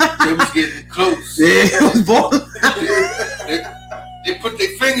was getting close. Yeah, it was borderline. They put their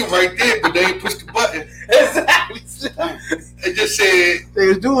finger right there, but they ain't pushed the button. Exactly. They just said They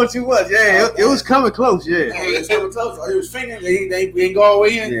was doing too much. Yeah, it was coming close. Yeah. Hey, it's coming close. It was fingering. They ain't go all the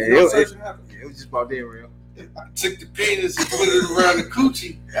way in. Yeah, You know, it happened. was just about there, real. took the penis and put it around the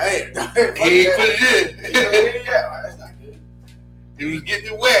coochie. Hey, He ain't put it in. yeah, that's not good. He was getting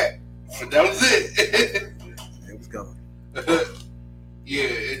it wet, but that was it. It was coming. Yeah,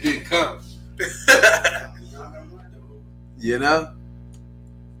 it didn't come. You know?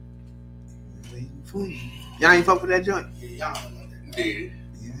 Y'all ain't fuck with that joint? Yeah, Yeah.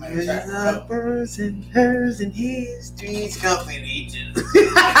 Hers and hers and his streets company too.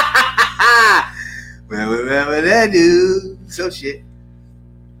 Well, remember that dude. So shit.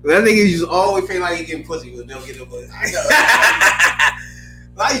 Well, that nigga used to always feel like he getting pussy, but don't get no pussy. I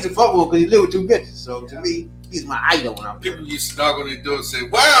used to fuck with him because he lived with two bitches. So to me, he's my idol when I'm People used to knock on their door and say,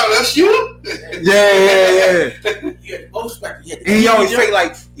 "Wow, that's you." Yeah. You had the most spectrum. And he always fake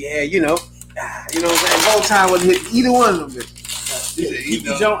like, yeah, you know what I'm saying? The whole time wasn't hit either one of them bitches. He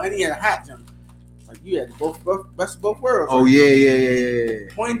jump and he had a hat jump. Like you had both best of both worlds. Oh yeah.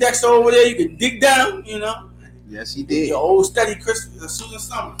 Poindexter over there, you could dig down, you know. Yes, he did. Your old steady Susan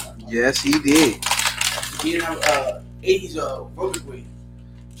Summer. Yes, he did. Being 80s Roman Queen.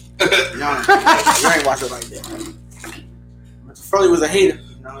 You ain't watch it like that. Mr. Furley was a hater.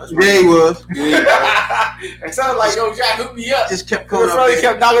 You know, that's Yeah, he was. It sounded like, yo, Jack, hook me up. Just kept coming Mr. up Furley there.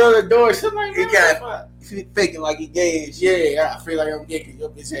 kept knocking on the door. Something like He that. got faking like he gay and shit. Yeah, I feel like I'm gay because your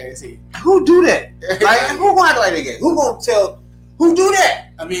bitch ass here. Who do that? Like, who gonna act like they gay? Who gonna tell? Who do that?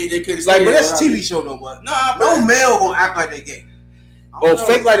 I mean, they could Like, but that's a TV show though, but Nah, no bro. male gonna act like they gay. Or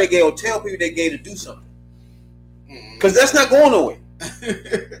fake like they gay or tell people they gay to do something. Cause that's not going nowhere.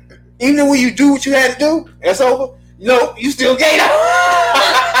 Even when you do what you had to do, that's over. No, you still gay now.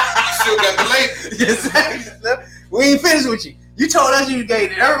 You still got the label. Yes, we ain't finished with you. You told us you was gay.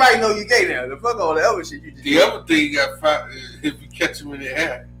 Everybody know you gay now. The fuck all the other shit you just The other thing you got fired is if you catch them in the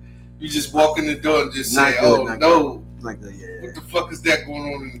act, you just walk in the door and just Not say, good, "Oh not no, like that, yeah. what the fuck is that going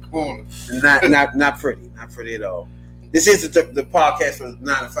on in the corner?" Not pretty at all. This is the podcast from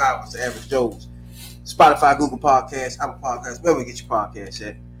 9 to 5 with the Average Joes. Spotify, Google Podcasts, Apple Podcasts, wherever you get your podcasts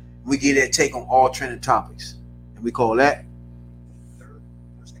at. We get that take on all trending topics, and we call that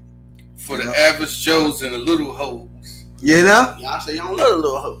For the average Joes and the little hoes. you know. Y'all say you don't love a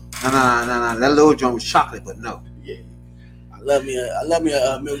little hoe. No. That little joint was chocolate, but no. Yeah. I love me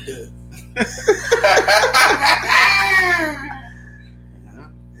a milk dud.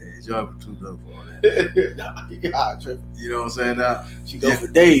 Yeah, y'all too low for all that. Nah, God, tripping. You know what I'm saying? Now She go for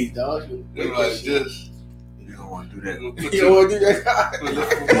days, dog. They're like this. you don't want to do that. You don't want to do that? Put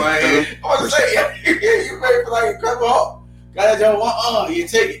it from my head. I want to say, you ready for like Incredible Hulk? Got that joint one you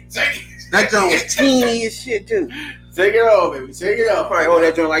take it. That joint was teeny as shit too. Take it off, baby. Take it off. Probably hold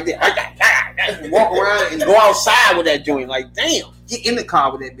that joint like that. Walk around and go outside with that joint. Like, damn, get in the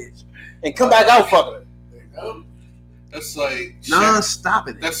car with that bitch and come back out fucking her. That's like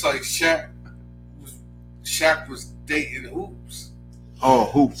Non-stopping it. That's like Shaq was dating Hoops. Oh,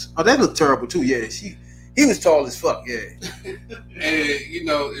 Hoops. Oh, that looked terrible too. Yeah, he was tall as fuck. Yeah, And you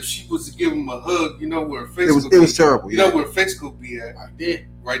know, if she was to give him a hug, you know where her face it was terrible. You Yeah. know where her face could be at. I did.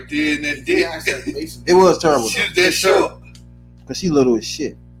 Right there in that dick. It was terrible She was that short. because she little as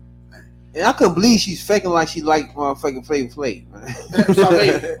shit. And I couldn't believe she's faking like she liked motherfucking Flavor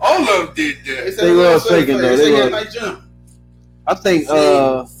Flav. All of them did that. They was faking though. They was. Like jump. I think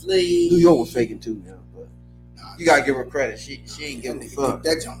Flav. New York was faking too. You know, but you gotta give her credit. She ain't giving a fuck.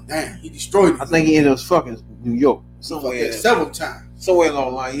 That jump down. He destroyed it. I think he ended up fucking New York somewhere. Several times. Somewhere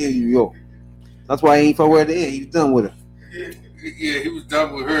along the line, he in New York. That's why he ain't fuck with her at the end. He was done with her. Yeah, he was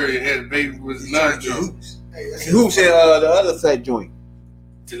done with her and had a baby with his non-joke. Who said the other fat joint?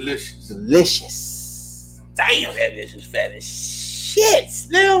 Delicious. Delicious. Damn, that bitch was fat as shit.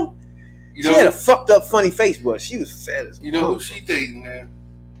 Still, You she had a know, fucked up, funny face, but she was fat as. you know who she dating now?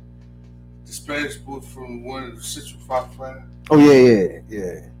 The Spanish boy from one of the Central Fox Five. Oh yeah.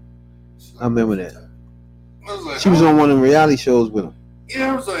 I remember that. I was like, She was on one of the reality shows with him.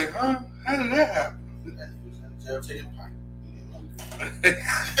 Yeah, I was like, huh? How did that happen?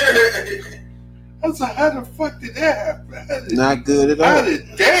 I was like, how the fuck did that happen? Not good at How all.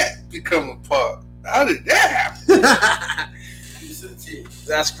 did that become a part? How did that happen?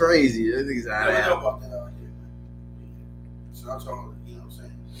 That's crazy. That nigga's out of hell. about that out here, man. So I'm talking, you know what I'm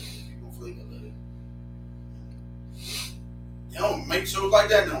saying? People feel a little. They don't make shows like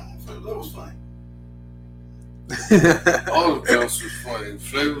that no more. That was funny. All the jokes was funny.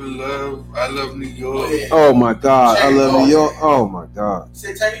 Flavor of Love, I Love New York. Yeah. Oh my God, I love New York. Oh my God.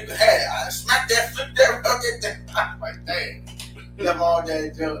 Say, tell you, hey, I smack that, flip that, rub that. I was like, damn. Love all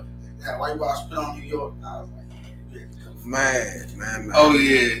that joke. That white boy spit on New York. I was like, Man. Oh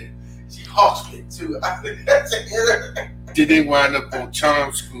yeah. she hawks it too. Did they wind up on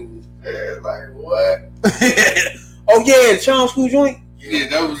Charm School? Like, what? Oh yeah, the Charm School joint. Yeah,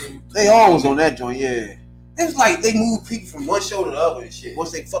 that was. They always on that joint. Yeah. It was like they move people from one show to the other and shit.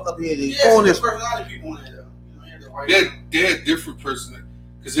 Once they fuck up here, they go on this. Personality people on there. They had different personalities.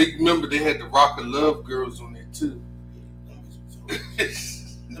 Because they remember they had the Rock of Love girls on there too. Them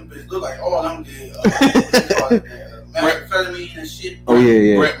bitches look like all them did. Methamphetamine and shit. Oh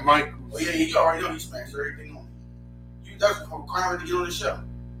yeah. Brett Michaels. Oh yeah, you already know he smashed everything on. You that's a requirement to get on the show.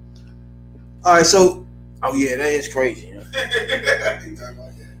 All right, so oh yeah, that is crazy. You know?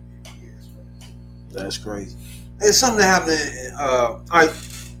 That's crazy. It's something that happened. All right.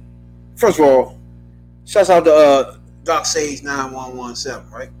 First of all, shouts out to Doc Sage 9117.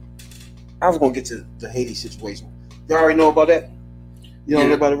 Right. I was gonna get to the Haiti situation. Y'all already know about that. You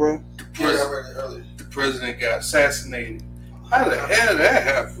know about it, bro? The president got assassinated. How the hell did that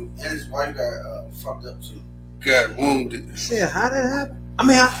happen? And his wife got fucked up too. Got wounded. Shit, how did that happen? I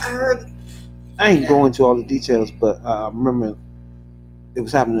mean, I heard. I ain't going into all the details, but I remember it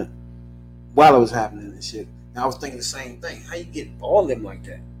was happening while it was happening and shit. And I was thinking the same thing. How you get all of them like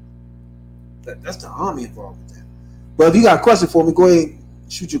that? That's the army involved with that. But if you got a question for me, go ahead and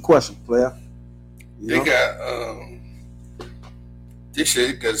shoot your question, player. They got this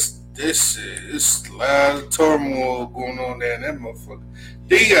shit because this is a lot of turmoil going on there in that motherfucker.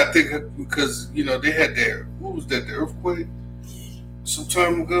 I think because they had their what was that, the earthquake some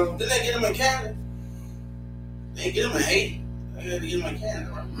time ago. Didn't they get him in Canada? They didn't get him in Haiti. They had to get him in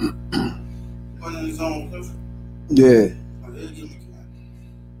Canada, right? Went in his own country. Yeah. They had to get him in Canada.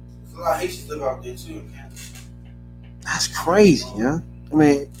 There's a lot of Haitians live out there too in Canada. That's crazy, yeah. I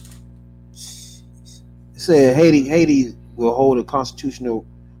mean, it said Haiti will hold a constitutional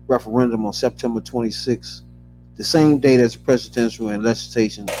referendum on September 26th, the same date as the presidential and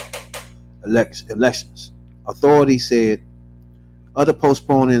legislation elections. Authorities said other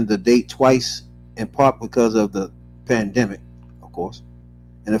postponing the date twice, in part because of the pandemic, of course.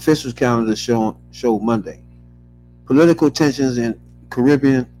 An official's calendar showed Monday. Political tensions in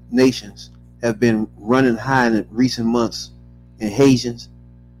Caribbean nations have been running high in recent months, and Haitians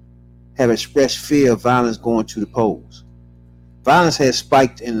have expressed fear of violence going to the polls. Violence has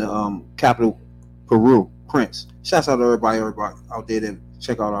spiked in the capital, Peru, Prince. Shouts out to everybody out there that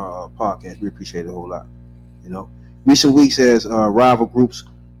check out our podcast. We appreciate it a whole lot. Recent weeks as rival groups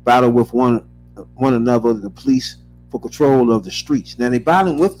battle with one another, the police for control of the streets. Now they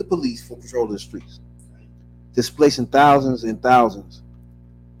battling with the police for control of the streets, displacing thousands and thousands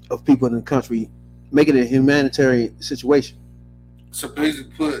of people in the country, making it a humanitarian situation. So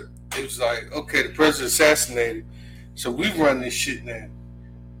basically put, it was like, okay, the president assassinated, so we run this shit now.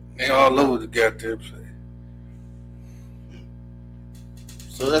 They all over the goddamn place.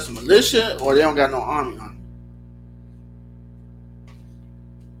 So that's militia, or they don't got no army on it?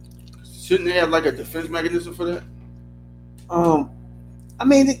 Shouldn't they have like a defense mechanism for that? I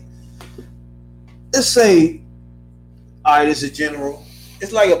mean, let's say, all right, it's a general.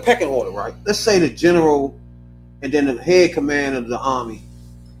 It's like a pecking order, right? Let's say the general and then the head command of the army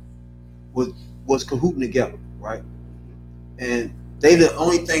was cahooting together, right? And they the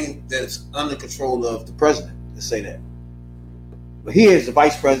only thing that's under control of the president. Let's say that. But here is the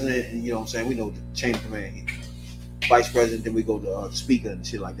vice president, and you know what I'm saying? We know the chain of command here. Vice president, then we go to the speaker and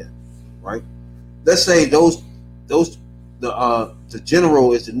shit like that, right? Let's say the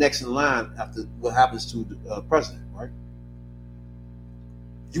general is the next in line after what happens to the president, right?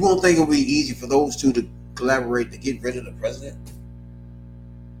 You won't think it'll be easy for those two to collaborate to get rid of the president?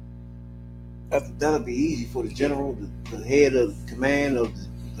 That'll be easy for the general, the head of the command of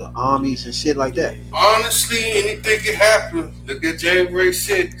the armies and shit like that. Honestly, anything can happen. Look at January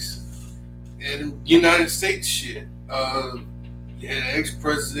 6th and United States shit. You had an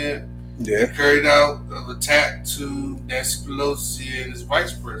ex-president carried out an attack to Nancy Pelosi and his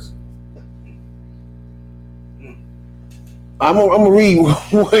vice president. I'm gonna read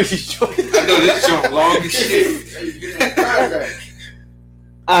what he's showing. I know this joke long as shit.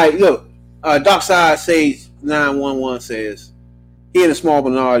 All right, look. Dockside Sage 911 says he and a small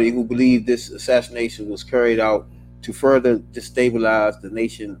minority who believe this assassination was carried out to further destabilize the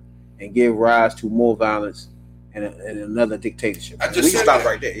nation and give rise to more violence and another dictatorship. I just we can said stop that.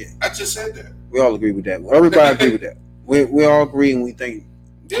 Right there. Yeah. I just said that. We all agree with that. Everybody agree with that. We all agree and we think.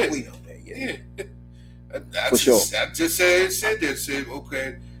 Yeah. We know that. Yeah. I For sure. just said,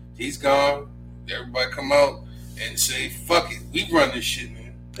 okay, he's gone. Everybody come out and say, fuck it, we run this shit,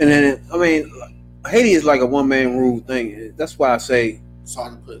 man. And then I mean, Haiti is like a one man rule thing. That's why I say.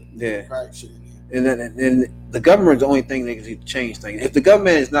 Sorry to put Yeah. crack shit in there. And then the government's the only thing that can change things. If the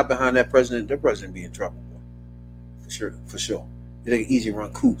government is not behind that president, the president be in trouble. For sure. They can easily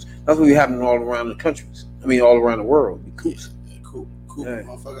run coups. That's what be happening all around the countries. I mean, all around the world. Be coups. Yeah, cool, Yeah.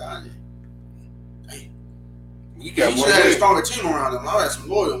 motherfucker out there. We got You one should have a day. stronger team around him. I had some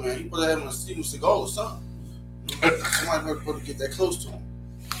loyal, man. You put him on a Steven Seagal or something. Somebody might be able to get that close to him.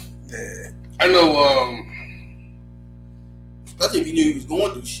 Yeah. I know. Especially if you knew he was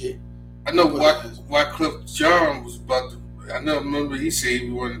going through shit. I know Wycliffe John was about to. I know. Remember, he said he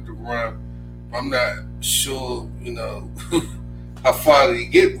wanted to run. I'm not sure, how far he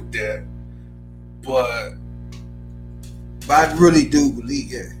get with that. But I really do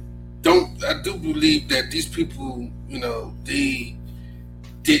believe, I do believe that these people, they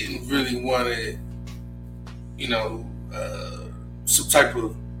didn't really want it, some type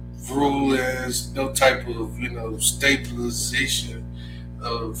of rulings, no type of, stabilization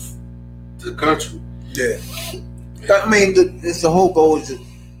of the country. Yeah. I mean, it's the whole goal is to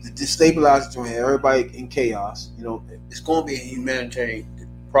destabilize the joint, everybody in chaos. It's going to be a humanitarian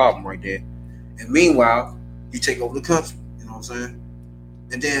problem right there. And meanwhile, you take over the country. You know what I'm saying?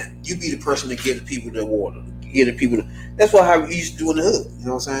 And then you be the person to give the people the water, that's how we used to do in the hood. You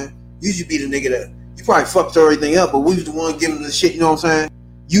know what I'm saying? You used to be the nigga that you probably fucked everything up, but we was the one giving the shit. You know what I'm saying?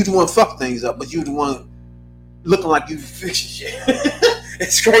 You the one fuck things up, but you the one looking like you fixing shit.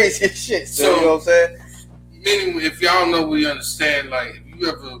 It's crazy as shit. So you know what I'm saying? Meaning, if y'all know, we understand. Like, if you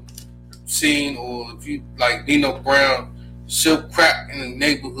ever seen, or if you like Nino Brown, show crack in the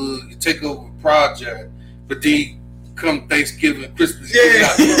neighborhood, you take over a project, but then come Thanksgiving, Christmas, you're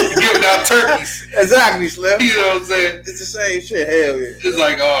giving out turkeys. Exactly, Slim. You know what I'm saying? It's the same shit. Hell yeah. It's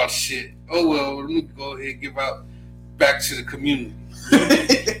like, oh shit. Oh well, let me go ahead and give out back to the community.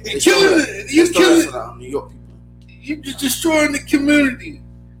 You killing New York people. You just destroying the community,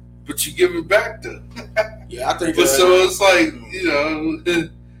 but you give it back to. Yeah, I think. But so it's like,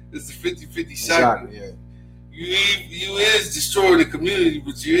 it's a 50-50 cycle. Exactly, yeah. You is destroying the community,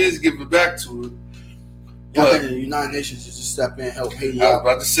 but you is giving back to it. Yeah, I But think the United Nations should just step in and help Haiti I was out.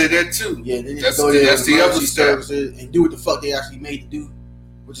 about to say that too. Yeah, they need That's to go there that's with the other emergency step. services and do what the fuck they actually made to do,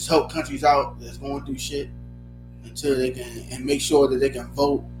 which is help countries out that's going through shit until they can, and make sure that they can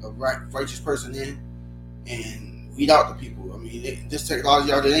vote a righteous person in and weed out the people. I mean, this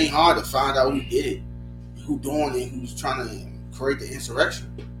technology out there, it ain't hard to find out who did it, who doing it, who's trying to create the insurrection.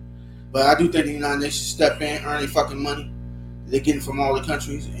 But I do think the United Nations step in, earn their fucking money they're getting from all the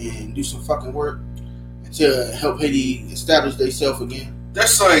countries, and do some fucking work to help Haiti establish themselves again.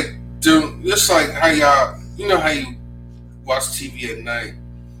 That's like, dude. That's like how y'all, how you watch TV at night,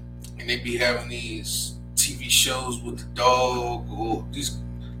 and they be having these TV shows with the dog, or these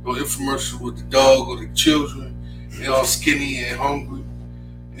infomercials with the dog or the children. They all skinny and hungry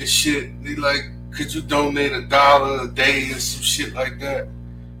and shit. They like, could you donate $1 a day or some shit like that?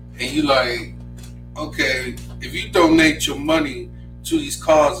 And you like, okay, if you donate your money to these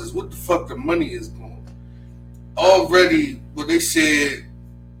causes, what the fuck the money is going? Already, what they said,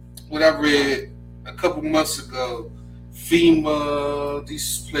 what I read a couple months ago, FEMA,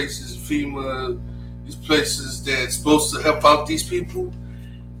 these places that's supposed to help out these people,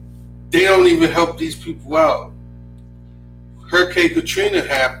 they don't even help these people out. Hurricane Katrina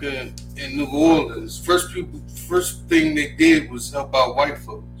happened in New Orleans. First thing they did was help out white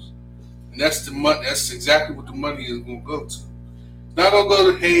folks. And that's the money. That's exactly what the money is going to go to. Not going to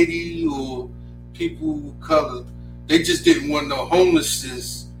go to Haiti or people of color. They just didn't want no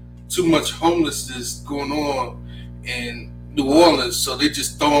homelessness, too much homelessness going on in New Orleans, so they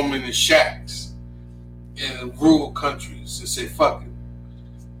just throw them in the shacks in rural countries and say, fuck it.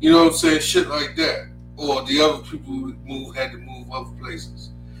 You know what I'm saying? Shit like that. Or the other people who had to move other places.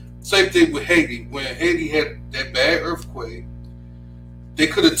 Same thing with Haiti. When Haiti had that bad earthquake, they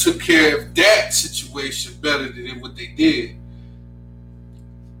could have took care of that situation better than what they did.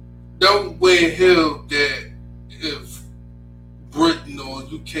 No way in hell that if Britain or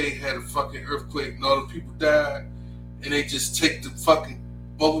UK had a fucking earthquake and all the people died, and they just take the fucking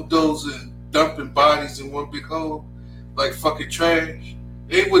bulldozer and dumping bodies in one big hole like fucking trash,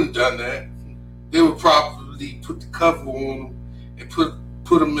 they wouldn't done that. They would probably put the cover on them and put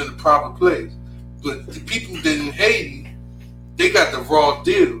them in the proper place. But the people that in Haiti, they got the raw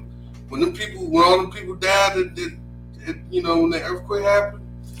deal. When all the people died, when the earthquake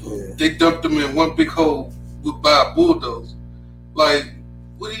happened, they dumped them in one big hole by a bulldozer. Like,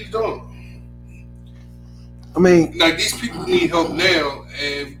 what are you doing? I mean, Like, these people need help now,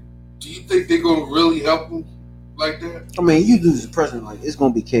 and do you think they're gonna really help them like that? you do this president, like it's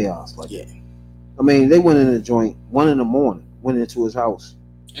gonna be chaos. Like, Yeah. I mean, they went in the joint 1 a.m, went into his house,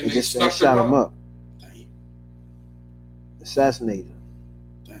 And and they just snuck shot him out. up, assassinated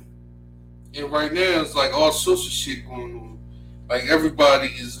him. And right now, it's like all sorts of shit going on. Like, everybody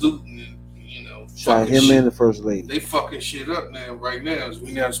is looting and, Shot fucking him shit. and the first lady. They fucking shit up now, right now, as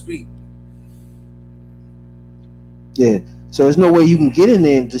we now speak. Yeah. So there's no way you can get in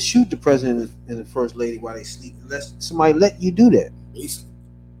there and just shoot the president and the first lady while they sleep unless somebody let you do that.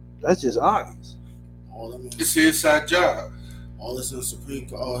 That's just obvious. All them, It's an inside job. all this in the Supreme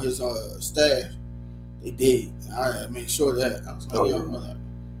Court, all his staff, they did. I made sure of that. I was like, yo, like,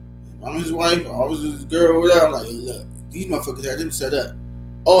 if I'm his wife, or I was his girl, or whatever. I'm like, hey, look, these motherfuckers had them set up.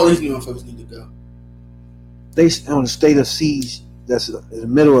 All these motherfuckers need to go. They on a state of siege that's in the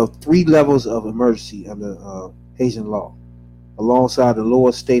middle of 3 levels of emergency under Haitian law, alongside the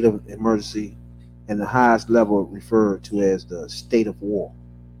lowest state of emergency and the highest level referred to as the state of war.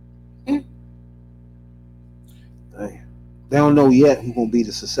 Damn. They don't know yet who's gonna be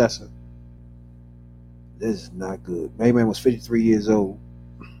the successor. This is not good. Mayman was 53 years old.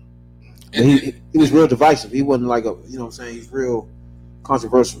 But he was real divisive. He wasn't like a, you know what I'm saying, he's real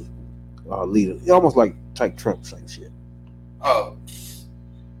controversial leader. He almost like type Trump type shit. Oh,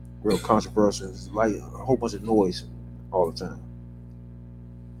 Real controversial. It's like a whole bunch of noise all the time.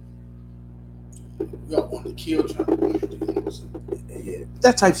 We all want to kill Trump. Yeah.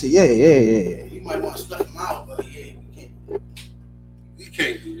 That type shit. Yeah. You might want to stuff him out, but yeah, we can't. you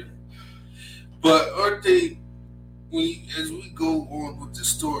can't do that. But aren't they, as we go on with the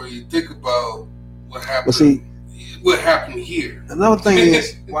story, think about what happened. But see, what happened here. another thing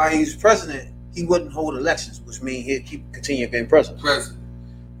is, while he was president, he wouldn't hold elections, which means he'd continue being president.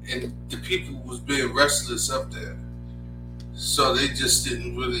 And the people was being restless up there. So they just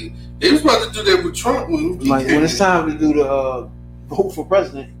didn't really. They was about to do that with Trump when he Like came when it's in. time to do the vote for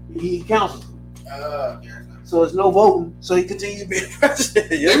president, he counts. Yeah. So it's no voting. So he continues being president.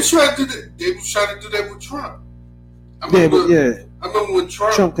 They was trying to do that. They was trying to do that with Trump. I Yeah, remember, but yeah, I remember when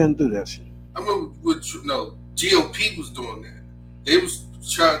Trump couldn't do that shit. I remember when GOP was doing that. They was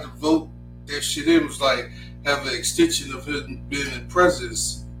trying to vote that shit in. It was like have an extension of him being in president.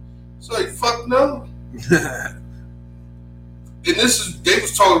 It's like fuck no. And they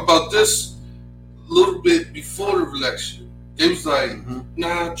was talking about this a little bit before the election. They was like,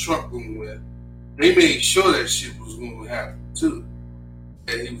 nah, Trump gonna win. They made sure that shit was gonna happen too.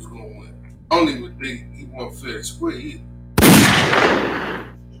 That he was gonna win. Only would think he won fair and square either.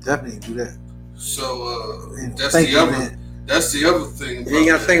 Definitely do that. So Man, that's thank the you, other. man. That's the other thing. You ain't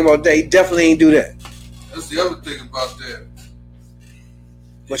gotta think about that. He definitely ain't do that. That's the other thing about that.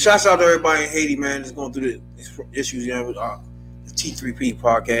 But shouts out to everybody in Haiti, man, that's going through these issues. You know, with the T3P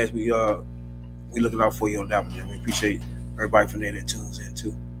podcast. We looking out for you on that one. Man. We appreciate everybody from there that tunes in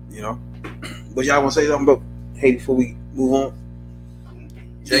too. You know. But y'all want to say something about Haiti before we move on?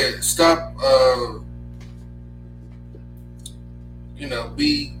 Yeah, stop.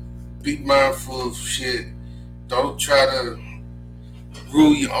 Be mindful of shit. Don't try to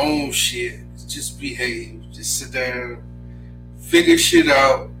rule your own shit. Just behave. Just sit down, figure shit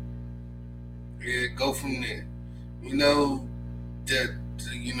out, and go from there. You know that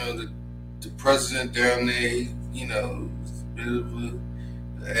the president down there, is a bit of an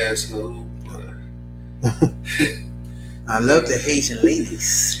asshole. But I love the Haitian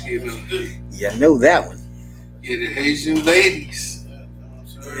ladies. Yeah, know that one. Yeah, the Haitian ladies.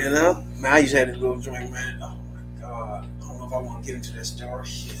 You know, man, I used to have this little drink, man. Oh my god, I don't know if I want to get into that story.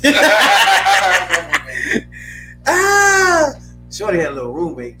 Shorty had a little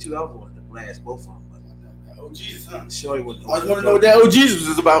roommate too. I wanted to blast both of them. Oh Jesus, huh? Shorty wouldn't. I just want to know what that OG Jesus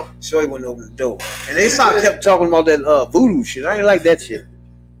is about. Shorty wouldn't open the door, and they kept talking about that voodoo shit. I ain't like that shit.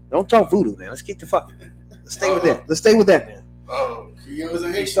 Don't talk voodoo, man. Let's get the fuck. Let's stay with that. Let's stay with that, man.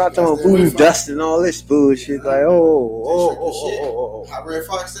 You start talking about voodoo dust and all this bullshit. Like, oh. How Red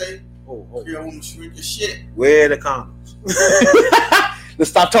Fox say? Oh. Creole woman shrink your shit. Where the condoms?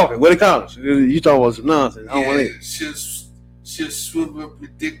 Let's stop talking. Where the condoms? You talking about some nonsense. I don't want it. She'll swivel up your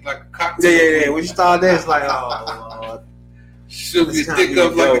dick like a cocktail. Yeah. When you start that, it's like, oh, Lord. Swivel your dick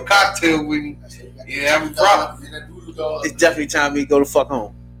up like a cocktail when you have a problem. It's definitely time for me to go the fuck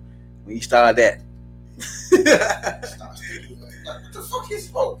home. When you start that. What the fuck is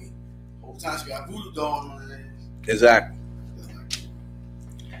smoking? Whole time she got voodoo doll on her ass. Exactly.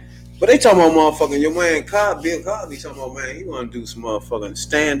 But they talking about motherfucking your man Bill Cosby talking about, man, he want to do some motherfucking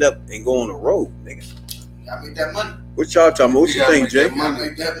stand up and go on the road, nigga. Gotta make that money. What y'all talking about? What you gotta think, make Jay? that Gotta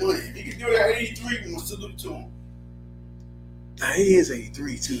make that money. If he can do it at 83, we gonna salute to him. He is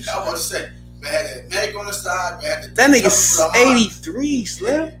 83 too. I was about to say, man, had that Meg on the side, man. That nigga's 83,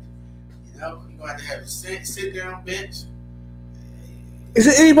 Slim. You know, you're gonna have to have a sit down bench. Is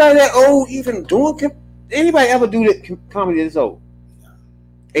there anybody that old even doing? Anybody ever do that comedy this old?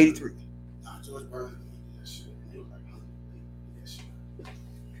 83. Nah, George Burns did that shit. He was like, that shit.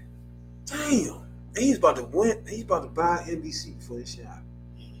 Damn. And he's about to win. He's about to buy NBC for this shit.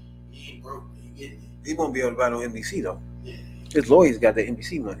 He ain't broke. He getting it. He won't be able to buy no NBC though. Yeah. His lawyers got that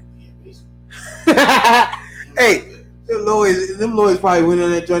NBC money. Yeah, basically. Hey, them lawyers probably went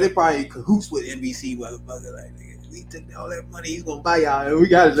on that joint. They probably in cahoots with NBC, motherfucker. Like, nigga, we took all that money. He's gonna buy y'all, and we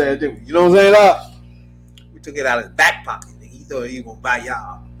got his ass, didn't we? You know what I'm saying? We took it out of his back pocket. Nigga. He thought he was gonna buy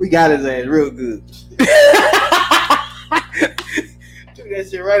y'all. We got his ass real good. Took that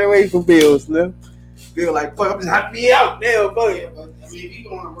shit right away from Bill, Slim. Bill like, fuck, I'm just happy me out now, fuck it. But, I mean, if he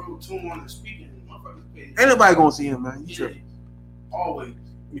go on the road too on and speaking, motherfuckers pay. Ain't nobody gonna see him, man. You Yeah, tripping? always.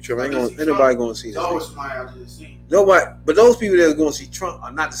 You tripping? Ain't nobody gonna see There's that. always somebody out there to see. Nobody, but those people that are going to see Trump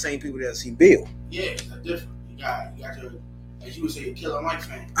are not the same people that see Bill. Yeah, it's different. You got your, as you would say, a Killer Mike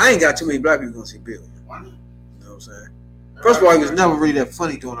fan. I ain't got too many black people going to see Bill. Why not? You know what I'm saying? First of all, he was never really that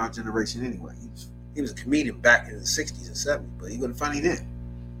funny during our generation anyway. He was a comedian back in the 60s and 70s, but he wasn't funny then.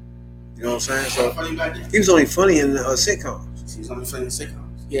 You know what I'm saying? So Funny back then. he was only funny in sitcoms. He was only funny in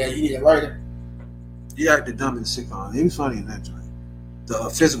sitcoms. Yeah, you need a writer. He acted dumb in sitcoms. He was funny in that joint. The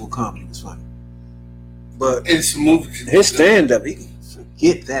physical comedy was funny. But It's movies. his stand-up, he can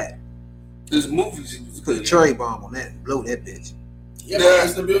forget that. There's movies. He was Put a good cherry bomb on that and blow that bitch. Yeah, but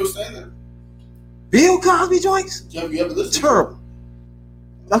that's the Bill stand-up. Bill Cosby joints? You ever listen? Terrible.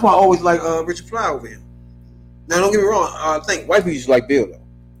 That's why I always like Richard Pryor over him. Now, don't get me wrong. I think white people used to like Bill, though.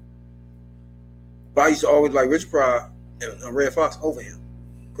 But I used to always like Richard Pryor and Red Fox over him.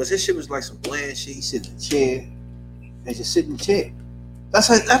 Because his shit was like some bland shit. He sit in a chair and just sit in the chair.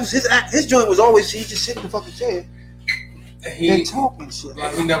 That was his joint was always, he just sit in the fucking chair and talk and shit.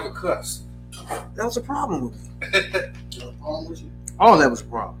 And he never cussed. That was a problem with me. No problem with you. All that was a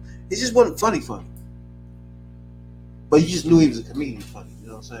problem. He just wasn't funny. But you just knew he was a comedian funny. You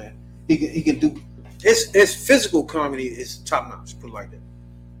know what I'm saying? He can do his physical comedy is top notch. Put it like that.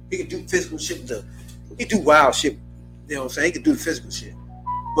 He can do physical shit. He can do wild shit. You know what I'm saying? He can do physical shit.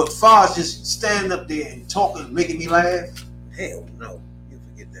 But as far as just standing up there and talking and making me laugh, hell no. You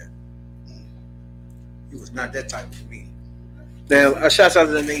forget that. He was not that type of comedian. Now, a shout out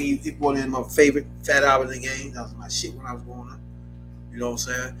to that nigga. He brought in my favorite Fat Albert in the game. That was my shit when I was growing up. You know what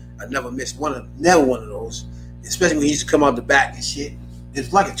I'm saying? I never missed one of those. Especially when he used to come out the back and shit. It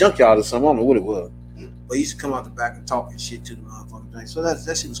was like a junkyard or something. I don't know what it was. But he used to come out the back and talk and shit to the motherfucking thing. So that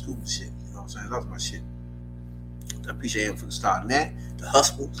shit was cool as shit. You know what I'm saying? That was my shit. I appreciate him for starting that. The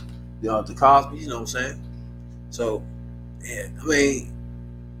Hustles, the Cosby, you know what I'm saying? So, yeah, I mean,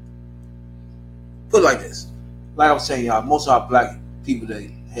 put it like this. Like I was saying, y'all, most of our black people that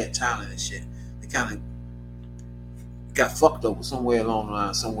had talent and shit, they kind of got fucked over somewhere along the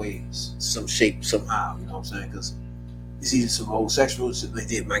line, some way, some shape, somehow, you know what I'm saying? Because it's either some homosexual shit they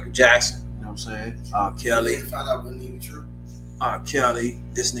did, Michael Jackson, you know what I'm saying? Kelly. They found out wasn't even true. Kelly,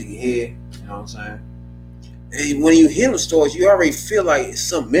 this nigga here, you know what I'm saying? And when you hear the stories, you already feel like it's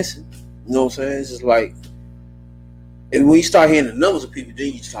something missing. You know what I'm saying? It's just like, and when you start hearing the numbers of people,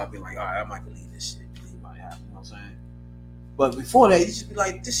 then you start being like, all right, I might believe this shit. It might happen, you know what I'm saying? But before that, you just be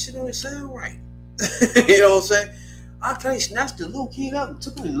like, this shit don't sound right. You know what I'm saying? Kelly snatched the little kid up and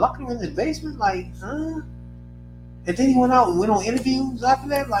took him and locked him in the basement, like, huh? And then he went out and went on interviews after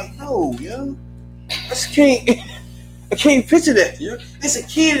that, like, no, yo. I can't picture that, yo. There's a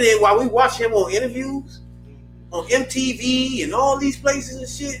kid in there while we watch him on interviews. On MTV and all these places and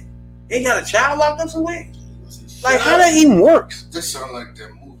shit, ain't got a child locked up somewhere? Like, how that even works? This sound like that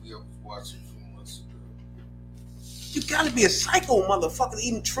movie I was watching a few months ago. You gotta be a psycho motherfucker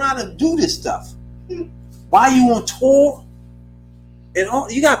even trying to do this stuff. Why you on tour? And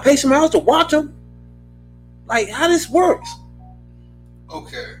all, you gotta pay somebody else to watch them? Like, how this works?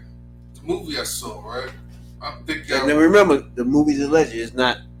 Okay. The movie I saw, right? I'm thinking. And then remember, the movie's alleged. It's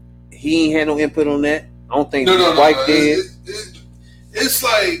not, he ain't had no input on that. I don't think No. his wife did. It's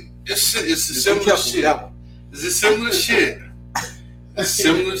like it's a similar shit. It's a similar shit. It's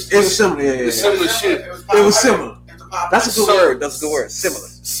similar. It was similar. Yeah. It's similar shit. It was similar. That's a good word. That's a good word. Similar.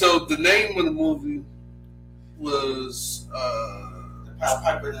 So the name of the movie was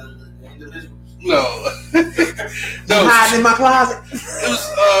Piper the individuals. no. Hiding in my closet. It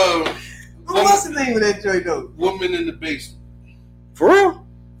was What's the name of that joint though? Woman in the Basement. For real?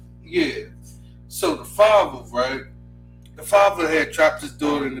 Yeah. So the father, right? The father had trapped his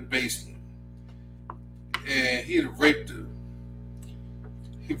daughter in the basement, and he had raped her.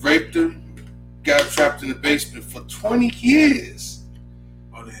 He raped her, got her trapped in the basement for 20 years.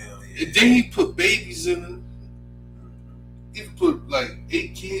 Oh the hell yeah. And then he put babies in her. He put like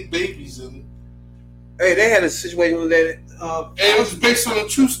 8 babies in her. Hey, they had a situation with that. And it was based on a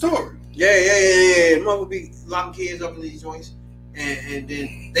true story. Yeah. Mother be locking kids up in these joints, and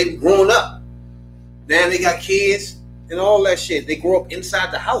then they grown up. Now they got kids and all that shit. They grow up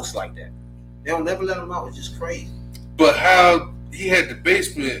inside the house like that. They don't never let them out. It's just crazy. But how he had the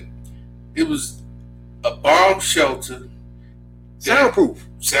basement, it was a bomb shelter. Soundproof.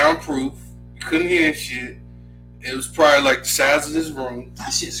 You couldn't hear shit. It was probably like the size of this room.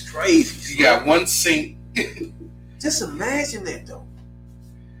 That shit's crazy. You got one sink. Just imagine that though.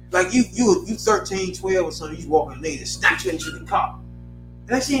 Like you 13, 12 or something, you walking in there and snatch you into the car.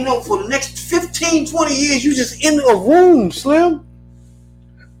 And next thing you know, for the next 15, 20 years, you just in a room, Slim.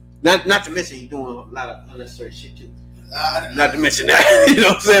 Not to mention you doing a lot of unnecessary shit too. Not to mention that, you know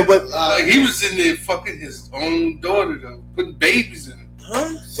what I'm saying? But like he was in there fucking his own daughter though, putting babies in her.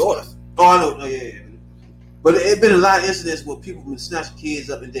 Huh? Daughter. Oh, I know. Oh, yeah. But it been a lot of incidents where people been snatching kids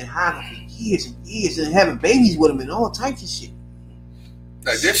up and then hiding them for years and years and having babies with them and all types of shit.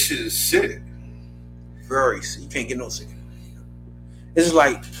 Like that shit is sick. Very sick. You can't get no sicker. It's just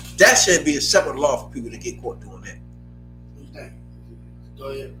like that should be a separate law for people to get caught doing that. Go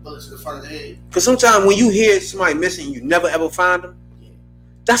ahead, bullets to the front of the head. Because sometimes when you hear somebody missing, you never ever find them.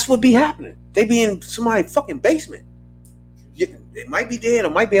 That's what be happening. They be in somebody's fucking basement. They might be dead or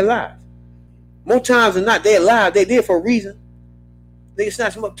might be alive. More times than not, they alive. They there for a reason. They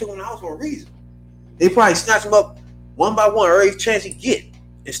snatch them up, took them in the house for a reason. They probably snatch them up one by one, every chance you get,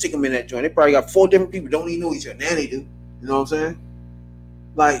 and stick them in that joint. They probably got 4 different people don't even know each other. Now they do. You know what I'm saying?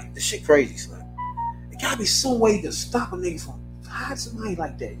 Like, the shit crazy, son. There gotta be some way to stop a nigga from hiding somebody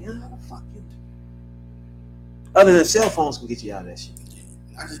like that. You know how the fuck you? Other than cell phones can get you out of that shit.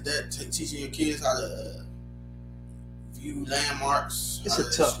 Not just that, teaching your kids how to view landmarks. It's a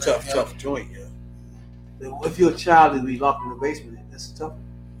tough joint, yeah. If you're a child and be locked in the basement, that's tough.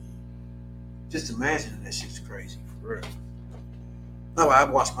 Just imagine that shit's crazy, for real. No, I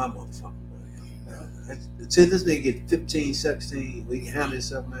watched my motherfucker. Until this nigga get 15, 16, we can handle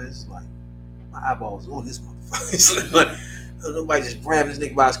himself, man. It's like my eyeballs on this motherfucker. It's like, nobody just grab this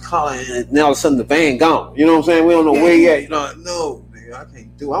nigga by his collar and now all of a sudden the van gone. You know what I'm saying? We don't know where he at. You know, no, nigga, I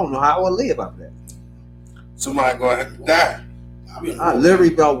can't do. I don't know how I would live after that. Somebody gonna have to die. I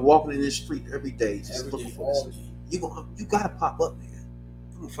literally about walking in this street every day, just Every looking day, for this. all day. You gotta pop up, nigga.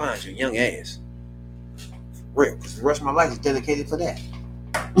 I'm gonna find your young ass. For real, because the rest of my life is dedicated for that.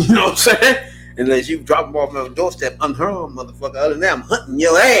 You know what I'm saying? Unless you drop them off on the doorstep unharmed, motherfucker. Other than that, I'm hunting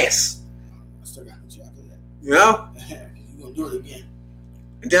your ass. I still got to you after that. You know? You gonna do it again.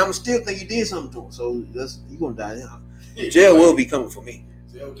 And then I'm gonna still think you did something to him. So you gonna die now. Jail will be coming for me.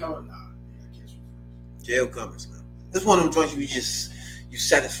 Jail coming? Nah. Jail coming, man. This one of them joints you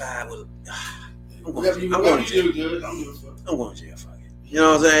satisfied with. I'm going to jail. I'm going to jail. Fuck it. You know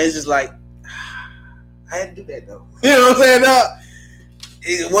what I'm saying? It's just like I had to do that though. You know what I'm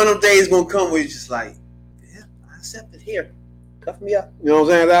saying? One of them days gonna come where you're just like, yeah, I accept it here. Cuff me up. You know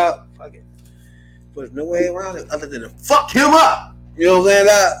what I'm saying? Dog? Fuck it. But there's no way around it other than to fuck him up. You know what I'm saying?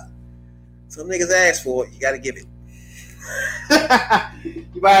 Dog? Some niggas ask for it, you gotta give it.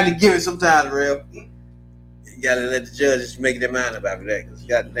 You might have to give it sometimes, real. You gotta let the judges make their mind up after that, because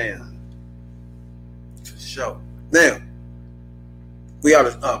goddamn. For sure. Now, we are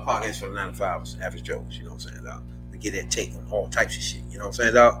the podcast for the 9 to 5 average Joes, you know what I'm saying, dog? We get that take on all types of shit, you know what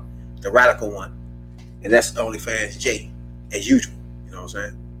I'm saying, dog? The radical one. And that's OnlyFans J, as usual, you know what I'm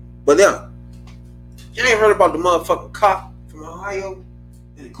saying? But yeah, you ain't heard about the motherfucking cop from Ohio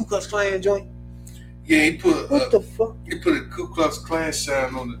and the Ku Klux Klan joint? Yeah, he put What the fuck? He put a Ku Klux Klan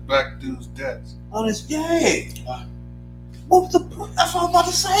sign on the black dude's desk. Oh, that's gay. What the fuck? That's what I'm about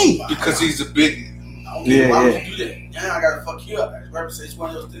to say. Because he's a bigot. Why would you do that? Now I gotta fuck you up. It's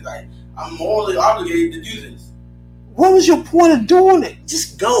one of those things. Like, I'm morally obligated to do this. What was your point of doing it?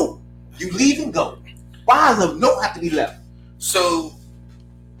 Just go. You leave and go. Why does a note have to be left? So,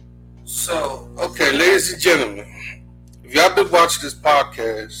 okay, ladies and gentlemen, if y'all been watching this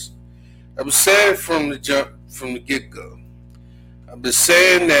podcast, I've been saying from the get-go, I've been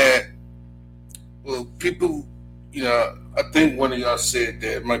saying that, well, people, you know, I think one of y'all said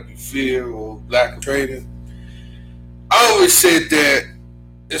that it might be fear or lack of training. I always said that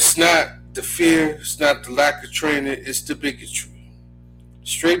it's not the fear, it's not the lack of training, it's the bigotry.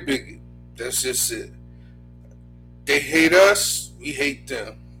 Straight bigot. That's just it. They hate us, we hate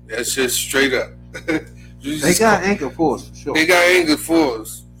them. That's just straight up. They got anger force for sure. They got anger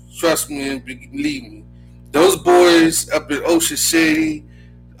force. Trust me and believe me. Those boys up in Ocean City,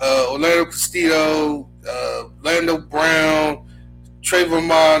 Orlando Castillo, Lando Brown, Trayvon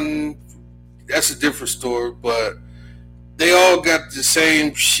Martin, that's a different story, but they all got the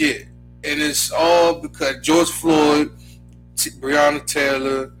same shit. And it's all because George Floyd, Breonna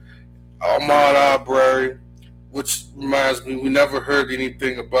Taylor, Ahmaud Arbery, which reminds me, we never heard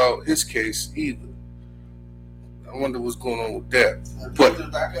anything about his case either. I wonder what's going on with that. They But opened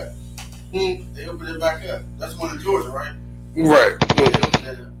it back up. They opened it back up. That's one in Georgia, right? right. They opened it up.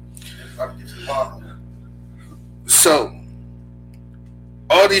 They're about to get to the bottom of it. So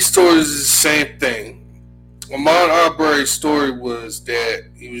all these stories is the same thing. Ahmaud Arbery's story was that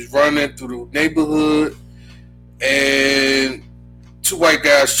he was running through the neighborhood and two white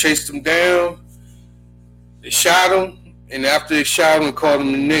guys chased him down. They shot him, and after they shot him, they called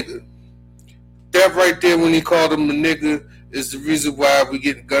him a nigger. That right there, when he called him a nigger, is the reason why we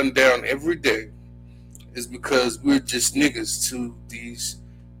get gunned down every day. Is because we're just niggas to these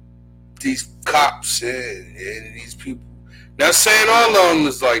cops and these people. Not saying all of them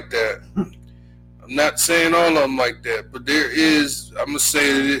is like that. I'm not saying all of them like that, but there is, I'm going to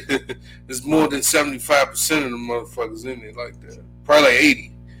say there's more than 75% of the motherfuckers in there like that. Probably like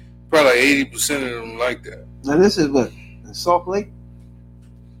 80. Probably like 80% of them like that. Now this is what? In Salt Lake?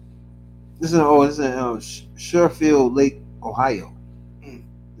 This is in Sherfield Lake, Ohio.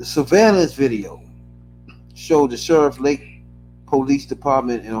 The surveillance video showed the Sheriff Lake Police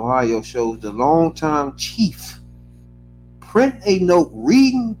Department in Ohio shows the longtime chief print a note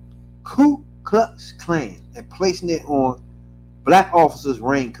reading Ku Klux Klan and placing it on black officers'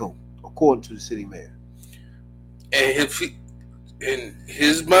 raincoat, according to the city mayor. And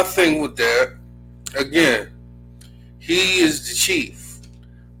here's my thing with that. Again, he is the chief.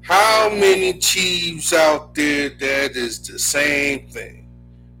 How many chiefs out there that is the same thing?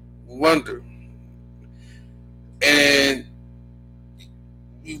 Wonder. And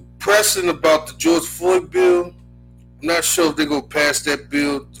you pressing about the George Floyd bill, I'm not sure if they're going to pass that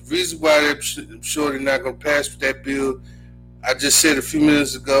bill. The reason why I'm sure they're not going to pass that bill, I just said a few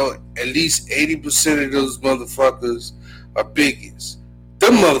minutes ago, at least 80% of those motherfuckers are bigots.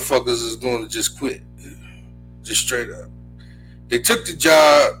 Them motherfuckers is going to just quit. Just straight up. They took the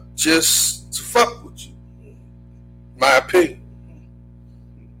job just to fuck with you. My opinion.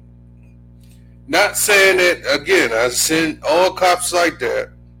 Not saying that, again, I send all cops like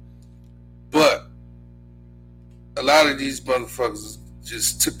that, but a lot of these motherfuckers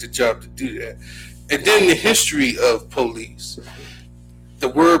just took the job to do that. And then the history of police. The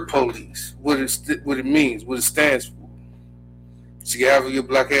word police, what it means, what it stands for. So you have your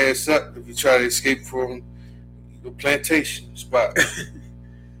black ass up if you try to escape from the plantation spot.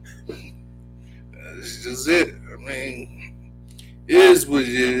 That's just it. I mean, it is what it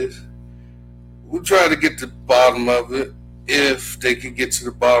is. We'll try to get to the bottom of it if they can get to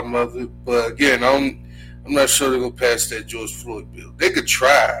the bottom of it. But again, I'm not sure they're going to pass that George Floyd bill. They could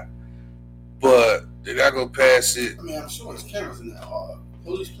try, but they're not going to pass it. I mean, I'm sure there's cameras in that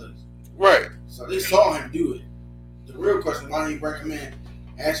police place. Right. So they saw him do it. The real question, why didn't he break him in?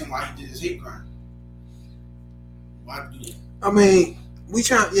 Ask him why he did his hate crime. Why do that? I mean,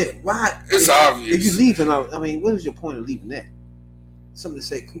 why? It's obvious. If you leaving out, I mean, what is your point of leaving that? Something to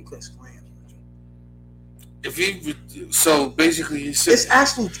say Ku Klux Klan. So basically he said it's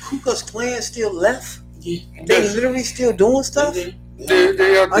actually Ku Klux Klan still left. Yeah. They literally still doing stuff.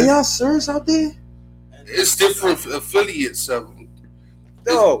 They are y'all serious out there? It's different affiliates of them.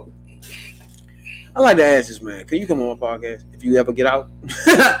 No. I like to ask this man. Can you come on my podcast if you ever get out?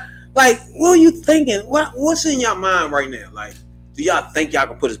 Like, what are you thinking? What's in your mind right now? Like, do y'all think y'all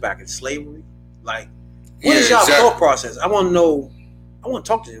can put us back in slavery? Like, what is y'all thought process? I want to know. I want to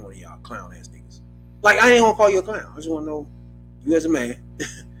talk to one of y'all clown ass niggas. Like, I ain't gonna call you a clown. I just want to know you as a man.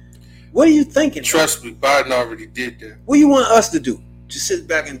 What are you thinking? Trust me, Biden already did that. What do you want us to do? Just sit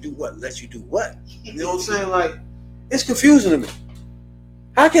back and do what? Let you do what? You know what I'm saying? Like, it's confusing to me.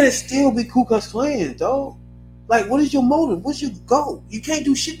 How can it still be Ku Klux Klan, dog? Like, what is your motive? What's your goal? You can't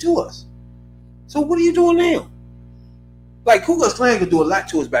do shit to us. So what are you doing now? Like, Ku Klux Klan could do a lot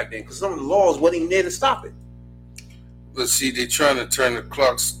to us back then because some of the laws wasn't even there to stop it. But see, they're trying to turn the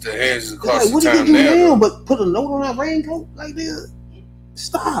hands of the clocks Like, what to do time you do now? now. But put a note on that raincoat like this?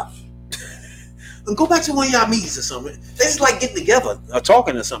 Stop. And go back to one of y'all meetings or something. They just like getting together or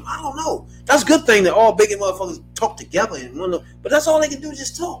talking or something. I don't know. That's a good thing that all big motherfuckers talk together and but that's all they can do is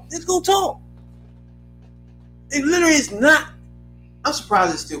just talk. Let's go talk. It literally is not. I'm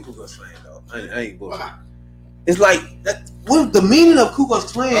surprised it's still Ku Klux Klan though. I ain't bullshit. It's like what the meaning of Ku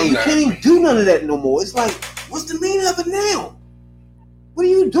Klux Klan? You can't even do none of that no more. It's like, what's the meaning of it now? What are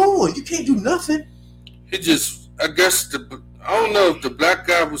you doing? You can't do nothing. I guess I don't know if the black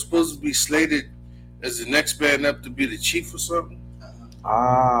guy was supposed to be slated as the next man up to be the chief or something.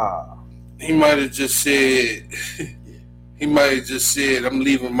 He might have just said, I'm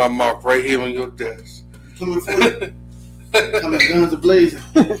leaving my mark right here on your desk. Coming for you. Coming guns blazing.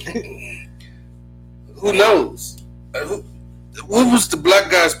 Who knows? What was the black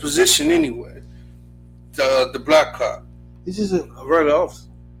guy's position anyway? The black cop. He's just a regular officer.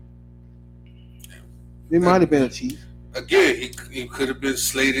 He might have been a chief. Again, he could have been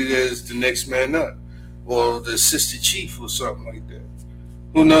slated as the next man up, or the assistant chief, or something like that.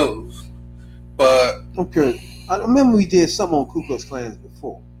 Who knows? But okay, I remember we did something on Ku Klux Klans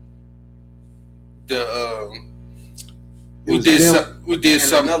before. We did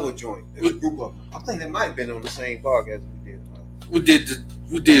something. Another joint. A group of them. I think they might have been on the same podcast we did.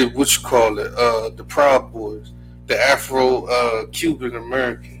 We did what you call it, the Proud Boys, the Afro Cuban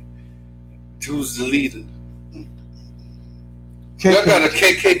American. Who's the leader? Y'all got a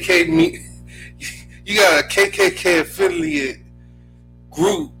KKK you got a KKK affiliate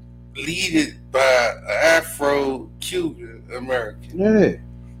group led by an Afro Cuban American. Yeah.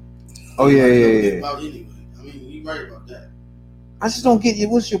 Oh yeah. About anyway. I mean, you right about that. I just don't get you.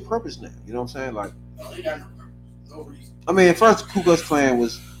 What's your purpose now? You know what I'm saying? Like, no, they got no purpose. No reason. I mean, at first the Ku Klux Klan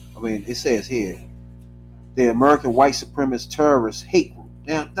was. I mean, it says here, the American white supremacist terrorist hate group.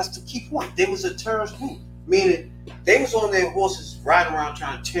 Now, that's the key point. They was a terrorist group, meaning they was on their horses riding around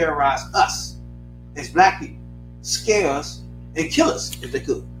trying to terrorize us as black people, scare us, and kill us if they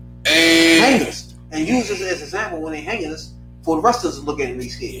could, hang us, and use us as an example when they hanging us for the rest of us to look at it and be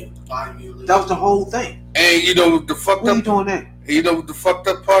scared. That was the whole thing. And you know what the fucked what up? Are you doing that? You know what the fucked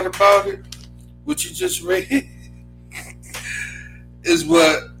up part about it? What you just read is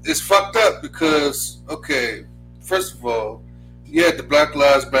what is fucked up because, okay, first of all, you had the Black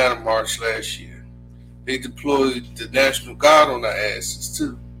Lives Matter march last year. They deployed the National Guard on our asses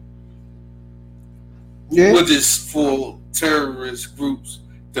too. Yeah. Which is for terrorist groups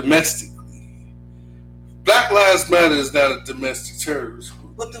domestically. Black Lives Matter is not a domestic terrorist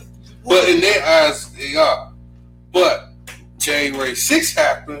group. But in their eyes, they are. But January 6th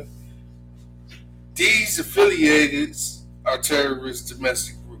happened. These affiliates are terrorist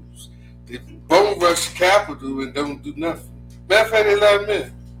domestic groups. They bone rush the Capitol and don't do nothing. Matter of fact, they let them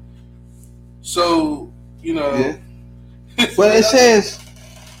in. So, you know. Yeah. But it says.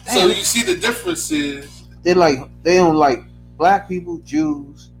 So you see the difference is. They don't like black people,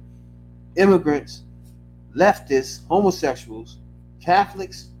 Jews, immigrants, leftists, homosexuals,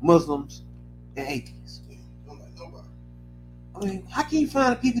 Catholics, Muslims, and atheists. I mean, how can you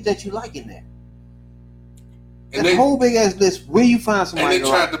find the people that you like in that? That whole big ass list. Where you find somebody? And they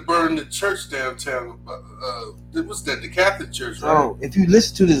tried to burn the church downtown. What's that? The Catholic church, right? Oh, if you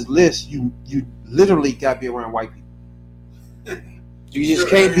listen to this list, you literally got to be around white people. You just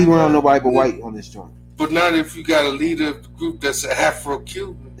can't be around nobody but white on this joint. But not if you got a leader of the group that's an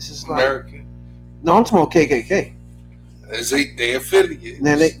Afro-Cuban American. No, I'm talking about KKK. They affiliate.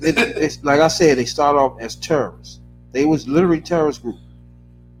 Now it's like I said, they start off as terrorists. They was literally terrorist group.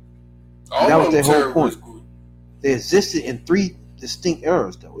 That was their whole point. They existed in 3 distinct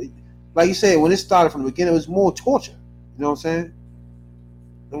eras, though. Like you said, when it started from the beginning, it was more torture. You know what I'm saying?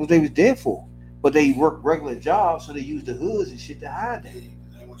 That's what they was there for. But they worked regular jobs, so they used the hoods and shit to hide that. And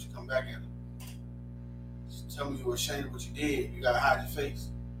then once you come back and tell me you were ashamed of what you did, you gotta hide your face.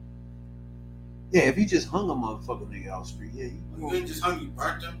 Yeah, if you just hung a motherfucker nigga out the street, yeah. You didn't just hung, you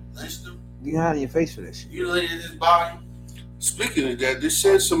burnt them, lynched them. You hide your face for that shit. You laid in his body. Speaking of that, they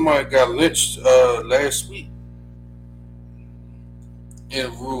said somebody got lynched last week in a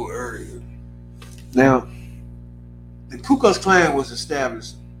rural area. Now, the Ku Klux Klan was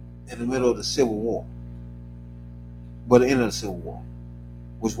established in the middle of the Civil War. But the end of the Civil War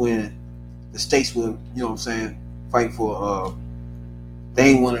was when the states were, you know what I'm saying, fighting for, they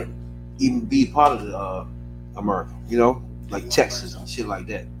didn't want to even be part of the America, you know, like Texas and shit like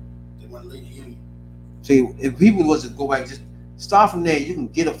that. They want to leave the Union. See, if people was to go back, just start from there, you can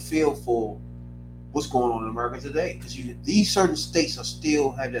get a feel for what's going on in America today. Because these certain states are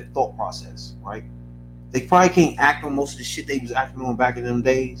still have that thought process, right? They probably can't act on most of the shit they was acting on back in them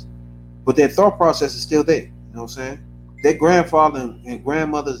days, but their thought process is still there. You know what I'm saying? Their grandfather and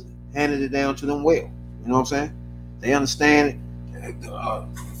grandmothers handed it down to them well. You know what I'm saying? They understand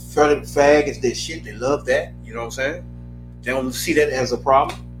fag is their shit. They love that. You know what I'm saying? They don't see that as a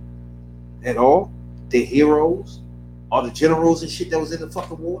problem at all. They're heroes. All the generals and shit that was in the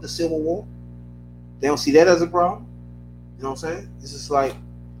fucking war, the Civil War. They don't see that as a problem. You know what I'm saying? It's just like,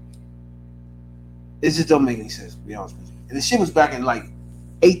 it just don't make any sense, to be honest with you. And the shit was back in like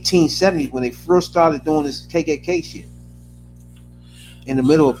 1870s when they first started doing this KKK shit. In the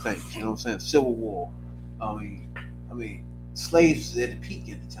middle of things, you know what I'm saying? Civil War. I mean, slaves was at the peak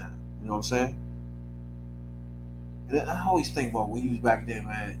at the time. You know what I'm saying? And I always think about when you was back there,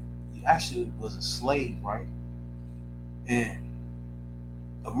 man. You actually was a slave, right? And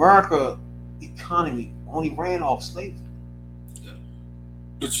America economy only ran off slavery.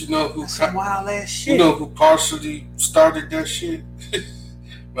 But you know who? That's some wild ass shit. You know who partially started that shit?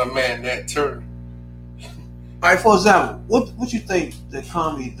 My man, Nat Turner. All right, for example, what you think the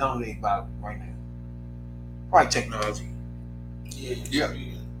economy is dominated by right now? Probably technology. Yeah.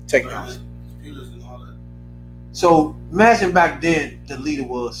 Technology. Computers and all that. So imagine back then the leader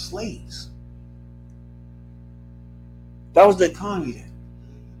was slaves. That was the economy then.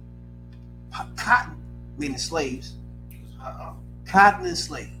 Cotton, meaning slaves. Cotton and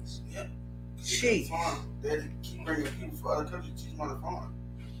slaves. Yeah. Shit. They keep bringing people from other countries to teach them on the farm.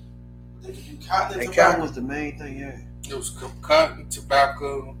 They can do cotton and And tobacco. cotton was the main thing, yeah. It was cotton,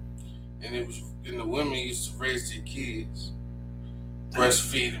 tobacco, and the women used to raise their kids,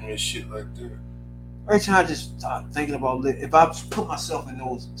 breastfeed them and shit like that. Every time I just start thinking about it, if I put myself in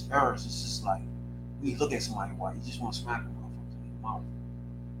those eras, it's just like when you look at somebody white, you just want to smack them in the mouth.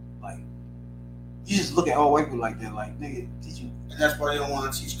 Like, you just look at all white people like that, like, nigga, did you? And that's why they don't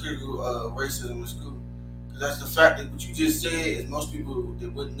want to teach critical racism in school. Because that's the fact that what you just said is most people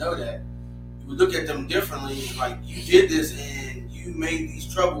that wouldn't know that. You would look at them differently, like, you did this and you made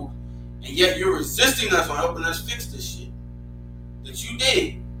these troubles, and yet you're resisting us on helping us fix this shit that you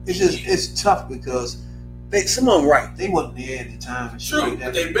did. It's tough because some of them right. They wasn't there at the time. And shit True, like that.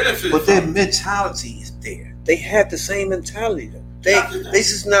 but they benefited. But their from it. mentality is there. They had the same mentality though. Not that. They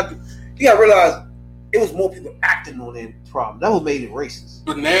just not. You gotta realize it was more people acting on their problem. That what made it racist.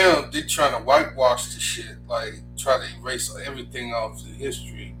 But now they're trying to whitewash the shit, like try to erase everything off the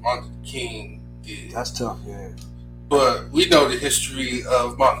history Martin Luther King did. That's tough, yeah. But we know the history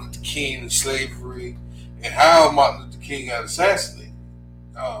of Martin Luther King and slavery and how Martin Luther King got assassinated.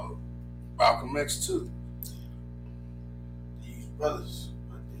 Malcolm X too. These brothers,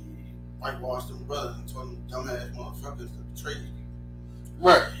 but they whitewashed them brothers and told them dumbass motherfuckers to betray you.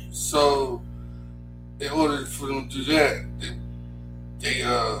 Right. So, in order for them to do that, they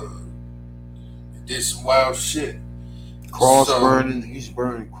did some wild shit. Cross So- burning. They used to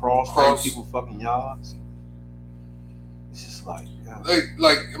burn cross Cross- people fucking yards. It's just like, yeah.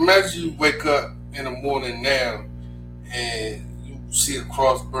 Like imagine you wake up in the morning now and you see a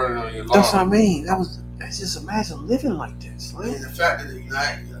cross burning on your lawn. That's what I mean. That's just imagine living like this. Like, And the fact that the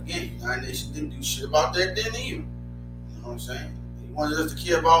United Nations didn't do shit about that then either. You know what I'm saying? They wanted us to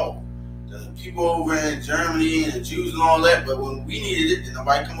care about the people over in Germany and the Jews and all that, but when we needed it, did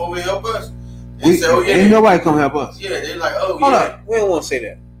nobody come over and help us? They said, oh yeah. ain't nobody come help us. Yeah, they're like, oh Hold yeah. up. We don't want to say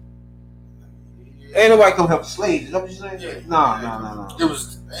that. Ain't nobody come help slaves. Is that what you're saying? Yeah. No. It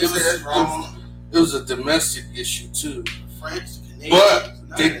was They said that's wrong. it was a domestic issue too. French, Canadians, But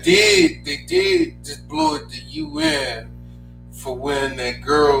none they of that. did just blow it to UN for when that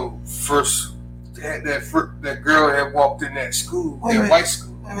girl first that girl had walked in that school, Wait a that minute. white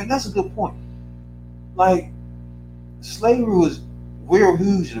school. I mean, that's a good point. Like, slavery was real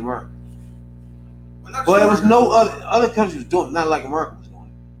huge in America. not But there was sure. no other countries was doing it, not like America was doing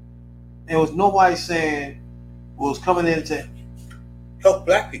it. There was nobody saying was coming in to help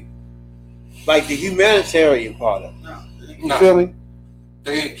black people. Like the humanitarian part of it. No, You Nah. feel me?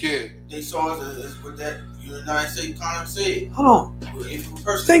 They didn't care. they saw us as what that United States Congress said. Hold on. If a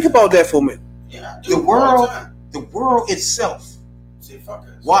person, Think about that for a minute. yeah, I The do all world- time. The world itself Say fuck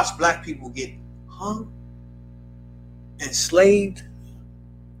us. watched black people get hung, enslaved,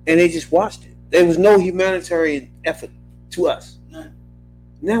 and they just watched it. There was no humanitarian effort to us. None.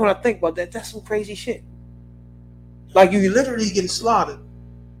 Now when I think about that, that's some crazy shit. Like you literally getting slaughtered,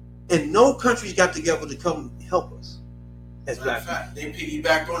 and no countries got together to come help us as Matter black of people. fact, they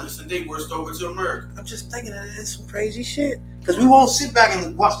piggybacked on us and they worked over to America. I'm just thinking that that's some crazy shit. Because we won't sit back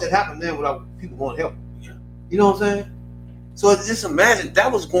and watch that happen then without people going to help. Yeah. You know what I'm saying? So just imagine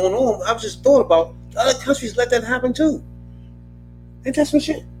that was going on. I just thought about other countries let that happen too. Ain't that some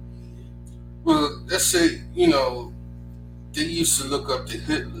shit? Well, let's say, they used to look up to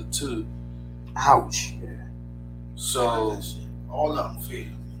Hitler too. Ouch. Yeah. So, That shit. All of them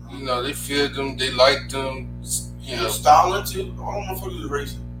failed. they feared them, they liked them, Stalin too. All them motherfuckers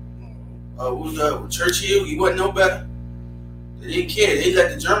was racist. With Churchill, he wasn't no better. They didn't care. They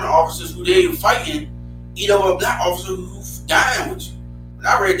let the German officers who they were fighting eat over a black officer who dying with you. When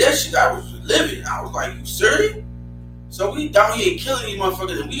I read that shit, I was living. I was like, you serious? So we down here killing these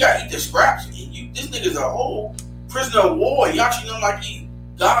motherfuckers, and we gotta eat the scraps. And this nigga's a whole prisoner of war, and y'all treat him like he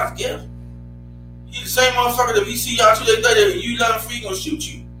God's gift. He the same motherfucker that we see y'all 2 days later, and you let him free, he gonna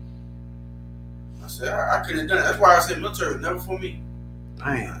shoot you. I said, I couldn't have done it. That's why I said military was never for me.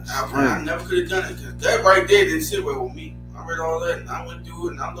 Damn. I never could have done it, because that right there didn't sit well with me. I read all that, and I went through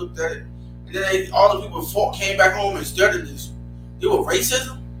it, and I looked at it. And then all the people came back home and started this. They were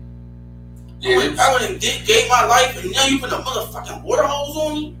racism. Yeah, I went and gave my life, and now you put a motherfucking water hose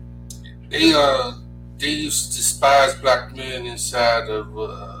on me? They used to despise black men inside of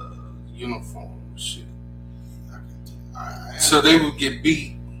uniform and shit. So they would get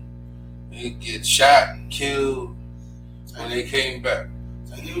beat, they'd get shot, killed when they came back.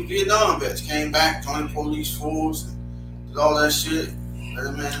 And even Vietnam vets came back, joined the police force, and did all that shit. Let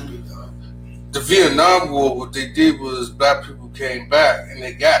a man be done. The Vietnam War, what they did was black people came back and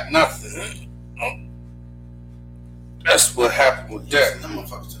they got nothing. That's what happened with that. Them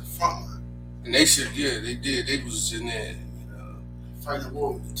motherfuckers to the front line. And they said, yeah, they did. They was in there, fighting the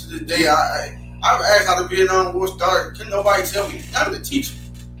war. To this day, I've asked how the Vietnam War started. Couldn't nobody tell me. Not even the teacher.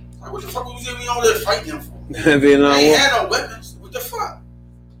 Like, what the fuck was we over there fighting them for? Vietnam They War. ain't had no weapons. What the fuck?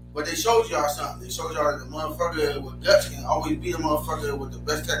 But they showed y'all something. They showed y'all that the motherfucker with guts can always be the motherfucker with the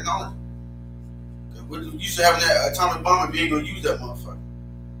best technology. We used to having that atomic bomb and being able to use that motherfucker.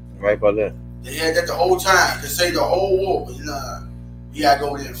 Right about that. They had that the whole time. Could save the whole war. But you gotta go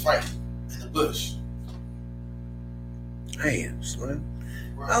over there and fight in the bush. Damn, son.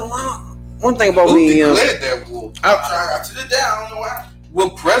 Right. One thing about who me, declared that war? I to the day, I don't know why.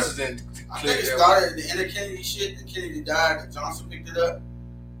 What president I think declared it that started the Enter Kennedy shit. The Kennedy died. And Johnson picked it up.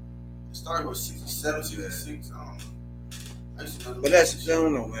 It started with 67, 66. I don't know. I used to know but that's, I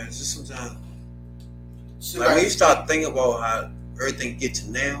don't know, man. It's just sometimes, shit like when you start thinking about how everything gets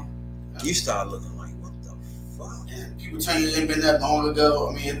to now, you start looking like, what the fuck? And people tell you it ain't been that long ago.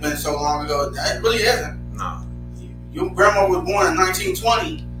 I mean, it's been so long ago. It really isn't. Nah. Your grandma was born in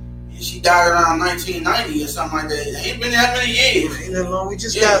 1920, and she died around 1990 or something like that. It ain't been that many years. Ain't that long. We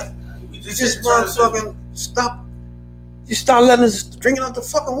just We just motherfucking stop. You start letting us drinking out the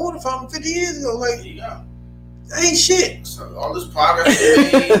fucking water fountain 50 years ago. Like, There you go. that ain't shit. So all this progress they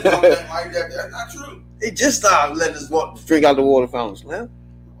made, something like that, that's not true. They just started letting us drink out the water fountains, man.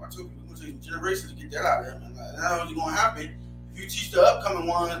 I told you, we're going to take generations to get that out of there, man. That's what's going to happen if you teach the upcoming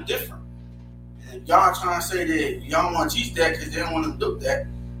one different. And if y'all trying to say that y'all want to teach that because they don't want to look that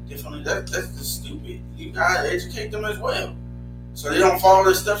differently, that's just stupid. You got to educate them as well, so they don't follow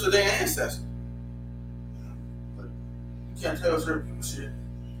the steps of their ancestors. But you can't tell certain people shit.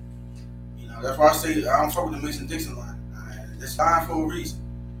 That's why I say I don't fuck with the Mason-Dixon line. It's fine for a reason.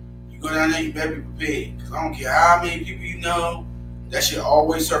 You go down there, you better be prepared. Because I don't care how many people you know, that shit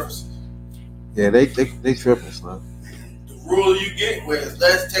always surfaces. Yeah, they tripping, son. The rural you get, where it's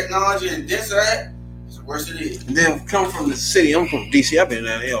less technology and denser at, it's the worse it is. And then come from the city. I'm from DC. I've been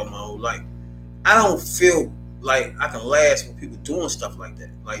down here my whole life. I don't feel like I can last with people doing stuff like that.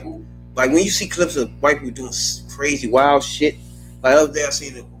 Like when you see clips of white people doing crazy, wild shit. Like up there, I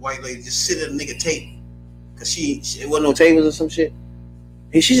seen a white lady just sit at a nigga table. Cause it wasn't no tables or some shit.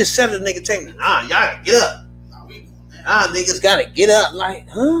 And she just sat at a nigga table. Nah, y'all gotta get up. Niggas gotta get up. Like,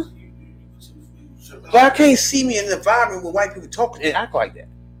 huh? But I can't see me in an environment where white people talk and act like that.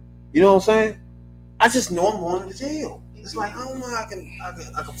 You know what I'm saying? I just know I'm going to jail. It's like, I don't know how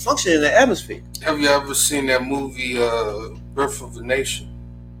I can function in the atmosphere. Have you ever seen that movie, Birth of a Nation?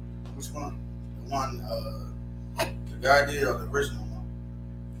 Which one? The one, the guy did, or the original one?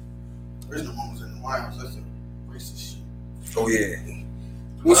 The original one was in the White House. That's the racist shit. Oh, yeah.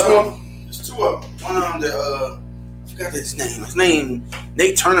 Which one? There's two of them. One of them that, I forgot his name. His name,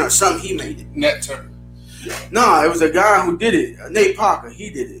 Nate Turner or something. He made it. Nat Turner. No, it was a guy who did it. Nate Parker.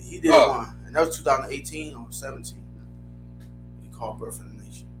 He did it. He did one. And that was 2018 or 17. He called Birth of the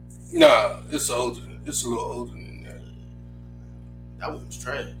Nation. Nah, it's older. It's a little older than that. That one was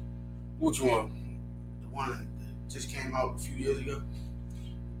trash. Which one? The one that just came out a few years ago.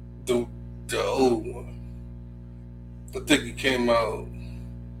 The old one. I think it came out.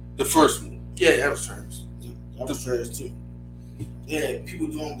 The first one. Yeah, that was trash. That was trash too. Yeah, people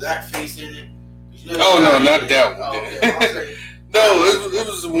doing blackface in it. Oh no, not that one. Oh, okay. No, it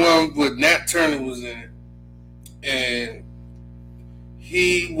was the one with Nat Turner was in it, and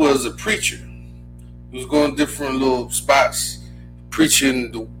he was a preacher. He was going to different little spots,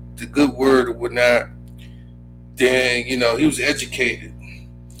 preaching the good word or whatnot. Then he was educated,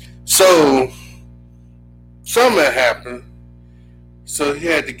 so something happened. So he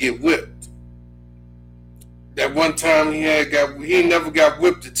had to get whipped, that one time he never got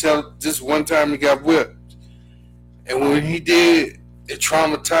whipped until this one time he got whipped. And when he did, it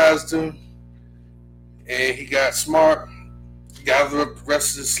traumatized him. And he got smart, gathered up the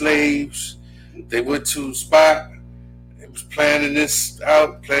rest of the slaves. They went to a spot. It was planning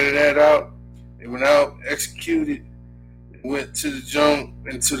that out. They went out, executed, went to the jump,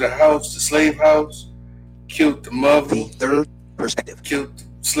 into the house, the slave house, killed the mother. The third perspective. Killed the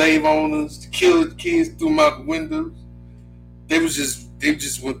slave owners, killed the kids, threw them out the windows. They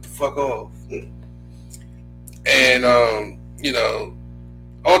just went the fuck off. And,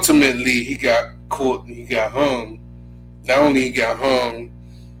 ultimately he got caught and he got hung. Not only he got hung,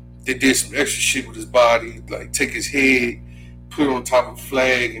 they did some extra shit with his body, like take his head, put it on top of a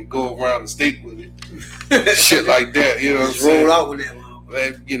flag, and go around the state with it. Shit like that, you know what I'm saying? Roll out with that one.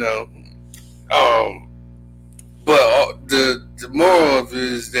 But the moral of it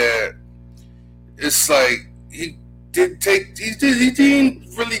is that it's like he didn't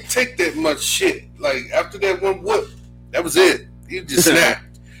really take that much shit. Like after that one whoop, that was it. He just snapped.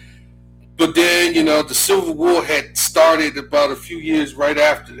 But then, the Civil War had started about a few years right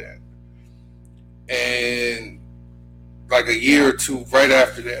after that. And like a year or two right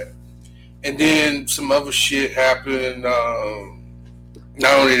after that. And then some other shit happened.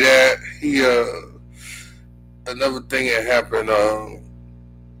 Not only that, another thing that happened,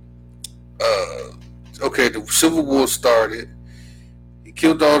 the Civil War started. He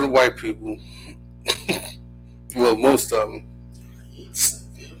killed all the white people. Well, most of them.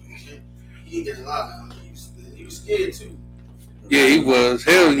 He didn't get a lot of them. He was scared too. Yeah, he was.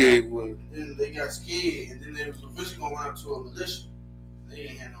 Hell yeah, he was. And then they got scared, and then they was eventually going to run up to a militia. They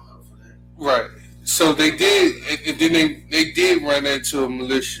didn't have no help for that. Right. So they did, and then they did run into a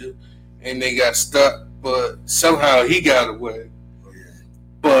militia, and they got stuck. But somehow he got away. Oh, yeah.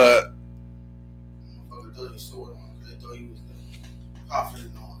 But Motherfucker thought he sword on him. They thought he was the prophet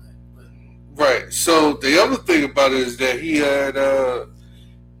and all that. But right. So the other thing about it is that he had,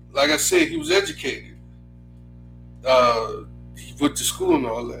 like I said, he was educated. He went to school and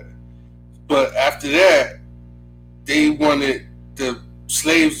all that. But after that, they wanted the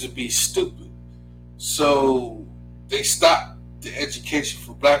slaves to be stupid. So they stopped the education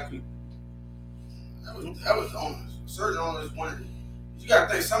for black people. That was the owners. Certain owners wanted it. You got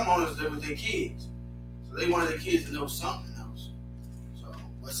to think some owners live with their kids. So they wanted their kids to know something else. So,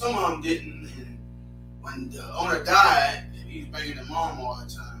 but some of them didn't. And when the owner died, and he was bringing the mom all the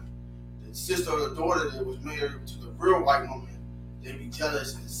time, the sister or the daughter that was married to the real white woman, they'd be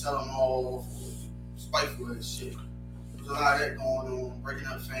jealous and sell them all spiteful and shit. There was a lot of that going on, breaking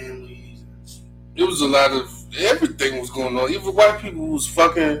up families. There was a lot of everything was going on. Even white people was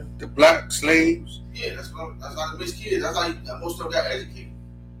fucking the black slaves. Yeah, that's how the mixed kids. That's how most of them got educated.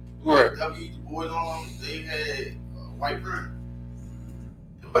 Right. W. Du Bois on, they had white parents.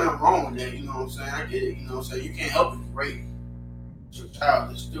 But I'm wrong with that, you know what I'm saying? I get it, you know what I'm saying? You can't help it rape your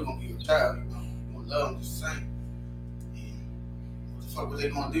child. It's still gonna be your child, you know. You gonna love them just the same. And what the fuck was they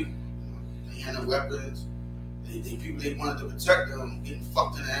gonna do? You know, they had no weapons. They people they wanted to protect them, getting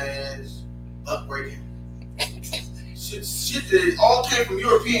fucked in the ass, butt breaking. Shit that all came from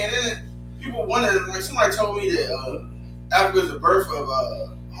European. And then people wondered, like somebody told me that Africa is the birth of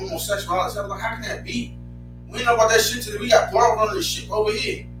homosexuality. I was like, how can that be? We didn't know about that shit till we got brought on this shit over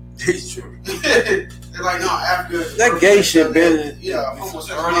here. It's true. They're like, no, Africa. That gay shit been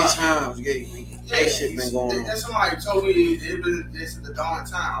homosexuality. early times. Gay shit been going on. And somebody told me it been this at the dawn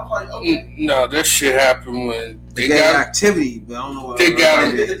time. I was like, okay. No, that shit happened when they gay got activity, but I don't know what they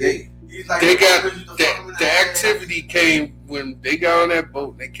got gay. Like, they got the activity came when they got on that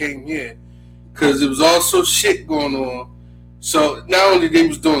boat. They came here because there was also shit going on. So not only they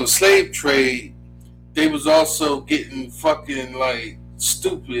was doing the slave trade, they was also getting fucking like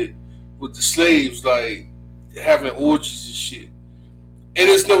stupid with the slaves, like having orgies and shit. And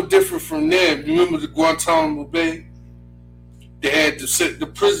it's no different from them. Remember the Guantanamo Bay? They had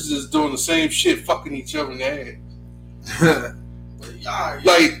the prisoners doing the same shit, fucking each other in the ass.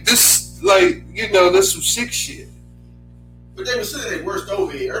 Like this, that's some sick shit. But they were saying they worst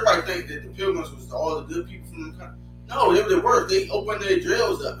over here. Everybody think that the Pilgrims was all the good people from the country. No, they were the worst. They opened their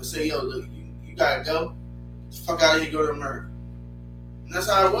jails up and say, yo, look, you gotta go. Get the fuck out of here, go to America. And that's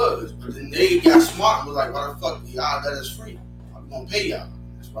how it was. But then they got smart and was like, why the fuck y'all let us free? I'm gonna pay y'all.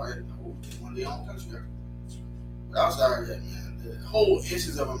 That's why they want their own country. But outside of that, man, the whole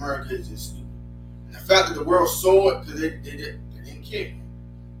essence of America is just stupid. And the fact that the world saw it because they didn't care.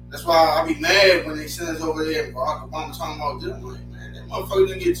 That's why I be mad when they send us over there and Barack Obama talking about this. I'm like, man, that motherfucker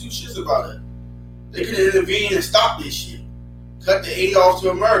didn't get two shits about it. They could intervene and stop this shit. cut the aid off to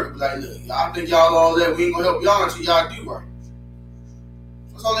America. Be like, look, y'all think y'all all that. We ain't gonna help y'all until y'all do right.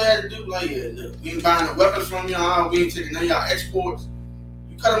 That's all they had to do. Like, yeah, look, we ain't buying the weapons from y'all. We ain't taking none of y'all exports.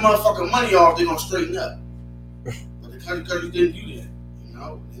 You cut a motherfucking money off, they gonna straighten up. But the countries didn't do that. You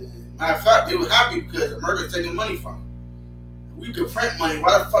know. And matter of fact, they were happy because America's taking money from them. We could print money.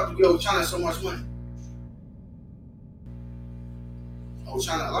 Why the fuck do we owe China so much money? Owe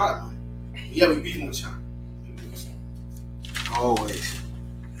China a lot of money. Yeah, we beefing with China. Always.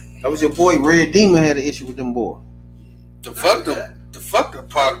 That was your boy Red Demon had an issue with them boys. The fucked up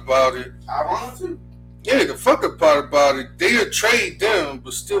part about it. Ironic too. Yeah, the fucked up part about it. They'll trade them,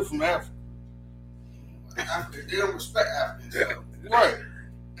 but still from Africa. Africa, they don't respect Africans. So. Right.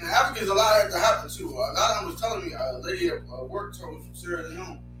 And Africans, a lot of that happen too. A lot of them was telling me, a lady at work told me from Sierra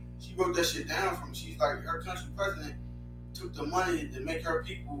Leone, she wrote that shit down from me. She's like, her country president took the money to make her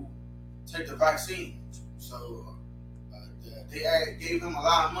people take the vaccine. So they gave him a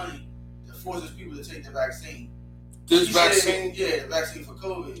lot of money to force his people to take the vaccine. This she vaccine? Said, yeah, the vaccine for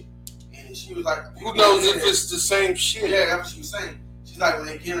COVID. And she was like, who knows if it's the same shit? Yeah, that's what she was saying. She's like, when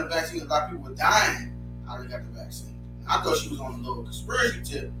they gave the vaccine, a lot of people were dying how they got the vaccine. And I thought she was on a little conspiracy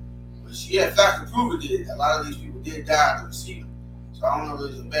tip, but she had fact to prove it. A lot of these people did die to receive it. So I don't know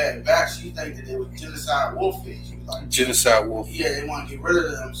if it was a bad batch. She think that it was genocide warfare. She was like, genocide warfare. Yeah, they want to get rid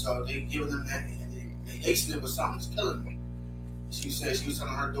of them, so they give them that, and they lacing it with something that's killing them. She said she was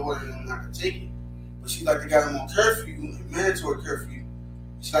telling her daughter not to take it, but she like they got them on curfew, mandatory curfew.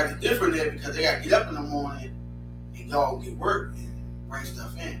 She's like it's different there because they got to get up in the morning and go get work and bring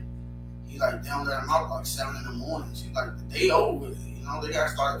stuff in. He's like, they don't let them out like 7 in the morning. She's like, the day over, you know, they got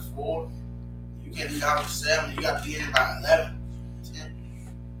to start at 4. You can't leave out at 7. You got to be in by 11.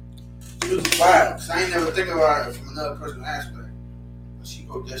 It was wild, because I ain't never think about it from another person's aspect. But she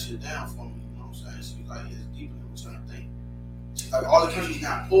broke that shit down for me, you know what I'm saying? She was like, it's deeper than what y'all think. She's like, all the countries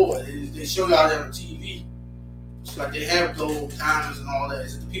not poor. They show y'all that on TV. She's like, they have gold, diamonds, and all that.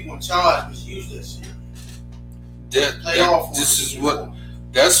 It's the people in charge misuse that shit.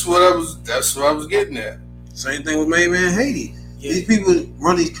 That's what I was getting at. Same thing with main man Haiti. Yeah. These people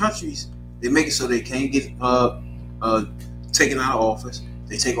run these countries, they make it so they can't get taken out of office.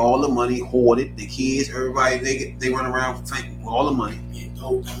 They take all the money, hoard it. The kids, everybody, they run around with all the money. Yeah,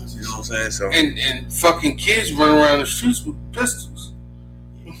 gold guns. You know what I'm saying? So and fucking kids run around the streets with pistols.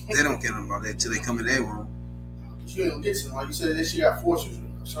 They don't care about that till they come in their room. You don't get to, like you said, this shit got forces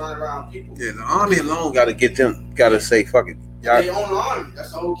surrounding around people. Yeah, the army alone got to get them. Got to say, fuck it. They own the army.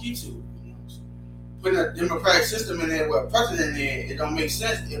 That's the whole key to it. Putting a democratic system in there with a president in there, it don't make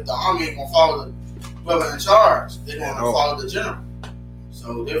sense if the army ain't gonna follow the whoever in charge. They're gonna follow the general.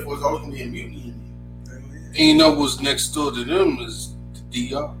 So therefore, it's always gonna be a mutiny in there. And you know what's next door to them is the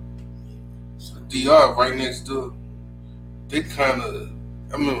DR. So the DR right next door. They kind of.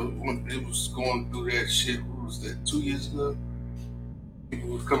 I remember when it was going through that shit. What was that? 2 years ago. People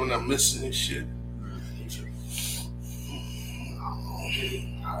were coming up missing and shit.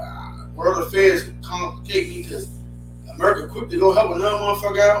 World affairs complicate me because America quick to go help another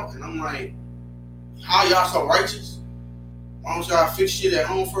motherfucker out, and I'm like, how y'all so righteous? Why don't y'all fix shit at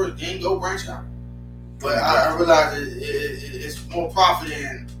home first, then go branch out? But I realize it's more profit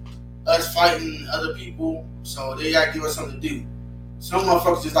in us fighting other people, so they gotta give us something to do. Some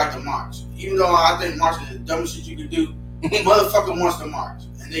motherfuckers just like to march. Even though I think marching is the dumbest shit you can do, motherfucker wants to march,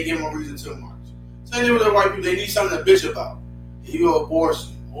 and they give them a reason to march. Same thing with the white people, they need something to bitch about. You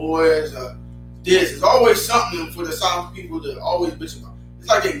abortion, or this. There's always something for the South people to always bitch about. It's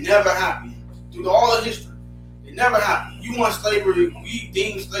like they never happy. Through all of history, they never happy. You want slavery, we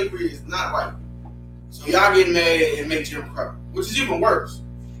deem slavery is not right. So y'all get mad and make Jim Crow, which is even worse.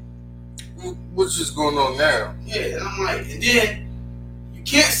 What's just going on now? Yeah, and I'm like, and then you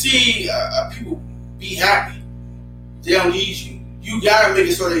can't see people be happy. They don't need you. You gotta make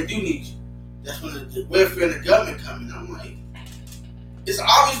it so they do need you. That's when the welfare and the government come in. I'm like, it's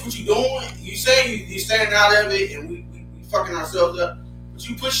obvious what you're doing. You say you're staying out of it, and we fucking ourselves up. But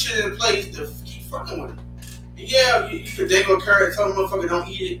you put shit in place to keep fucking with it. And yeah, you could dangle a carrot and tell the motherfucker don't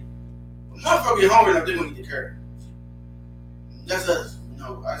eat it. But motherfucker get hungry enough, they're gonna eat the carrot. That's us. You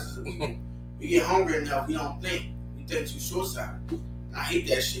know, we get hungry enough, we don't think. We think too short-sighted. I hate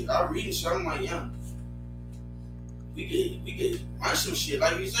that shit. I read and shit, I'm like, young. We could run some shit,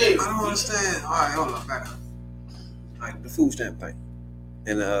 like you said. I don't understand. All right, hold on, back up. Like the food stamp thing.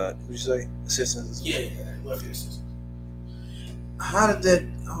 And what you say? Assistance? Yeah, welfare assistance. How did that?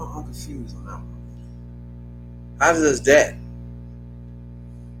 Oh, I'm confused on that one. How does that?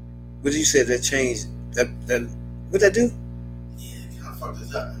 What you said that changed? That what that do? Yeah, it kind of fucked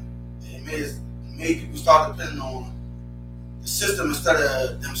us up. It made people start depending on the system instead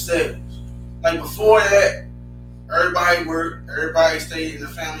of themselves. Like before that, everybody worked, everybody stayed in the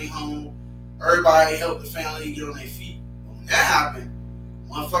family home, everybody helped the family get on their feet. When that happened,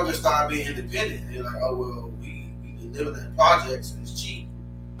 motherfuckers started being independent. They're like, oh well, we can live in the projects and it's cheap.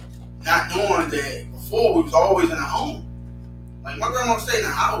 Not knowing that before we was always in a home. Like my grandma stayed in the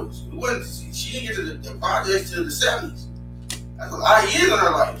house. She didn't get to the projects till the 70s. That's a lot of years in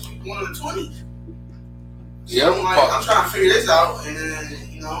her life. She was born in the 20s. Yeah, So I'm trying to figure this out, and then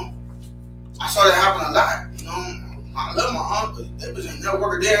I saw that happen a lot. I love my aunt, but that was never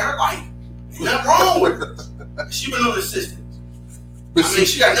working there in her life. Ain't nothing wrong with her. She been on assistance. I mean,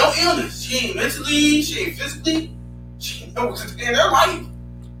 she got no illness. She ain't mentally, she ain't physically. She ain't no in her life.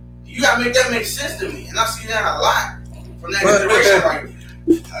 You gotta make that make sense to me, and I see that a lot from that generation right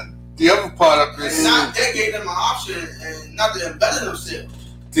now. The other part of this, and not that gave them an option, and not to better themselves.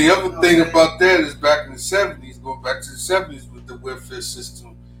 The other thing about that is back in the 70s, going back to the 70s with the welfare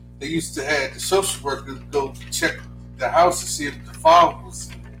system, they used to have the social workers go check the house to see if the father was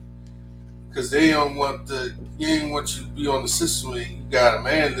in there. Because they don't want you ain't want you to be on the system and you got a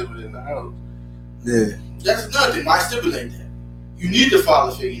man living in the house. Yeah. That's another thing. Why stipulate that? You need the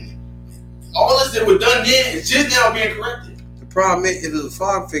father figure. All this that was done then is just now being corrected. The problem is, if there's a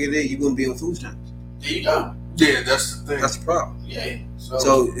father figure there, you wouldn't be on food stamps. There you go. Yeah, that's the thing. That's the problem. Yeah.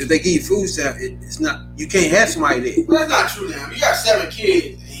 So if they give you food stamps, it's not. You can't have somebody there. Well, that's not true now. You got 7 kids,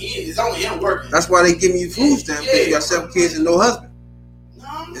 and it's only him working. That's why they giving you food stamps because you got 7 kids and no husband.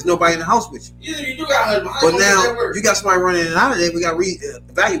 No. There's nobody in the house with you. Yeah, you do got a husband. But now you got somebody running in and out of there. We got to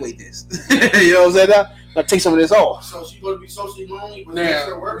evaluate this. You know what I'm saying? Now take some of this off. So she's supposed to be socially lonely, but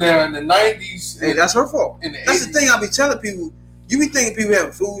now in the 90s, hey, that's her fault. That's 80s. the thing I be telling people. You be thinking people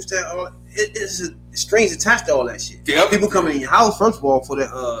having food stamps. It's a strings attached to all that shit. Yep. People coming in your house first of all for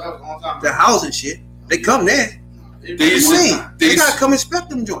the housing shit. They come there. They gotta come inspect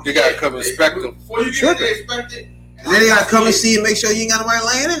them joints. They gotta come inspect them. Before you get there, inspect it. And then they gotta come and see and make sure you ain't got nobody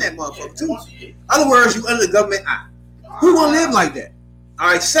laying in that motherfucker too. In other words, you under the government eye. Who wanna live like that?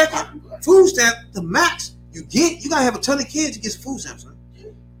 All right, second, food stamp, the max you gotta have a ton of kids to get some food stamps. Right?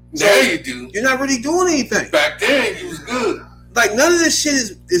 So now you do. You're not really doing anything. Back then, you was good. Like none of this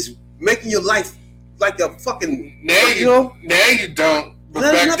shit is making your life like a fucking. Now you don't. But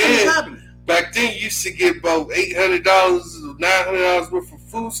back then, you used to get about $800 or $900 worth of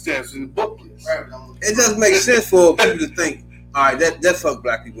food stamps in the booklets. It doesn't make sense for people to think, all right, that fuck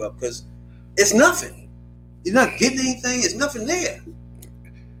black people up because it's nothing. You're not getting anything. It's nothing there.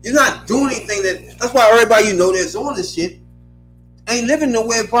 You're not doing anything. That's why everybody you know that's on this shit ain't living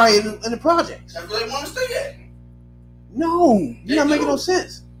nowhere probably in the projects. That's where they want to stay at. No, you're not making no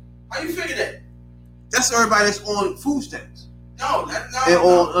sense. How you figure that? That's everybody that's on food stamps. No, and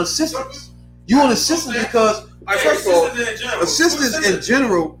on assistance. You on assistance because, first of all, assistance in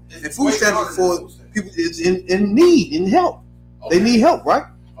general and food stamps for people is in need, in help. Okay. They need help, right?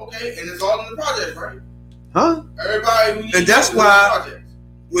 Okay, and it's all in the project, right? Huh? Everybody who needs and that's why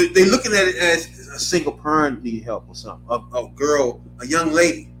they're looking at it as a single parent need help or something. A girl, a young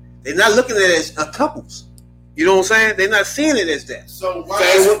lady. They're not looking at it as a couples. You know what I'm saying? They're not seeing it as that. So why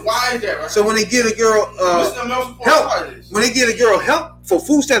is that? Right? So when they give a girl help, when they give a girl help for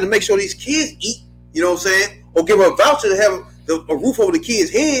food stamps to make sure these kids eat, you know what I'm saying, or give her a voucher to have a roof over the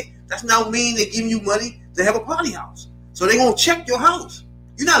kid's head, that's not mean they're giving you money to have a party house. So they're gonna check your house.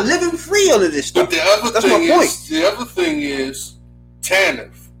 You're not living free under this stuff. But the other thing is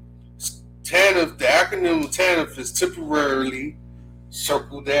TANF. TANF, the acronym of TANF is temporarily,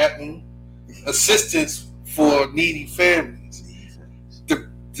 circle that one, assistance for needy families.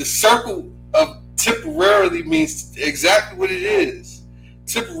 The circle of temporarily means exactly what it is.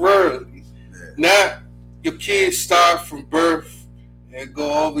 Temporarily. Not your kids start from birth and go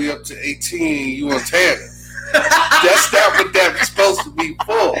all the way up to 18 you on TANF. That's not what that's supposed to be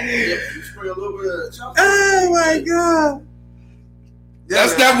for. Oh my God.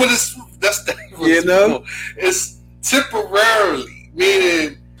 That's not what it's for. It's temporarily,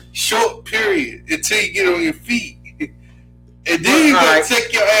 meaning short period until you get on your feet. And then you gotta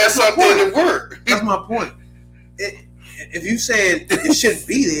take your ass out there to work. That's my point. If you saying it shouldn't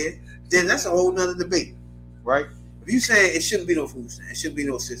be there, then that's a whole nother debate, right? If you saying it shouldn't be no food stamp, it shouldn't be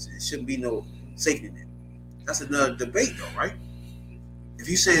no assistance, it shouldn't be no safety net, that's another debate though, right? If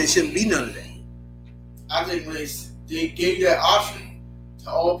you saying it shouldn't be none of that. I think when they gave you that option to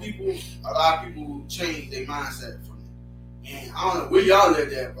all people, a lot of people changed their mindset from it. And I don't know where y'all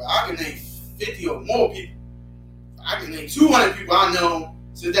live at, but I can name 50 or more people. I can name 200 people I know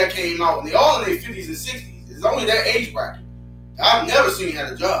since that came out, and they all in their 50s and 60s. It's only that age bracket. I've never seen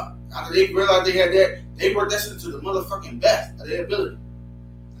had a job. After they realized they had that, they work that shit to the motherfucking best of their ability.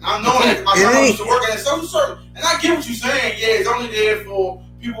 And I'm knowing that my grandma used to work at a social service. And I get what you're saying. Yeah, it's only there for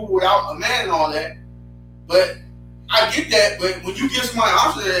people without a man and all that. But I get that. But when you give somebody an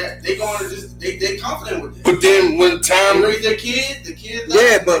option of that, they going to just they confident with it. But then when time they raise their kids, the kids.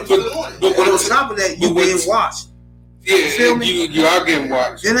 Yeah, but on top of that, you being watched. Yeah, you feel me? You are getting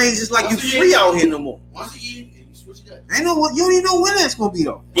watched. It ain't just like you free out here no more. Once a year, you switch it up. Ain't no what you don't even know when that's gonna be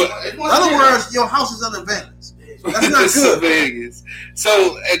though. But in other words, your house is under Vegas. That's not good. Vegas.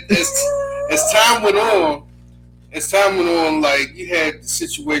 So as time went on, like you had the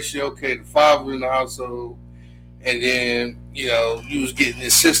situation. Okay, the father in the household, and then you was getting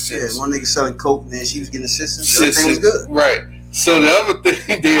assistance. Yeah, one nigga selling coke, and then she was getting assistance. Everything was good. Right. So the other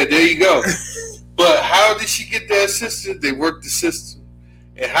thing there you go. But how did she get that assistance? They worked the system.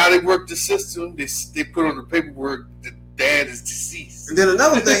 And how they work the system, they put on the paperwork that dad is deceased. And then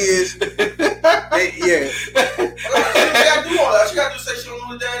another thing is, She gotta do all that. She gotta just say she don't know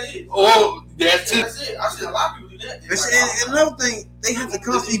who dad is. Oh, that's it. That's it. I've seen a lot of people do that. And another thing, they have to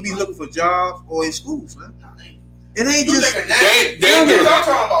constantly be looking for jobs or in schools, man. It ain't just. They're not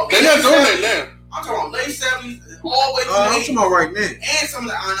doing that now. I'm talking about late 70s, all the way to the 80s. I'm talking about right now. And some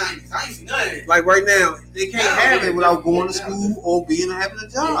of the 90s. I ain't seen none of it. Like right now, they can't have it without going to school or having a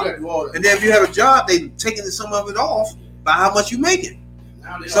job. Yeah, and then if you have a job, they taking some of it off by how much you making.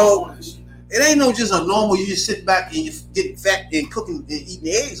 So it ain't no just a normal. You just sit back and you get fat and cooking and eating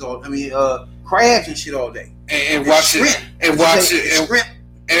eggs crabs and shit all day. And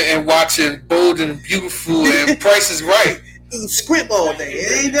watching Bold and Beautiful and Price is Right. Eating script all day.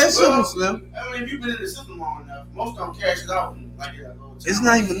 It ain't that simple, Slim. I mean, if you've been in the system long enough, most of them cash it out and like it. It's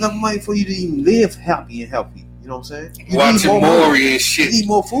not even enough money for you to even live happy and healthy. You know what I'm saying? You watching Maury and shit. You need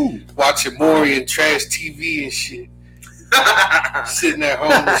more food. Watching Maury and trash TV and shit. Sitting at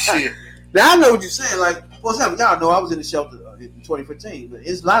home and shit. Now I know what you're saying. Like, for example, y'all know I was in the shelter in 2015, but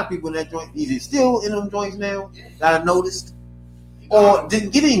there's a lot of people in that joint either still in them joints now that I noticed, or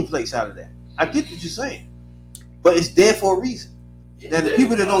didn't get any place out of that. I get what you're saying, but it's there for a reason. Now the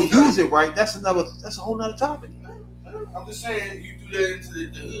people that don't use it right, that's a whole nother topic. I'm just saying you do that into the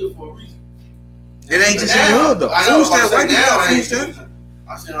hood for a reason. It ain't just in the hood though. Food stamp, white people got food stamps.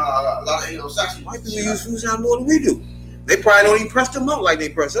 I seen a lot of Anglo-Saxon. White people use food stamps more than we do. They probably don't even press them up like they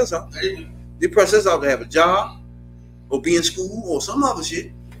press us up. They press us up to have a job or be in school or some other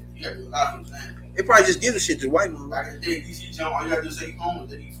shit. Yeah, a lot of things. They probably just give the shit to white people. Back in the day, DC jump, all you gotta do is say you home,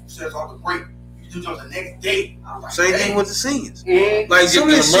 they eat food stamps off the break. You do jump the next day. Like, same thing with the seniors. Mm-hmm. Like some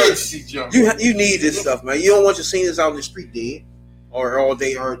of this shit, you need this stuff, man. You don't want your seniors out in the street dead or all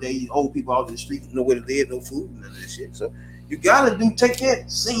day, old people out in the street, nowhere to live, no food, none of that shit. So you gotta take care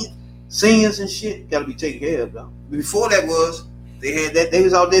of seniors and shit. Gotta be taken care of, though. Before that was they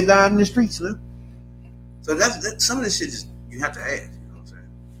was out there dying in the streets, man. So that's some of this shit just you have to ask. You know what I'm saying?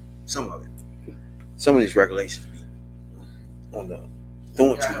 Some of it. Some of these regulations be on the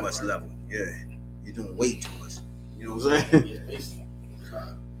doing too much level. Yeah, you're doing way too much. You know what I'm saying? Yeah, basically.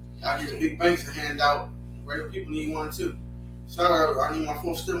 I get the big banks to hand out. Regular people need one too. Sorry, I need my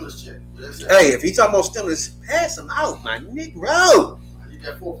full stimulus check. Hey, if you talking about stimulus, pass them out, my Negro. I need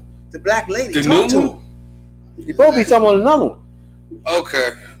that for the black lady. The talk to him. You probably be talking about another one.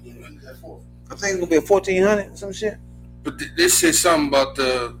 Okay. I think it's gonna be a 1,400 some shit. But this said something about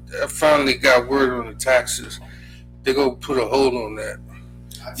I finally got word on the taxes. They gonna put a hold on that.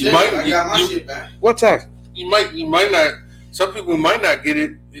 I got my shit back. What tax? You might not. Some people might not get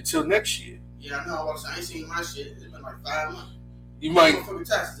it until next year. Yeah, I know. I ain't seen my shit. It's been like 5 months. You might. What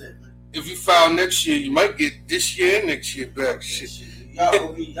taxes at, man? If you file next year, you might get this year and next year back. Shit.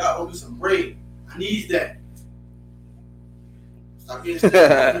 Y'all owe me some bread. I need that. Stop getting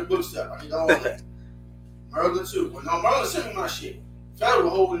stuff in the book stuff. I need all that. Merlin too. Well, no, Merlin sent me my shit. Federal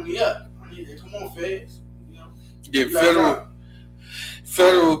holding me up. I need that. Come on, feds. You know. Yeah,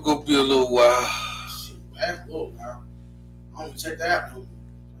 federal gonna be a little while. Shit, that's a little while. I don't check that out.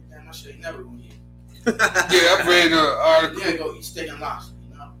 Damn, my shit ain't never gonna get. Yeah, I read an article. You gotta go eat steak and lobster.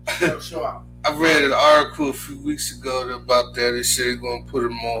 You know. Show out. I read an article a few weeks ago about that. They said they're gonna put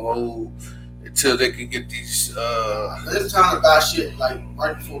them on hold until they can get these. It's time to buy shit like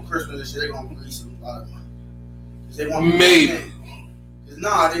right before Christmas and shit. They're gonna release a lot of money. They want maybe.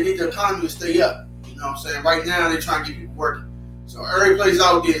 They need the economy to stay up. You know what I'm saying? Right now they're trying to get people working. So every place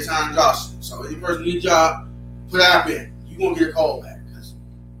out there is hiring jobs. So any person need a job, put out in. You gonna get a call back because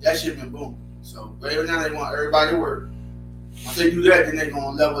that shit been booming. So right now they want everybody to work. Once they do that, then they're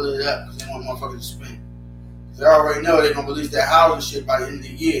gonna level it up because they want motherfuckers to spend. They already know they're gonna release that housing shit by the end of the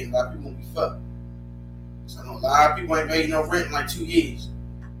year. And a lot of people gonna be fucked. So I know a lot of people ain't paying no rent in like 2 years.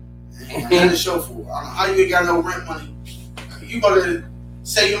 And nothing to show for it. I don't know how you ain't got no rent money. You gotta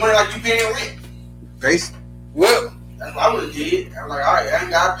save your money like you paying rent. Basically. Well, That's what I would have did. I was like, all right, I ain't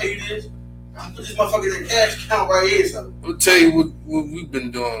gotta pay this. I'm put this motherfucker in the cash account right here. So I'll tell you what we've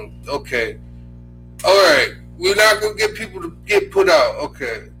been doing. Okay. All right. We're not going to get people to get put out.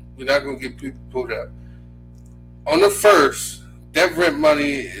 Okay. We're not going to get people put out. On the 1st, that rent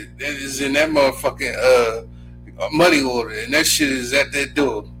money is in that motherfucking money order. And that shit is at that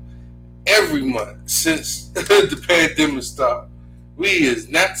door every month since the pandemic started. We is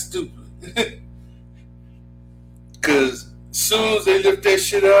not stupid. Because as soon as they lift that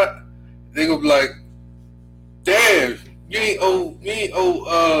shit up, they gonna be like, damn, you owe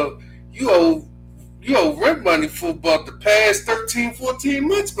rent money for about the past 13, 14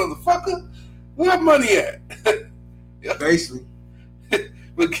 months, motherfucker. Where that money at? Yeah. Basically.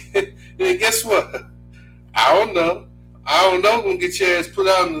 But guess what? I don't know. Gonna get your ass put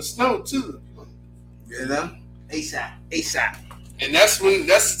out in the snow too. You know? ASAP. And that's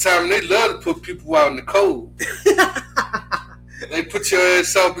the time they love to put people out in the cold. They put your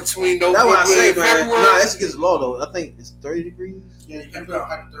ass out between November That's what I say, and man. February. Nah, that's against law though. I think it's 30 degrees. yeah, you can put out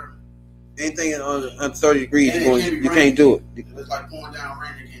hypothermia. Anything under 30 degrees, And you can't do it. It's like pouring down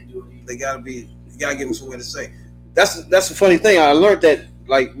rain. You can't do it either. You gotta give them somewhere to say. That's the funny thing. I learned that,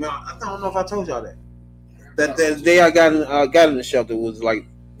 like, man, I don't know if I told y'all that. That the day I got in the shelter was like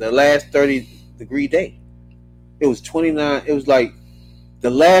the last 30-degree day. It was 29. It was like the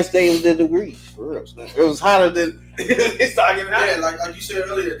last day of the degrees. For real. It was hotter than it started getting hot. Yeah, like you said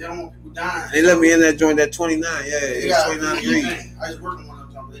earlier, they don't want people dying. They let me in that joint at 29. Yeah, it was 29 degrees. I was working one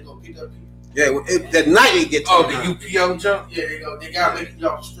of them. They go pick up people. Yeah, that night they get 29. the UPO jump? Yeah, they gotta make you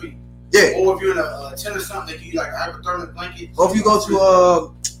off the street. Yeah. Or if you're in a tent or something, they give you like a hypothermic blanket. Or if you go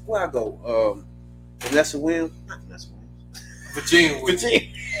to where I go, Vanessa Williams, not Vanessa Williams, Virginia.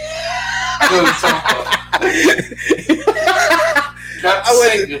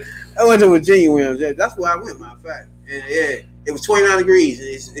 I went to Virginia Williams. Yeah, that's where I went, matter of fact. And yeah, it was 29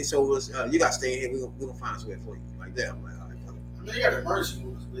 degrees. And they told us, you got to stay in here. We're going to find somewhere for you. Like that. I'm like, all right. I mean, they got emergency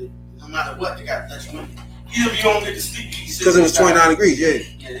rooms, but no matter what, they got that money. Even if you don't get to sleep, you can sit because it was 29 inside. degrees, yeah.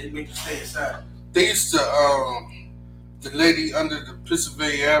 Yeah, they make you stay inside. They used to, the lady under the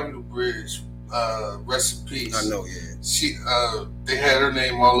Pennsylvania Avenue Bridge, rest in peace. I know, yeah. She, they had her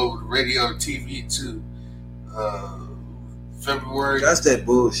name all over the radio and TV too. February. That's that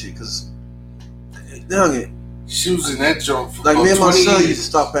bullshit. Because she was in that joint for like about me and my 20 son years. used to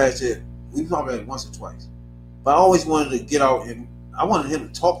stop past there. We probably had once or twice. But I always wanted to get out and I wanted him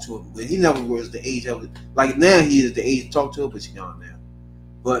to talk to him, but he never was the age of it. Like now he is the age to talk to her, but she's gone now.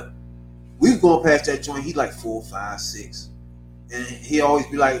 But we were going past that joint, he's like 4, 5, 6. And he always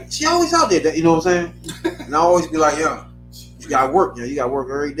be like, she always out there, you know what I'm saying? And I always be like, yo, you gotta work, you gotta work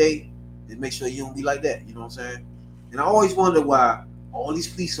every day and make sure you don't be like that, you know what I'm saying? And I always wonder why all these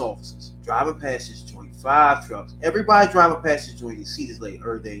police officers driving past this joint, 5 trucks, everybody driving past this joint, you see this lady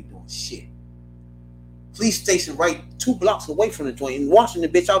every day doing shit. Police station right 2 blocks away from the joint and watching the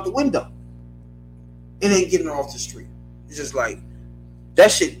bitch out the window. And ain't getting her off the street. It's just like,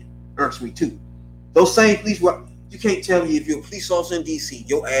 that shit irks me too. Those same police, you can't tell me if you're a police officer in DC,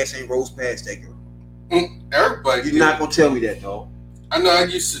 your ass ain't rose past that girl. Everybody. You're not gonna tell me that, dog. I know I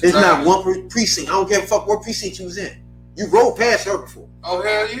used to There's drive. not one precinct. I don't give a fuck what precinct you was in. You rode past her before. Oh,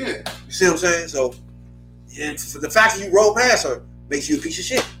 hell yeah. You see what I'm saying? So, and for the fact that you rode past her makes you a piece of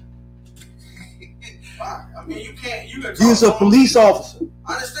shit. I mean, you can't. You was a police officer.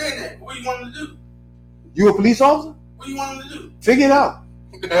 I understand that. What do you want them to do? You a police officer? What do you want them to do? Figure it out.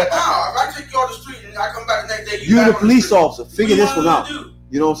 Wow, if I take you off the street and I come back the next day, You're back the on police street. officer. Figure What do you this one want out. them to do?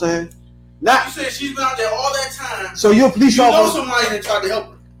 You know what I'm saying? You Not said she's been out there all that time. so you're a police You know officer somebody that tried to help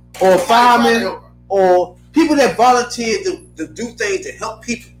her. or a Somebody tried to fireman help her. or people that volunteer to do things to help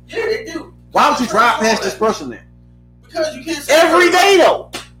people. Yeah, they do. Why would you drive past this person then? Because you can't say Every day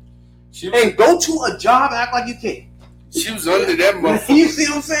though. She And go to a job and act like you can. was under that You motherfucker. see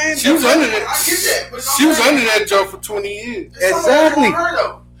what I'm saying? She was under I get that. that. But She was under that job for 20 years. Exactly. Her,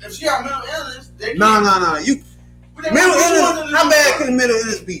 though. If she got mental illness, they No. You But they mental want illness. them to How do bad something. can mental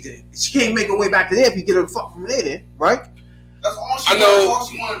illness be then? She can't make her way back to there if you get her the fuck from there then, right? That's all she I know. That's all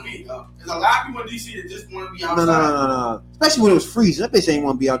she want to be. There's a lot of people in DC that just want to be outside. No. Especially when it was freezing. That bitch ain't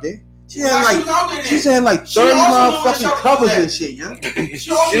want to be out there. She had Why she like was out there then? she's had like She 30 also motherfucking knew covers that. and shit, yeah. She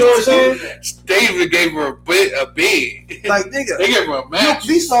also You know what I'm saying? did that. David gave her a bed. Like nigga, They gave her a you're a mattress.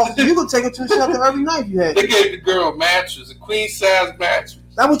 police officer. You gonna take her to the shelter every night if you had. They to. gave the girl a mattress, a queen size mattress.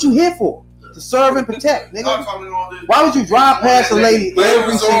 That's what you here for. To serve and protect, I'm nigga. talking all this. Why would you drive past a lady But it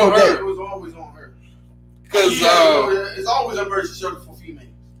every was single on day? her. It was always on her. Because It's always an emergency shelter for females.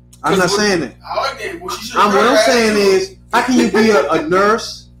 I'm not saying that. I like that. Well, she What I'm saying is, how can you be a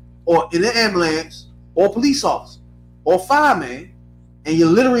nurse or in an ambulance or a police officer or fireman, and you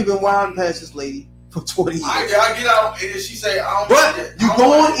literally been wilding past this lady for 20 years? I get out and then she say, I don't But like that. you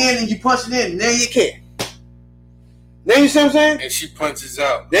going in and you punching in, now you care. Now you see what I'm saying? And she punches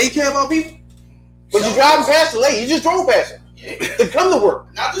out. Now you care about people? But you driving past the lady, you just drove past her. Yeah. To come to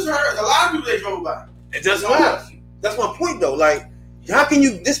work. Not just her, a lot of people they drove by. It doesn't matter. That's my point though. Like, how can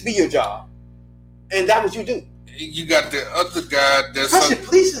you this be your job? And that's what you do. You got the other guy that's Especially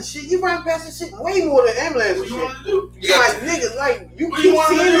police and shit. You ride past this shit way more than ambulance What and you shit. want to do? You like niggas, like you What do keep you want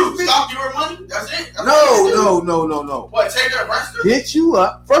to seeing do? this bitch. Stop giving her money? That's it? That's what you do? No. What, take her, arrest her? Get you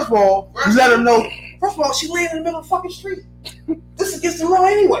up. First of all, you let them know. First of all, she laying in the middle of the fucking street. This is against the law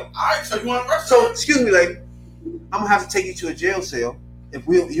anyway. Alright, so you want to arrest her? So, excuse me, lady. I'm gonna have to take you to a jail cell if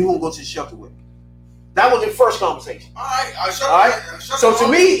you won't go to the shelter with me. That was the first conversation. Alright, So to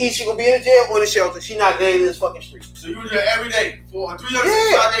me, she gonna be in the jail or in the shelter. She not laying in this fucking street. So you do that every day for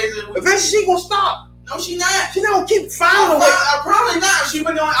 365 days a week? Eventually she gonna stop. No, she not. She not gonna keep finding a way. Probably not. She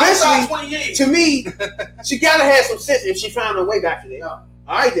been doing outside 20 years. To me, she gotta have some sense if she found her way back to there. All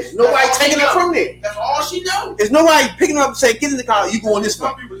right, then. Nobody That's all taking she her know. from there. That's all she knows. There's nobody picking her up and saying, "Get in the car. You going this way."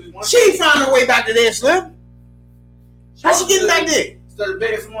 Some people just want She ain't found her way back to there, Slim. How she getting back there? Instead of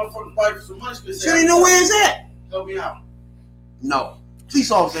begging some motherfucking fight for some money, She don't even know where it's at. Help me out. No, police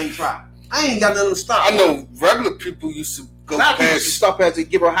officers ain't trying. I ain't got nothing to stop. I know regular people used to go past. Stop at to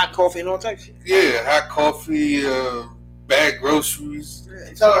give her hot coffee and all type of shit. Yeah, hot coffee, bag groceries.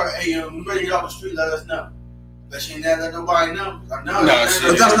 Tell her, hey, we ready to get off the street, let us know. But she ain't let nobody know. I know. Nah,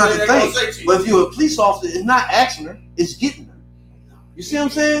 But that's not the thing. But if you're a police officer, it's not asking her, it's getting her. You see what I'm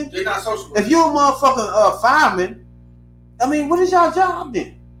saying? They're not social. If you're a motherfucking fireman, I mean, what is y'all job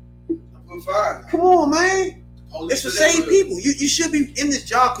then? Fine. Come on, man. Police It's to save delivery. people. You should be in this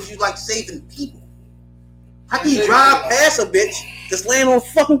job because you like saving people. How can you drive past a bitch that's laying on a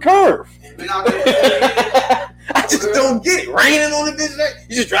fucking curve? Been out there. I just don't get it. Raining on the bitch, like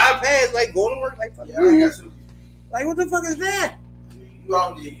you just drive past, like going to work, like fuck. Yeah, I got some. Like what the fuck is that? You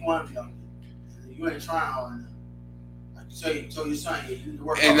out there, you want to be out there. You ain't trying hard enough. Like you tell your son, you need to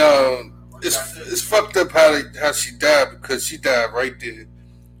work And hard. it's fucked up how she died because she died right there.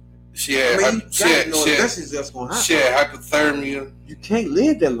 She had That's gonna happen. she had hypothermia. You can't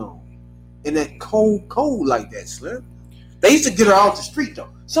live that long in that cold like that, Slim. They used to get her off the street though.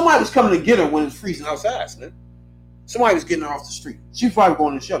 Somebody was coming to get her when it's freezing outside, Slim. Somebody was getting her off the street. She was probably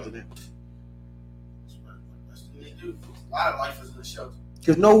going to the shelter now. That's what they do. A lot of life is in the shelter.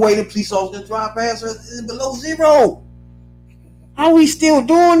 There's no way the police officer can drive past her below zero. How we still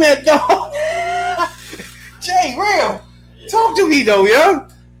doing that, dog? Jay, real. Talk to me though, yo.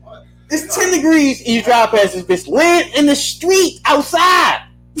 It's 10 degrees and you drive past this bitch laying in the street outside.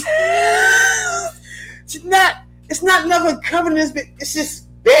 It's not nothing covering this bitch. It's just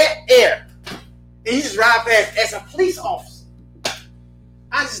bad air. And you just drive past as a police officer.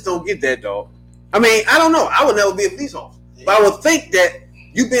 I just don't get that, dog. I mean, I don't know. I would never be a police officer. But I would think that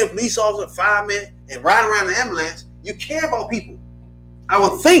you being a police officer, fireman, and riding around the ambulance, you care about people. I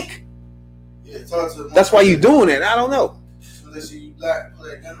would think. Yeah, talk to them. That's why you doing it. I don't know. Unless you black, put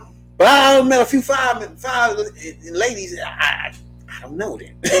that gun on. But I met a few firemen ladies. I don't know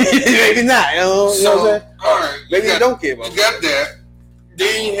then. Maybe not. You know what I'm saying? All right, Maybe you don't care about you got that.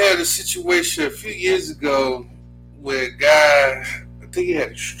 Then you had a situation a few years ago where a guy, I think he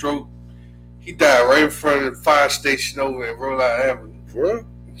had a stroke. He died right in front of the fire station over at Rhode Island Avenue. For real?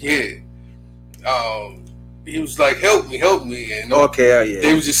 Yeah. He was like, help me. And Okay,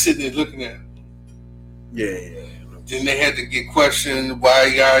 they was just sitting there looking at him. Yeah. Then they had to get questioned, why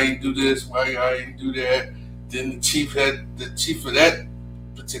y'all ain't do this, why y'all ain't do that. Then the chief of that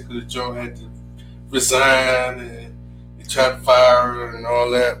particular joint had to resign and they tried to fire her and all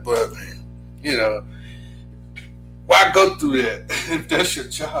that. But, you know, why go through that? If that's your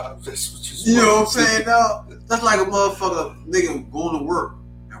job, that's what you're supposed to do. You know what I'm saying, dog? That's like a motherfucker nigga going to work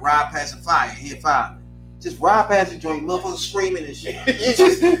and ride past a fire and hit fire. Just ride past the joint, motherfucker screaming and shit. You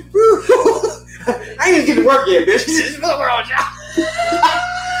just, I ain't even get to work yet, bitch. Just look around, y'all.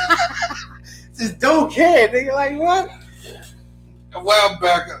 Just don't care, nigga. Like what? A while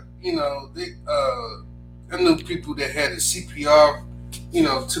back, you know, I knew people that had the CPR, you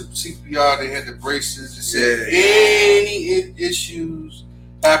know, took CPR, they had the braces, and said any issues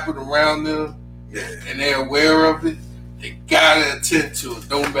happen around them and they're aware of it, they gotta attend to it,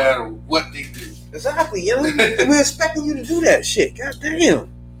 no matter what they do. Exactly, you know? We're expecting you to do that shit. God damn.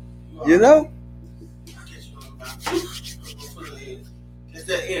 You know?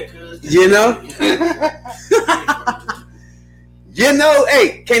 You know? You know,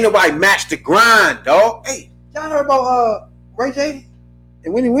 hey, can't nobody match the grind, dog. Hey, y'all heard about Ray J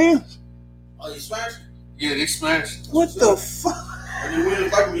and Wendy Williams? Oh, you smashed? Yeah, they smashed. What the fuck? Wendy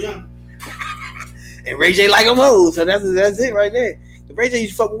Williams like me young. And Ray J like them old, so that's it right there. The Ray J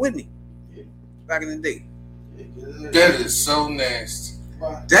used to fuck with Whitney back in the day. That is so nasty.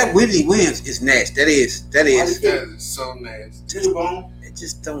 That Whitney Williams is nasty. That is That is so nasty. It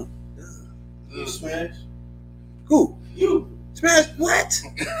just don't. You smash? Who? You. Smash what?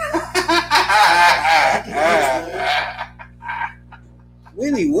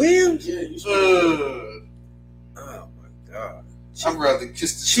 Whitney Williams? Yeah, you smash. Oh my god. I'd rather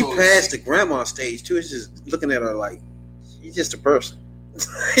kiss the She toys. passed the grandma stage too. It's just looking at her like she's just a person.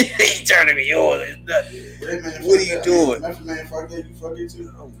 You ain't turning me on. It's nothing. What are you doing? Method Man, fuck that. You fuck it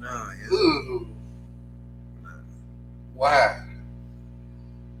too. Oh nah, yeah. Ooh. Why?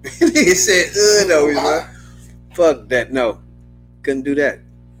 He said, no, he's like, fuck that. No, couldn't do that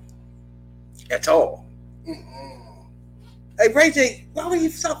at all. Mm-mm. Hey, Ray J, why would you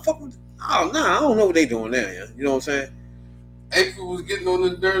stop fucking with? Oh, nah, I don't know what they doing there. Yeah. You know what I'm saying? April was getting on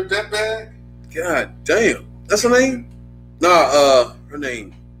the nerve that bad? God damn, that's her name? Nah, her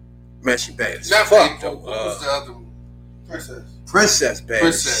name. Man, she bad as Not fuck April. though. What was the other one? Princess. Bad.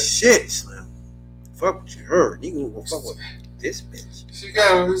 Princess. Shit, Slim. Fuck with her. You gonna fuck with this bitch? She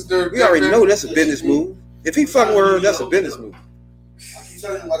got on his nerve. We already know that's a business move. If he fucking with her, that's a business move. I keep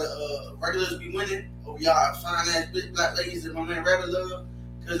telling you why the regulars be winning over y'all fine ass bitch black ladies that my man regular love.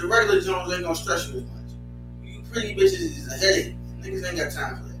 Because the regular Jones ain't gonna stress you as much. You pretty bitches is a headache. Niggas ain't got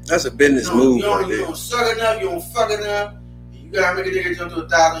time for that. That's a business move You right don't, you there. don't suck enough, you don't fuck enough. You gotta make a nigga jump to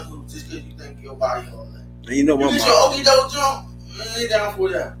 1,000 hoops just because you think your body all that. And you know You my get motto. your okey doke jump, I ain't down for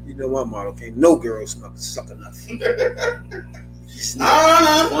that. You know my motto. Can't no girl suck enough. No.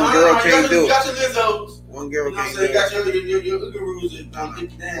 One girl can't do You it. got your Lizzos. One girl You know what I'm can't do saying? You got it. your Ugaroos that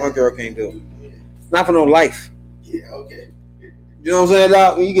take you down. One girl can't do it. Not for no life. Yeah, okay. You know what I'm saying,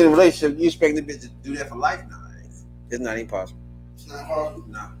 dog? When you get in a relationship, you expect the bitch to do that for life? Nah, it's not even possible. It's not hard.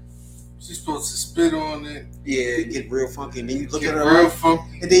 Nah. She's supposed to spit on it. Yeah, get real funky. And then you look Get at her, real right?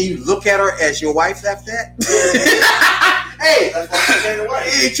 funky. And then you look at her as your wife after that. Hey, That's why she ain't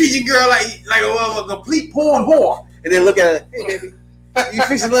away. you treat your girl like a complete porn whore. And then look at her. Hey, baby, you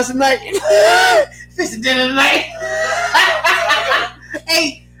fixing lunch tonight? Fixing dinner tonight?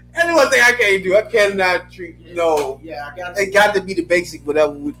 Hey, that's one thing I can't do. I cannot treat Yeah, I got It got to be the basic,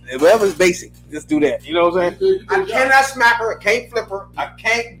 whatever's basic. Just do that. You know what I'm saying? I cannot smack her. I can't flip her. I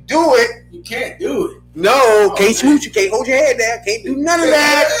can't do it. You can't do it. No, can't smooch you. Can't hold your head down. Can't do none of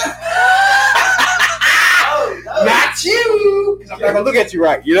that. Not you. 'Cause I'm not gonna look at you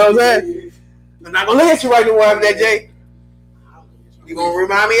right. You know what I'm saying? I'm not gonna look at you right no more after that, Jay. You gonna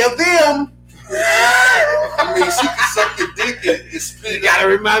remind me of them. I mean, she can suck your dick and spit You it gotta out.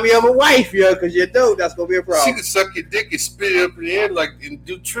 remind me of a wife, yo, because you know that's gonna be a She problem. can suck your dick and spit it up in the air like and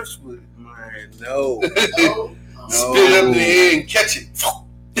do tricks with it. Man, no. Oh, Spit it up in the air and catch it.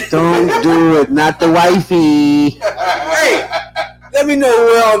 Don't do it. Not the wifey. Hey, let me know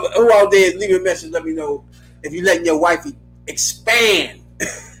who out there. Leave a message. Let me know if you letting your wifey expand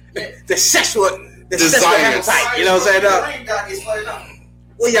the sexual Desires. appetite. You know what I'm saying?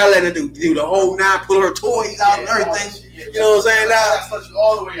 What y'all letting her do? Do the whole 9, pull her toys out and everything. You know what I'm saying? I slut you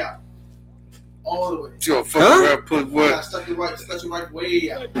all the way out. All the way. She gonna fuck Huh? around, put I what? slut your wife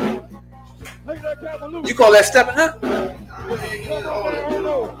way out. You call that stepping up?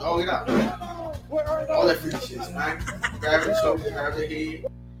 All it out. All that freaky shit, man. Grab her shoulder, grab her head. You know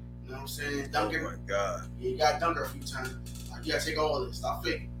what I'm saying? Dunk her. God. You gotta dunk her a few times. Like, you gotta take all of this. Stop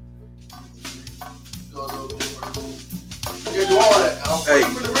faking. Go. You gotta do all that. Hey. You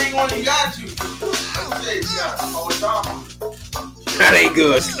put the ring on, you got you. Hey, you got all the time. That ain't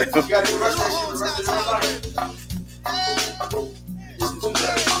good. You gotta do the rest of that shit the rest of your life. Listen to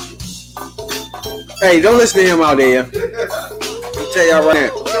that. Hey, don't listen to him out there. I'll tell y'all right now.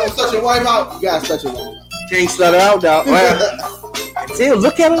 You don't such your wife out, you gotta such your wife out. Can't slut her out, dog. Well, still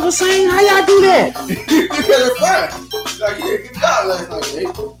look at her the same. How y'all do that? You better find. Like, you did a good job last night,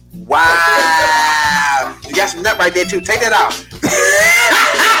 babe. Wow. You got some nut right there, too. Take that out.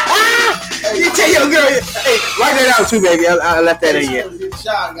 You tell your girl, hey, write that out, too, baby. I left that in yet. Good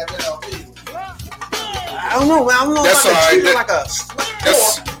shot, got that out. I don't know, man. I don't know That's if I all can treat her right. like a slut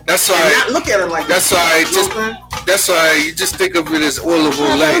That's and all not right. look at her like that. That's all right. You know what I'm saying? That's all right. You just think of it as olive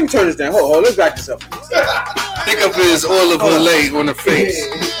Let me lay. turn this down. Hold on, let's back this up. Think of it as olive lay on the face.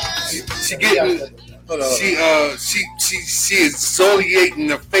 She getting, Hold on. she exfoliating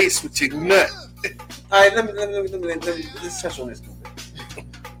the face with your nut. All right, let me let's touch on this a little bit.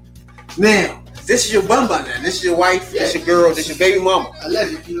 Now, This is your bum now. This is your wife. This is your girl. This is your baby mama.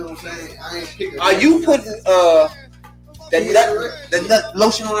 Alleged, you know what I'm saying? I ain't picking. Are you putting that nut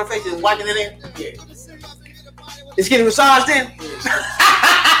lotion on her face and wiping it in? Yeah. It's getting massaged in.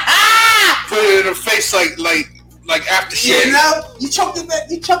 Put it in her face like after shit. You know, you choke your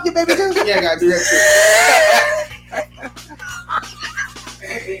baby girl. Yeah, I gotta do that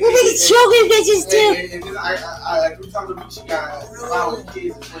You be choking bitches too. And then I every time the bitch got allowing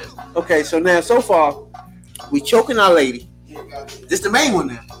kids as well. Okay, so now so far we choking our lady. Yeah, got it. This the main one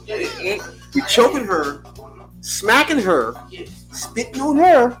now. Yeah. We choking her, smacking her, spitting on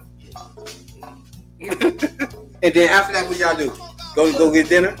her, and then after that, what y'all do? Go get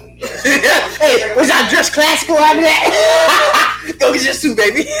dinner. Hey, was y'all dressed classical after that? Go get your suit,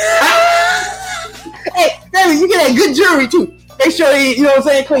 baby. Hey, baby, you get that good jewelry too. Make sure you know what I'm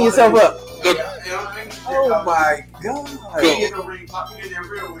saying. Clean yourself up. Oh my god.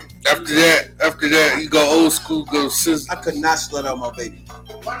 After that, you go old school, go scissors. I could not slut out my baby.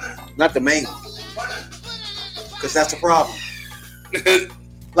 Not the main one. Because that's the problem.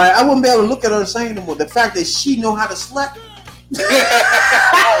 Like, I wouldn't be able to look at her the same anymore. The fact that she know how to slut,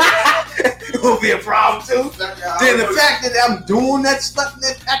 it will be a problem too. Then the fact that I'm doing that slutting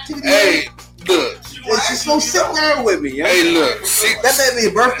activity. Hey, look. It's just so sitting there with me. Yeah? Hey, look. That may be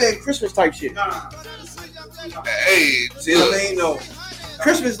a birthday and Christmas type shit. Hey, see what I mean? No.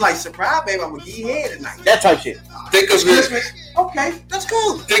 Christmas like surprise, baby. I'm gonna give you head tonight. That type shit. Think of Christmas. Okay, that's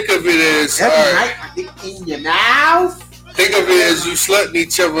cool. Think of it as every night, my dick in your mouth. Think of it as you slutting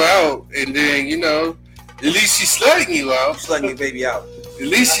each other out, and then you know, at least she's slutting you out. Slutting your baby out. At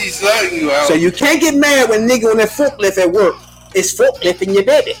least she's slutting you out. So you can't get mad when nigga on that forklift at work is forklifting your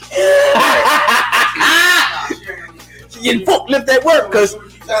baby. You forklift at work because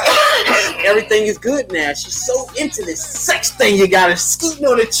everything is good now. She's so into this sex thing. You got her skeeting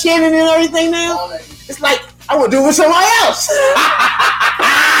on the chin and everything now. It's like I would do it with somebody else.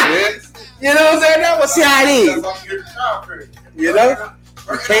 You know what I'm saying? That was see how it is. You know?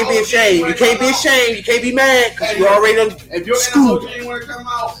 You can't be ashamed. You can't be ashamed. You can't be mad because you already done schooled.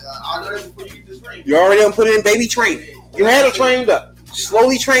 You already done put it in baby training. You had her trained up.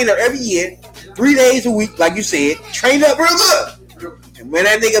 Slowly trained her every year. 3 days a week, like you said. Trained up real good. And when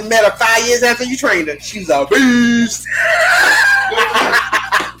that nigga met her 5 years after you trained her, she was all beast.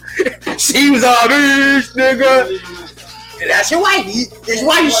 She was all beast, nigga. And that's your wife. Your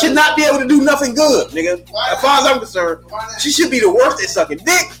wife should not be able to do nothing good, nigga. As far as I'm concerned, she should be the worst at sucking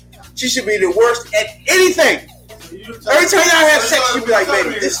dick. She should be the worst at anything. Every time y'all have sex, you be like,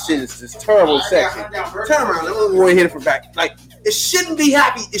 baby, this shit is this terrible sex. Turn around, I'm gonna go and hit it from back. Like, it shouldn't be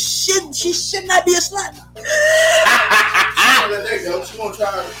happy. She should not be a slut.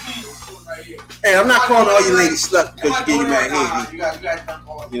 Hey, I'm not calling all you ladies slut because you get your man head.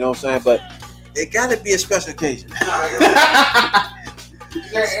 You know what I'm saying? But it gotta be a special occasion.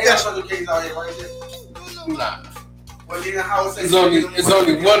 It's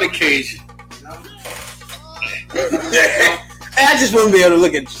only one occasion. I just wouldn't be able to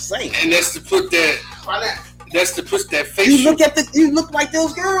look at you saying. And that's to put that. That's to put that facial. You look like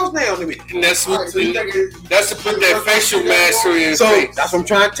those girls now to me. And that's to put that facial mastery in. So face. that's what I'm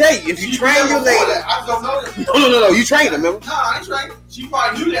trying to tell you. If you train your lady, I don't know that. No, you train her, remember? No, I ain't trained. She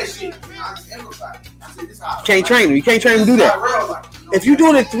probably knew that shit. I said this how. Can't train her. You can't train her to do that. If you're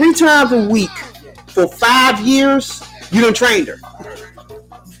doing it 3 times a week for 5 years, you done trained her.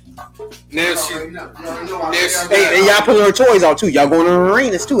 Now she, hey, and y'all putting her toys out too. Y'all going to the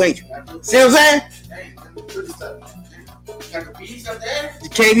arenas too, ain't you? See what I'm saying? You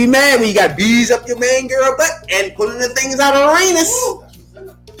can't be mad when you got bees up your man girl butt and pulling the things out of arenas.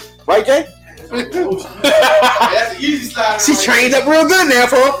 Right, Jay? She trained up real good now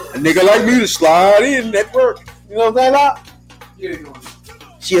for a nigga like me to slide in that work. You know what I'm saying?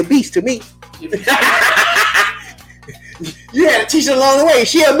 She a beast to me. You had to teach her along the way.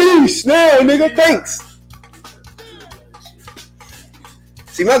 She a beast. No, nigga, thanks.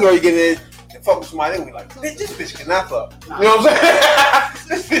 See, my girl, you get in and fuck with somebody, they be like, bitch, this bitch cannot fuck. You know what I'm saying?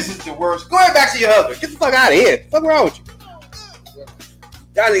 This bitch is the worst. Go ahead back to your husband. Get the fuck out of here. What's wrong with you?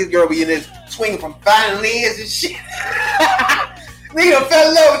 Y'all niggas girl be in there swinging from fine lids and shit. Nigga fell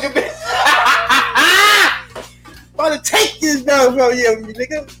in love with your bitch. About to take this dog from you,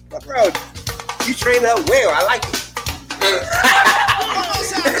 nigga. What's wrong with you? You train up well. I like it.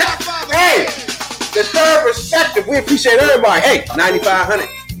 Hey, the third perspective. We appreciate everybody. Hey, 9,500.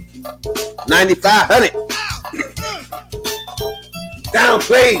 9,500. Down,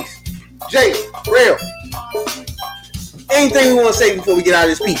 please. Jay, real. Anything we want to say before we get out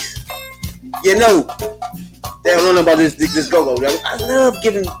of this piece? You know, they don't know about this go-go. I love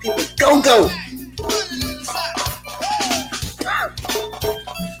giving people go-go.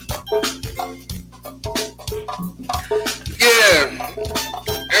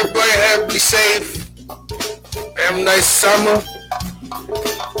 everybody be safe. Have a nice summer.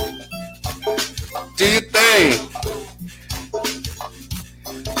 Do your thing.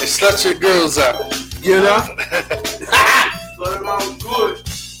 And slut your girls out. You know? Let him out good.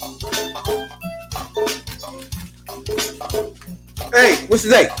 Hey, what's the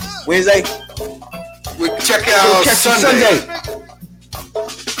day? Wednesday? We check it out Catch you Sunday.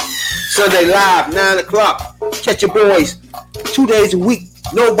 Sunday live, 9 o'clock. Catch your boys 2 days a week.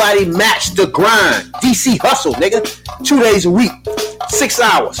 Nobody matched the grind. DC hustle, nigga. 2 days a week. 6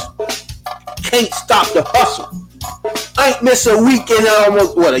 hours. Can't stop the hustle. I ain't miss a week in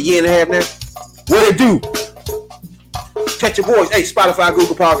almost, what, a year and a half now? What it do? Catch your boys. Hey, Spotify,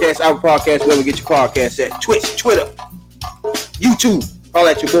 Google Podcasts, Apple Podcasts, wherever you get your podcasts at. Twitch, Twitter, YouTube. All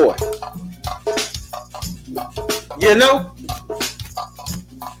at your boy. You know?